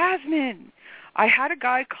Miss Jasmine. I had a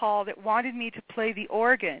guy call that wanted me to play the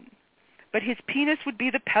organ, but his penis would be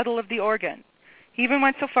the pedal of the organ. He even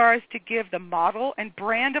went so far as to give the model and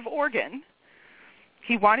brand of organ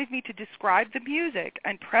He wanted me to describe the music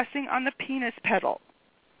and pressing on the penis pedal.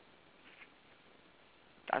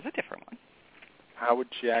 That's a different one. How would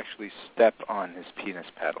she actually step on his penis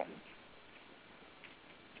pedal?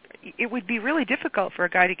 It would be really difficult for a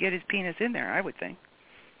guy to get his penis in there, I would think.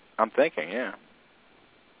 I'm thinking, yeah.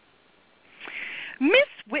 Miss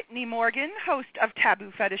Whitney Morgan, host of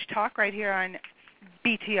Taboo Fetish Talk right here on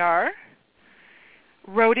BTR,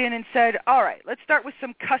 wrote in and said, all right, let's start with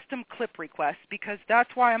some custom clip requests because that's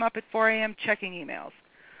why I'm up at 4 a.m. checking emails.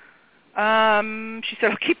 She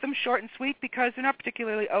said, I'll keep them short and sweet because they're not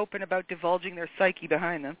particularly open about divulging their psyche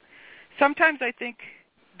behind them. Sometimes I think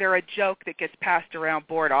they're a joke that gets passed around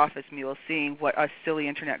bored office mules seeing what us silly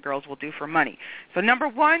internet girls will do for money. So number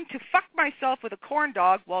one, to fuck myself with a corn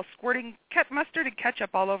dog while squirting mustard and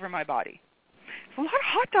ketchup all over my body. There's a lot of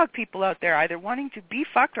hot dog people out there either wanting to be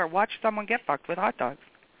fucked or watch someone get fucked with hot dogs.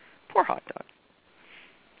 Poor hot dog.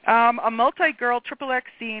 A multi-girl XXX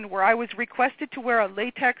scene where I was requested to wear a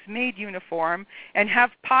latex maid uniform and have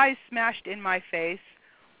pies smashed in my face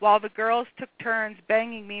while the girls took turns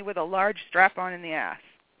banging me with a large strap-on in the ass.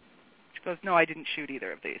 She goes, no, I didn't shoot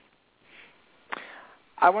either of these.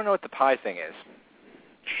 I want to know what the pie thing is.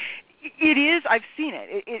 It is. I've seen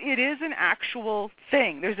it. It is an actual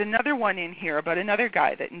thing. There's another one in here about another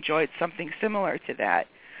guy that enjoyed something similar to that.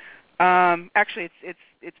 Actually,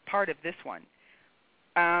 it's part of this one.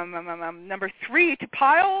 Number 3, to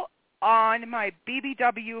pile on my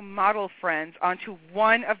BBW model friends onto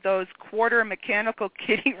one of those quarter mechanical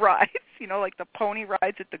kiddie rides, you know, like the pony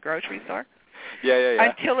rides at the grocery store. Yeah.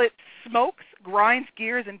 Until it smokes, grinds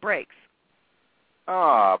gears, and breaks.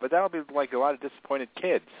 Ah, but that'll be like a lot of disappointed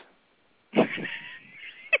kids. Exactly.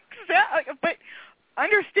 But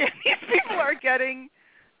understand, these people are getting,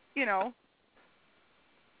 you know,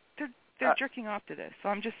 they're jerking off to this. So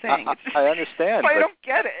I'm just saying. I understand. But I don't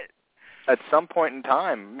get it. At some point in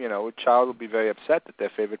time, you know, a child will be very upset that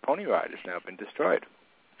their favorite pony ride has now been destroyed.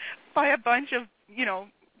 By a bunch of, you know,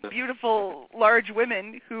 beautiful, large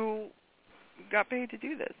women who got paid to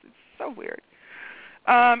do this. It's so weird.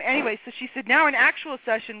 Anyway, so she said, now an actual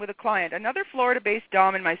session with a client. Another Florida-based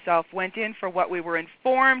dom and myself went in for what we were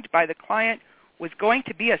informed by the client was going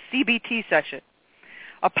to be a CBT session.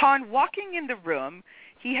 Upon walking in the room,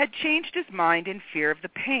 he had changed his mind in fear of the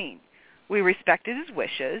pain. We respected his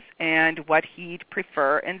wishes and what he'd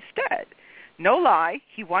prefer instead. No lie,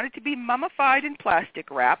 he wanted to be mummified in plastic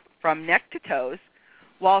wrap from neck to toes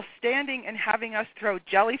while standing and having us throw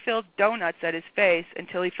jelly-filled donuts at his face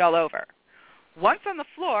until he fell over. Once on the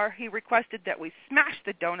floor, he requested that we smash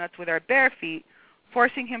the donuts with our bare feet,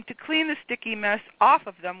 forcing him to clean the sticky mess off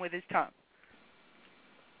of them with his tongue.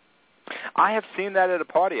 I have seen that at a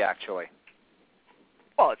party, actually.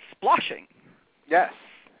 Well, it's splashing. Yes.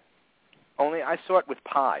 Only I saw it with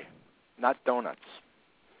pie, not donuts.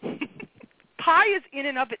 Pie is in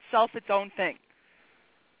and of itself its own thing.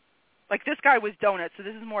 Like this guy was donuts, so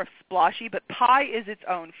this is more sploshy, but pie is its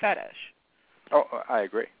own fetish. Oh, I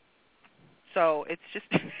agree. So it's just,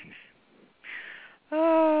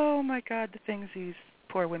 oh my God, the things these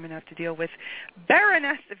poor women have to deal with.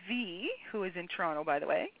 Baroness V, who is in Toronto, by the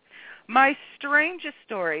way, my strangest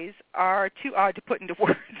stories are too odd to put into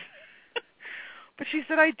words. But she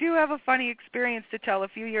said, I do have a funny experience to tell. A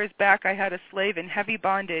few years back, I had a slave in heavy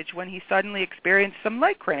bondage when he suddenly experienced some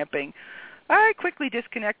leg cramping. I quickly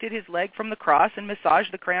disconnected his leg from the cross and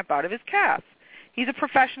massaged the cramp out of his calf. He's a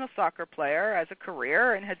professional soccer player as a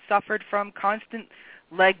career and had suffered from constant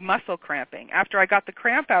leg muscle cramping. After I got the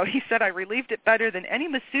cramp out, he said I relieved it better than any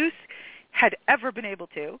masseuse had ever been able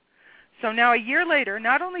to. So now a year later,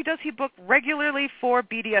 not only does he book regularly for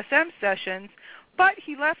BDSM sessions, but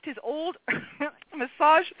he left his old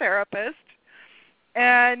massage therapist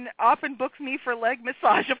and often books me for leg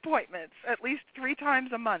massage appointments at least 3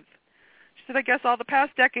 times a month. She said, I guess all the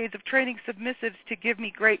past decades of training submissives to give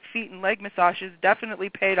me great feet and leg massages definitely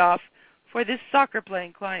paid off for this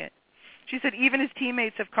soccer-playing client. She said even his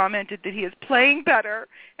teammates have commented that he is playing better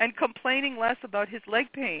and complaining less about his leg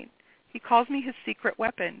pain. He calls me his secret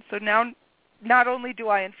weapon. So now not only do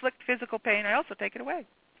I inflict physical pain, I also take it away.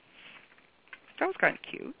 That was kind of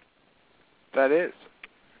cute. That is.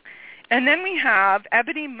 And then we have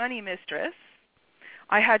Ebony Money Mistress.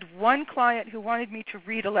 I had one client who wanted me to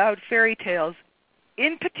read aloud fairy tales.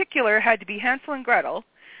 In particular, had to be Hansel and Gretel,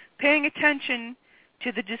 paying attention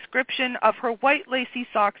to the description of her white lacy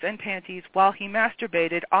socks and panties while he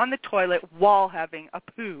masturbated on the toilet while having a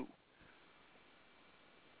poo.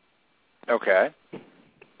 Okay.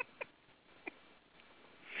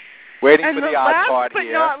 Waiting for the odd part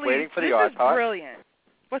here. Waiting for the odd part. Brilliant.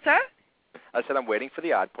 What's that? I said I'm waiting for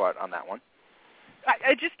the odd part on that one.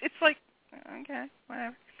 I just, it's like, Okay,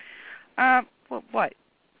 whatever. Well, what?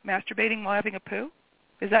 Masturbating while having a poo?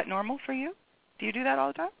 Is that normal for you? Do you do that all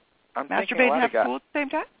the time? I'm Masturbate and have a poo at the same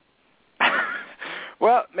time?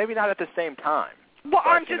 Well, maybe not at the same time. Well, but,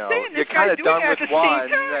 I'm just saying this guy's guy's doing it at the same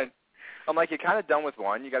time. And I'm like, you're kind of done with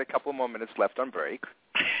one. You got a couple more minutes left on break.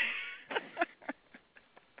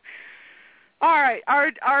 All right,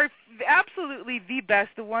 our absolutely the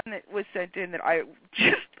best, the one that was sent in that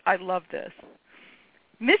I love this.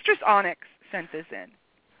 Mistress Onyx sent this in.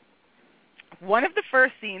 One of the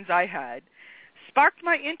first scenes I had sparked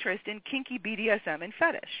my interest in kinky BDSM and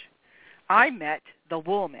fetish. I met the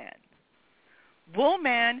Wool Man. Wool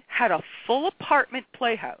Man had a full apartment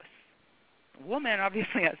playhouse. Wool Man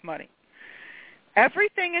obviously has money.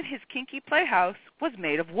 Everything in his kinky playhouse was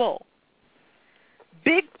made of wool.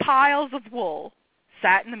 Big piles of wool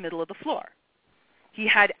sat in the middle of the floor. He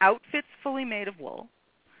had outfits fully made of wool.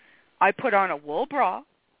 I put on a wool bra,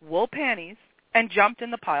 wool panties, and jumped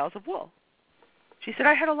in the piles of wool. She said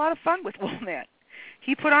I had a lot of fun with Wool Man.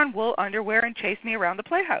 He put on wool underwear and chased me around the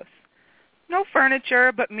playhouse. No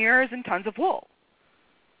furniture, but mirrors and tons of wool.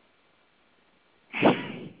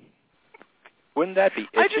 Wouldn't that be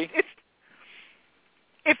itchy?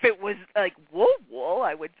 If it was like wool,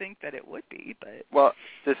 I would think that it would be, but... Well,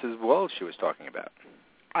 this is wool she was talking about.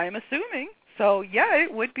 I am assuming. So, yeah,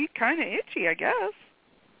 it would be kind of itchy, I guess.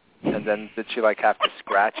 And then did she, have to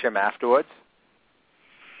scratch him afterwards?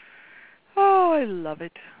 Oh, I love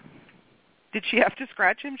it. Did she have to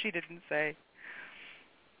scratch him? She didn't say.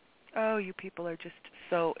 Oh, you people are just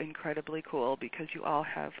so incredibly cool because you all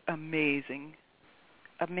have amazing,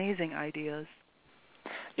 amazing ideas.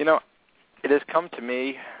 It has come to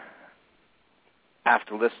me,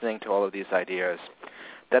 after listening to all of these ideas,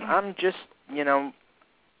 that I'm just,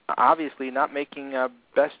 obviously not making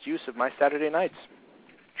best use of my Saturday nights.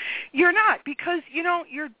 You're not, because,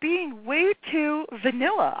 you're being way too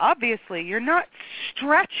vanilla, obviously. You're not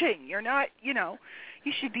stretching. You're not,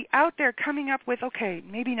 you should be out there coming up with, okay,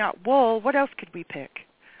 maybe not wool. What else could we pick?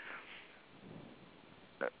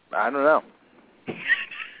 I don't know.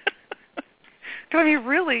 I mean,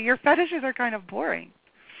 really, your fetishes are kind of boring.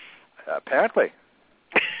 Apparently.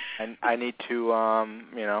 And I need to,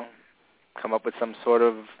 come up with some sort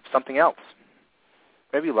of something else.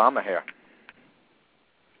 Maybe llama hair.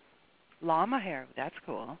 Llama hair, that's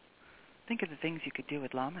cool. Think of the things you could do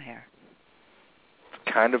with llama hair.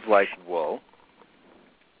 It's kind of like wool.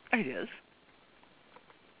 It is.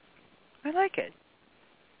 I like it.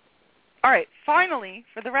 All right, finally,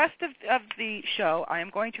 for the rest of the show, I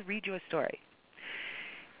am going to read you a story.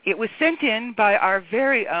 It was sent in by our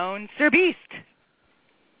very own Sir Beast.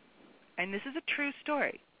 And this is a true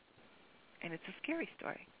story. And it's a scary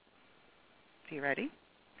story. So you ready?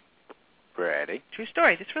 Ready. True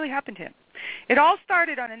story. This really happened to him. It all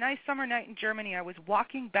started on a nice summer night in Germany. I was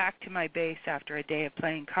walking back to my base after a day of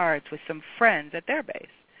playing cards with some friends at their base.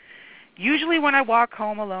 Usually when I walk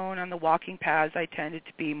home alone on the walking paths, I tended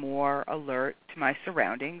to be more alert to my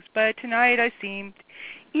surroundings, but tonight I seemed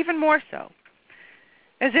even more so,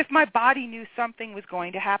 as if my body knew something was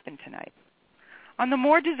going to happen tonight. On the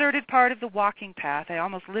more deserted part of the walking path, I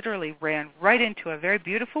almost literally ran right into a very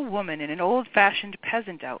beautiful woman in an old-fashioned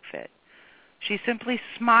peasant outfit. She simply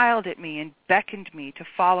smiled at me and beckoned me to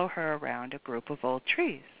follow her around a group of old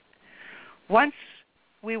trees. Once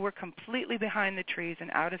we were completely behind the trees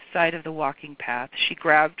and out of sight of the walking path, she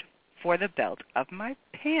grabbed for the belt of my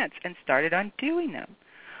pants and started undoing them.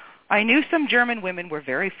 I knew some German women were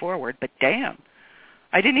very forward, but damn,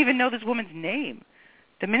 I didn't even know this woman's name.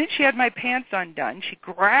 The minute she had my pants undone, she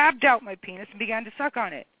grabbed out my penis and began to suck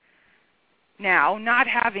on it. Now, not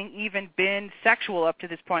having even been sexual up to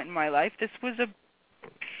this point in my life, this was a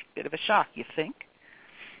bit of a shock, you think?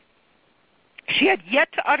 She had yet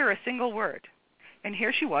to utter a single word. And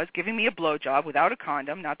here she was, giving me a blowjob without a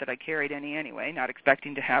condom, not that I carried any anyway, not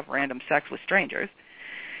expecting to have random sex with strangers.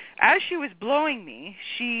 As she was blowing me,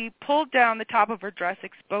 she pulled down the top of her dress,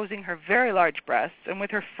 exposing her very large breasts, and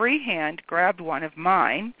with her free hand grabbed one of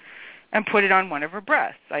mine and put it on one of her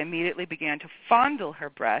breasts. I immediately began to fondle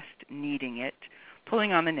her breast, kneading it,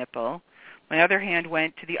 pulling on the nipple. My other hand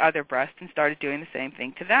went to the other breast and started doing the same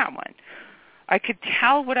thing to that one. I could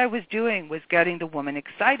tell what I was doing was getting the woman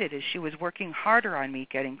excited as she was working harder on me,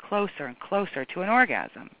 getting closer and closer to an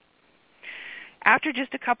orgasm. After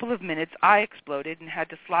just a couple of minutes, I exploded and had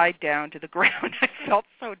to slide down to the ground. I felt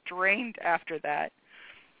so drained after that.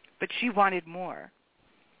 But she wanted more.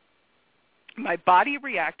 My body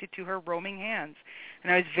reacted to her roaming hands,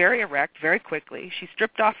 and I was very erect very quickly. She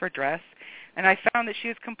stripped off her dress, and I found that she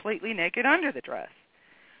was completely naked under the dress.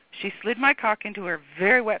 She slid my cock into her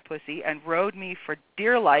very wet pussy and rode me for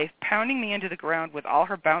dear life, pounding me into the ground with all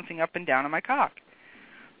her bouncing up and down on my cock.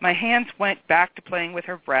 My hands went back to playing with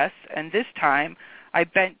her breasts, and this time I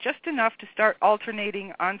bent just enough to start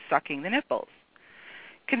alternating on sucking the nipples.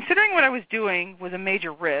 Considering what I was doing was a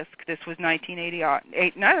major risk, this was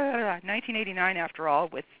 1989 after all,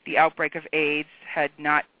 with the outbreak of AIDS had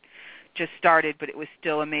not just started, but it was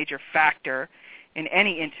still a major factor in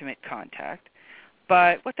any intimate contact.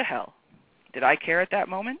 But what the hell? Did I care at that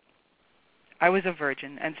moment? I was a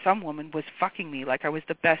virgin, and some woman was fucking me like I was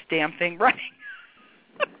the best damn thing running.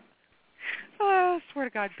 Oh, I swear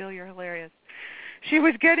to God, Bill, you're hilarious. She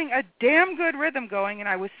was getting a damn good rhythm going, and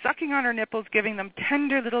I was sucking on her nipples, giving them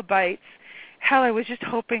tender little bites. Hell, I was just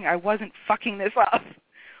hoping I wasn't fucking this up.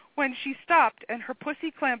 When she stopped and her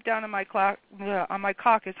pussy clamped down on my cock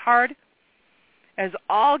as hard as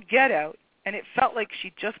all get out, and it felt like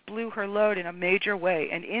she just blew her load in a major way,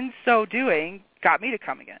 and in so doing, got me to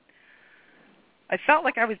come again. I felt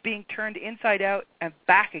like I was being turned inside out and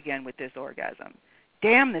back again with this orgasm.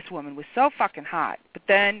 Damn, this woman was so fucking hot. But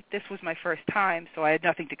then, this was my first time, so I had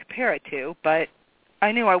nothing to compare it to, but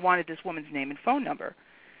I knew I wanted this woman's name and phone number.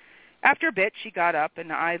 After a bit, she got up,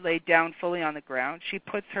 and I laid down fully on the ground. She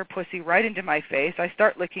puts her pussy right into my face. I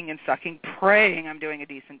start licking and sucking, praying I'm doing a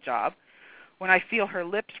decent job, when I feel her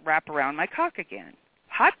lips wrap around my cock again.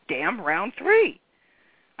 Hot damn, round 3.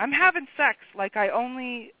 I'm having sex like I've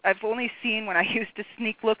only seen when I used to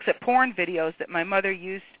sneak looks at porn videos that my mother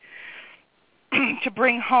used to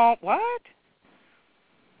bring home. What?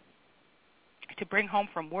 To bring home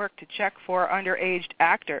from work to check for underage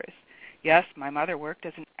actors. Yes, my mother worked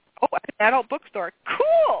at an adult bookstore.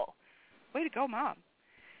 Cool! Way to go, Mom.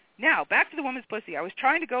 Now, back to the woman's pussy. I was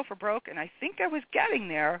trying to go for broke, and I think I was getting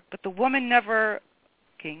there, but the woman never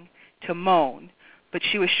to moan, but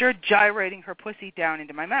she was sure gyrating her pussy down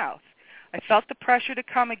into my mouth. I felt the pressure to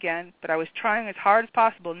come again, but I was trying as hard as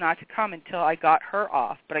possible not to come until I got her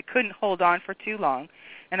off, but I couldn't hold on for too long,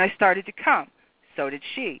 and I started to come. So did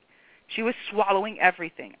she. She was swallowing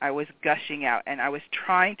everything. I was gushing out, and I was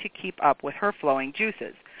trying to keep up with her flowing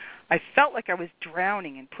juices. I felt like I was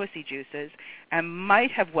drowning in pussy juices, and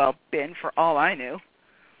might have well been for all I knew.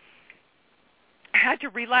 I had to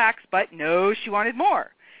relax, but no, she wanted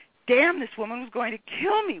more. Damn, this woman was going to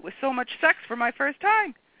kill me with so much sex for my first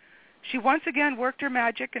time. She once again worked her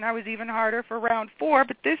magic, and I was even harder for round 4,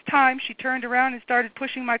 but this time she turned around and started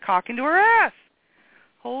pushing my cock into her ass.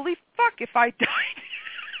 Holy fuck, if I died.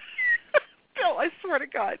 Bill, I swear to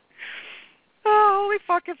God. Oh, holy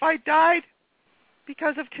fuck, if I died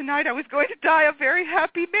because of tonight, I was going to die a very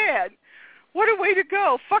happy man. What a way to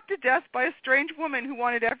go. Fucked to death by a strange woman who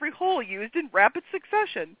wanted every hole used in rapid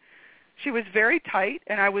succession. She was very tight,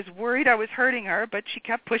 and I was worried I was hurting her, but she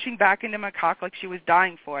kept pushing back into my cock like she was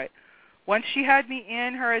dying for it. Once she had me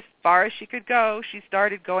in her as far as she could go, she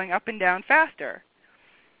started going up and down faster.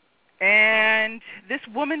 And this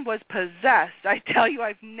woman was possessed. I tell you,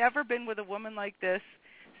 I've never been with a woman like this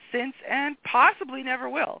since, and possibly never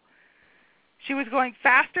will. She was going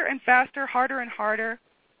faster and faster, harder and harder.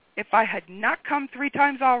 If I had not come 3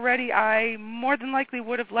 times already, I more than likely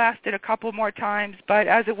would have lasted a couple more times, but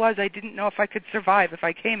as it was, I didn't know if I could survive if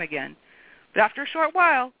I came again. But after a short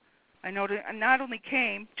while, I not only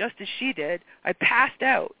came, just as she did, I passed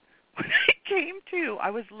out. When I came to, I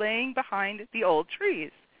was laying behind the old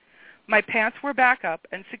trees. My pants were back up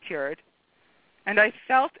and secured, and I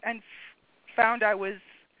felt and found I was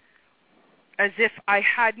as if I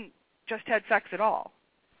hadn't just had sex at all.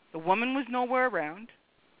 The woman was nowhere around.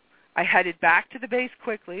 I headed back to the base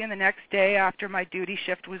quickly, and the next day after my duty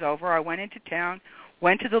shift was over, I went into town,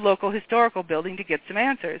 went to the local historical building to get some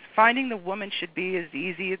answers. Finding the woman should be as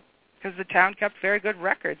easy because the town kept very good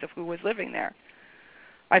records of who was living there.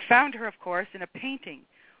 I found her, of course, in a painting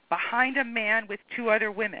behind a man with 2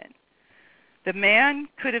 other women. The man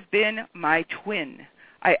could have been my twin.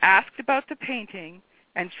 I asked about the painting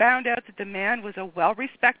and found out that the man was a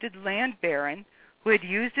well-respected land baron who had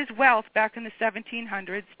used his wealth back in the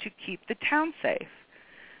 1700s to keep the town safe.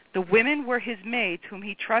 The women were his maids, whom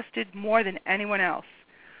he trusted more than anyone else.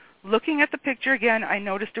 Looking at the picture again, I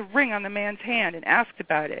noticed a ring on the man's hand and asked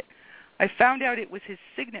about it. I found out it was his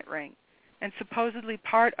signet ring and supposedly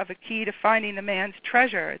part of a key to finding the man's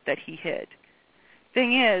treasure that he hid.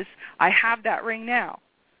 Thing is, I have that ring now.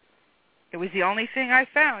 It was the only thing I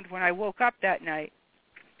found when I woke up that night.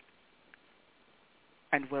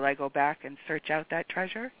 And will I go back and search out that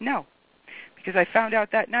treasure? No, because I found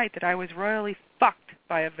out that night that I was royally fucked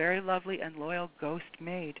by a very lovely and loyal ghost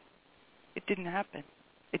maid. It didn't happen.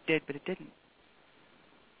 It did, but it didn't.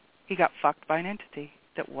 He got fucked by an entity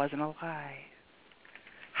that wasn't alive.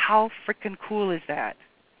 How freaking cool is that?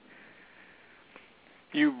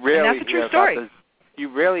 You rarely that's a true story.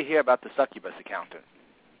 You rarely hear about the succubus accountant.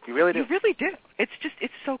 You really do. You really do. It's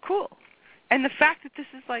so cool. And the fact that this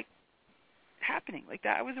is, like, happening like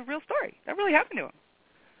that, it was a real story. That really happened to him.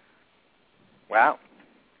 Wow.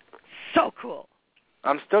 So cool.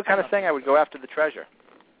 I'm still kind of saying I would go after the treasure.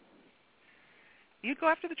 You'd go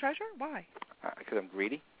after the treasure? Why? Because I'm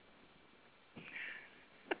greedy.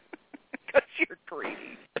 Because you're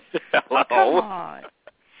greedy. Hello. Oh, come on.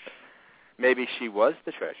 Maybe she was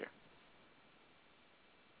the treasure.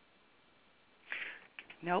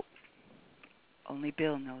 Nope. Only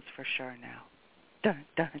Bill knows for sure now. Dun,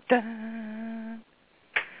 dun, dun.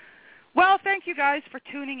 Well, thank you guys for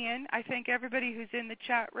tuning in. I thank everybody who's in the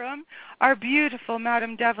chat room. Our beautiful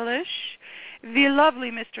Madame Devilish, the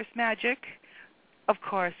lovely Mistress Magic, of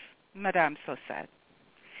course, Madame Sosette,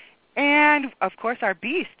 and, of course, our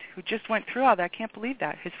Beast, who just went through all that. I can't believe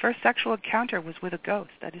that. His first sexual encounter was with a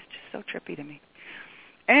ghost. That is just so trippy to me.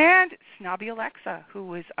 And Snobby Alexa, who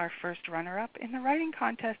was our first runner-up in the writing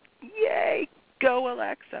contest. Yay! Go,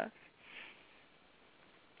 Alexa.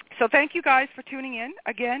 So thank you guys for tuning in.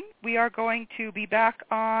 Again, we are going to be back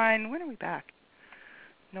on, when are we back?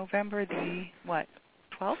 November the,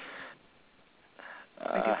 12th?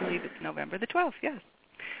 I do believe it's November the 12th, yes.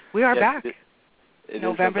 We are back. It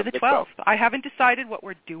November the 12th. I haven't decided what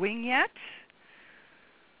we're doing yet.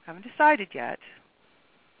 Haven't decided yet.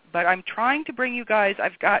 But I'm trying to bring you guys,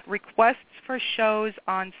 I've got requests for shows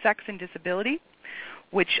on sex and disability,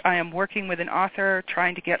 which I am working with an author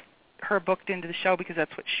trying to get her booked into the show because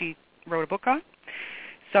that's what she wrote a book on.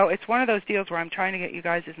 So it's one of those deals where I'm trying to get you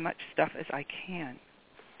guys as much stuff as I can.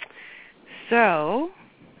 So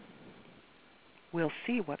we'll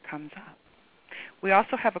see what comes up. We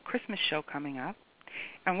also have a Christmas show coming up,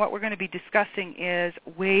 and what we're going to be discussing is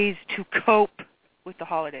ways to cope with the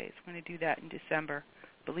holidays. We're going to do that in December.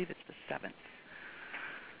 I believe it's the 7th.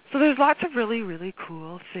 So there's lots of really, really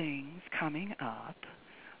cool things coming up.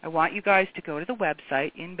 I want you guys to go to the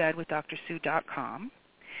website, inbedwithdrsue.com,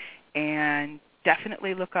 and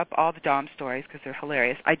definitely look up all the Dom stories because they're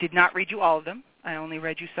hilarious. I did not read you all of them. I only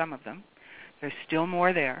read you some of them. There's still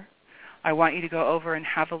more there. I want you to go over and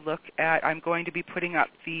have a look at, I'm going to be putting up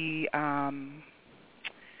the,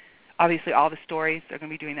 obviously all the stories. They're going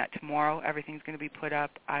to be doing that tomorrow. Everything's going to be put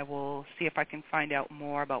up. I will see if I can find out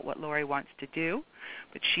more about what Lori wants to do.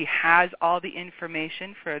 But she has all the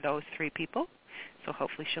information for those 3 people. So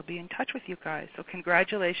hopefully she'll be in touch with you guys. So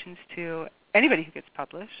congratulations to anybody who gets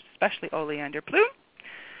published, especially Oleander Plume.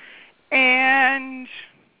 And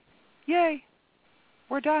yay,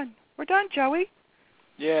 we're done. We're done, Joey.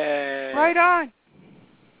 Yay. Right on.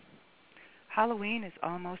 Halloween is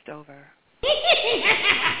almost over.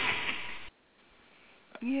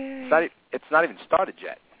 Yay. It's not even started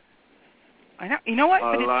yet. I know. You know what?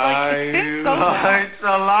 But it's been so long. It's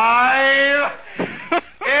alive!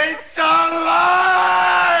 It's alive!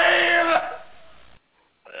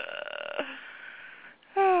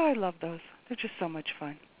 Oh, I love those. They're just so much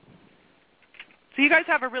fun. So you guys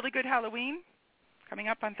have a really good Halloween coming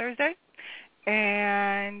up on Thursday.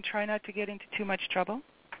 And try not to get into too much trouble.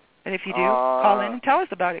 And if you do, call in and tell us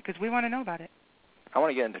about it because we want to know about it. I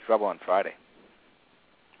want to get into trouble on Friday.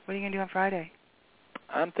 What are you going to do on Friday?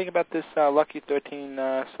 I'm thinking about this Lucky 13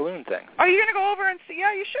 saloon thing. Are you going to go over and see?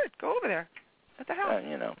 Yeah, you should. Go over there at the house.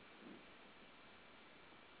 You know.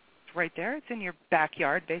 It's right there. It's in your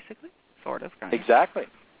backyard, basically. Sort of. Kind of. Exactly.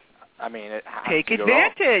 I mean, take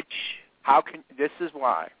advantage. This is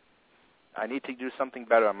why. I need to do something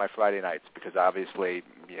better on my Friday nights because obviously,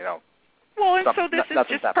 Well, and so this is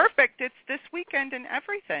just happened. perfect. It's this weekend and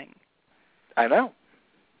everything. I know.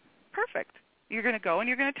 Perfect. You're going to go and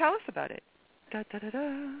you're going to tell us about it. Da, da, da,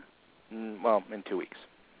 da. Well, in 2 weeks.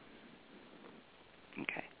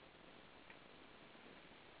 Okay.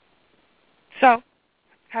 So,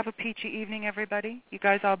 have a peachy evening, everybody. You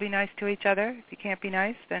guys all be nice to each other. If you can't be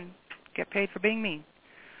nice, then get paid for being mean.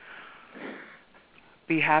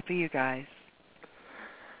 Be happy, you guys.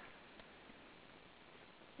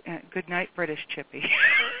 Good night, British Chippy.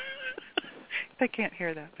 They can't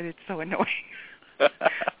hear that, but it's so annoying.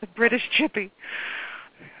 The British Chippy.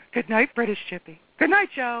 Good night, British Chippy. Good night,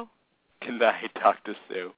 Joe. Good night, Dr. Sue.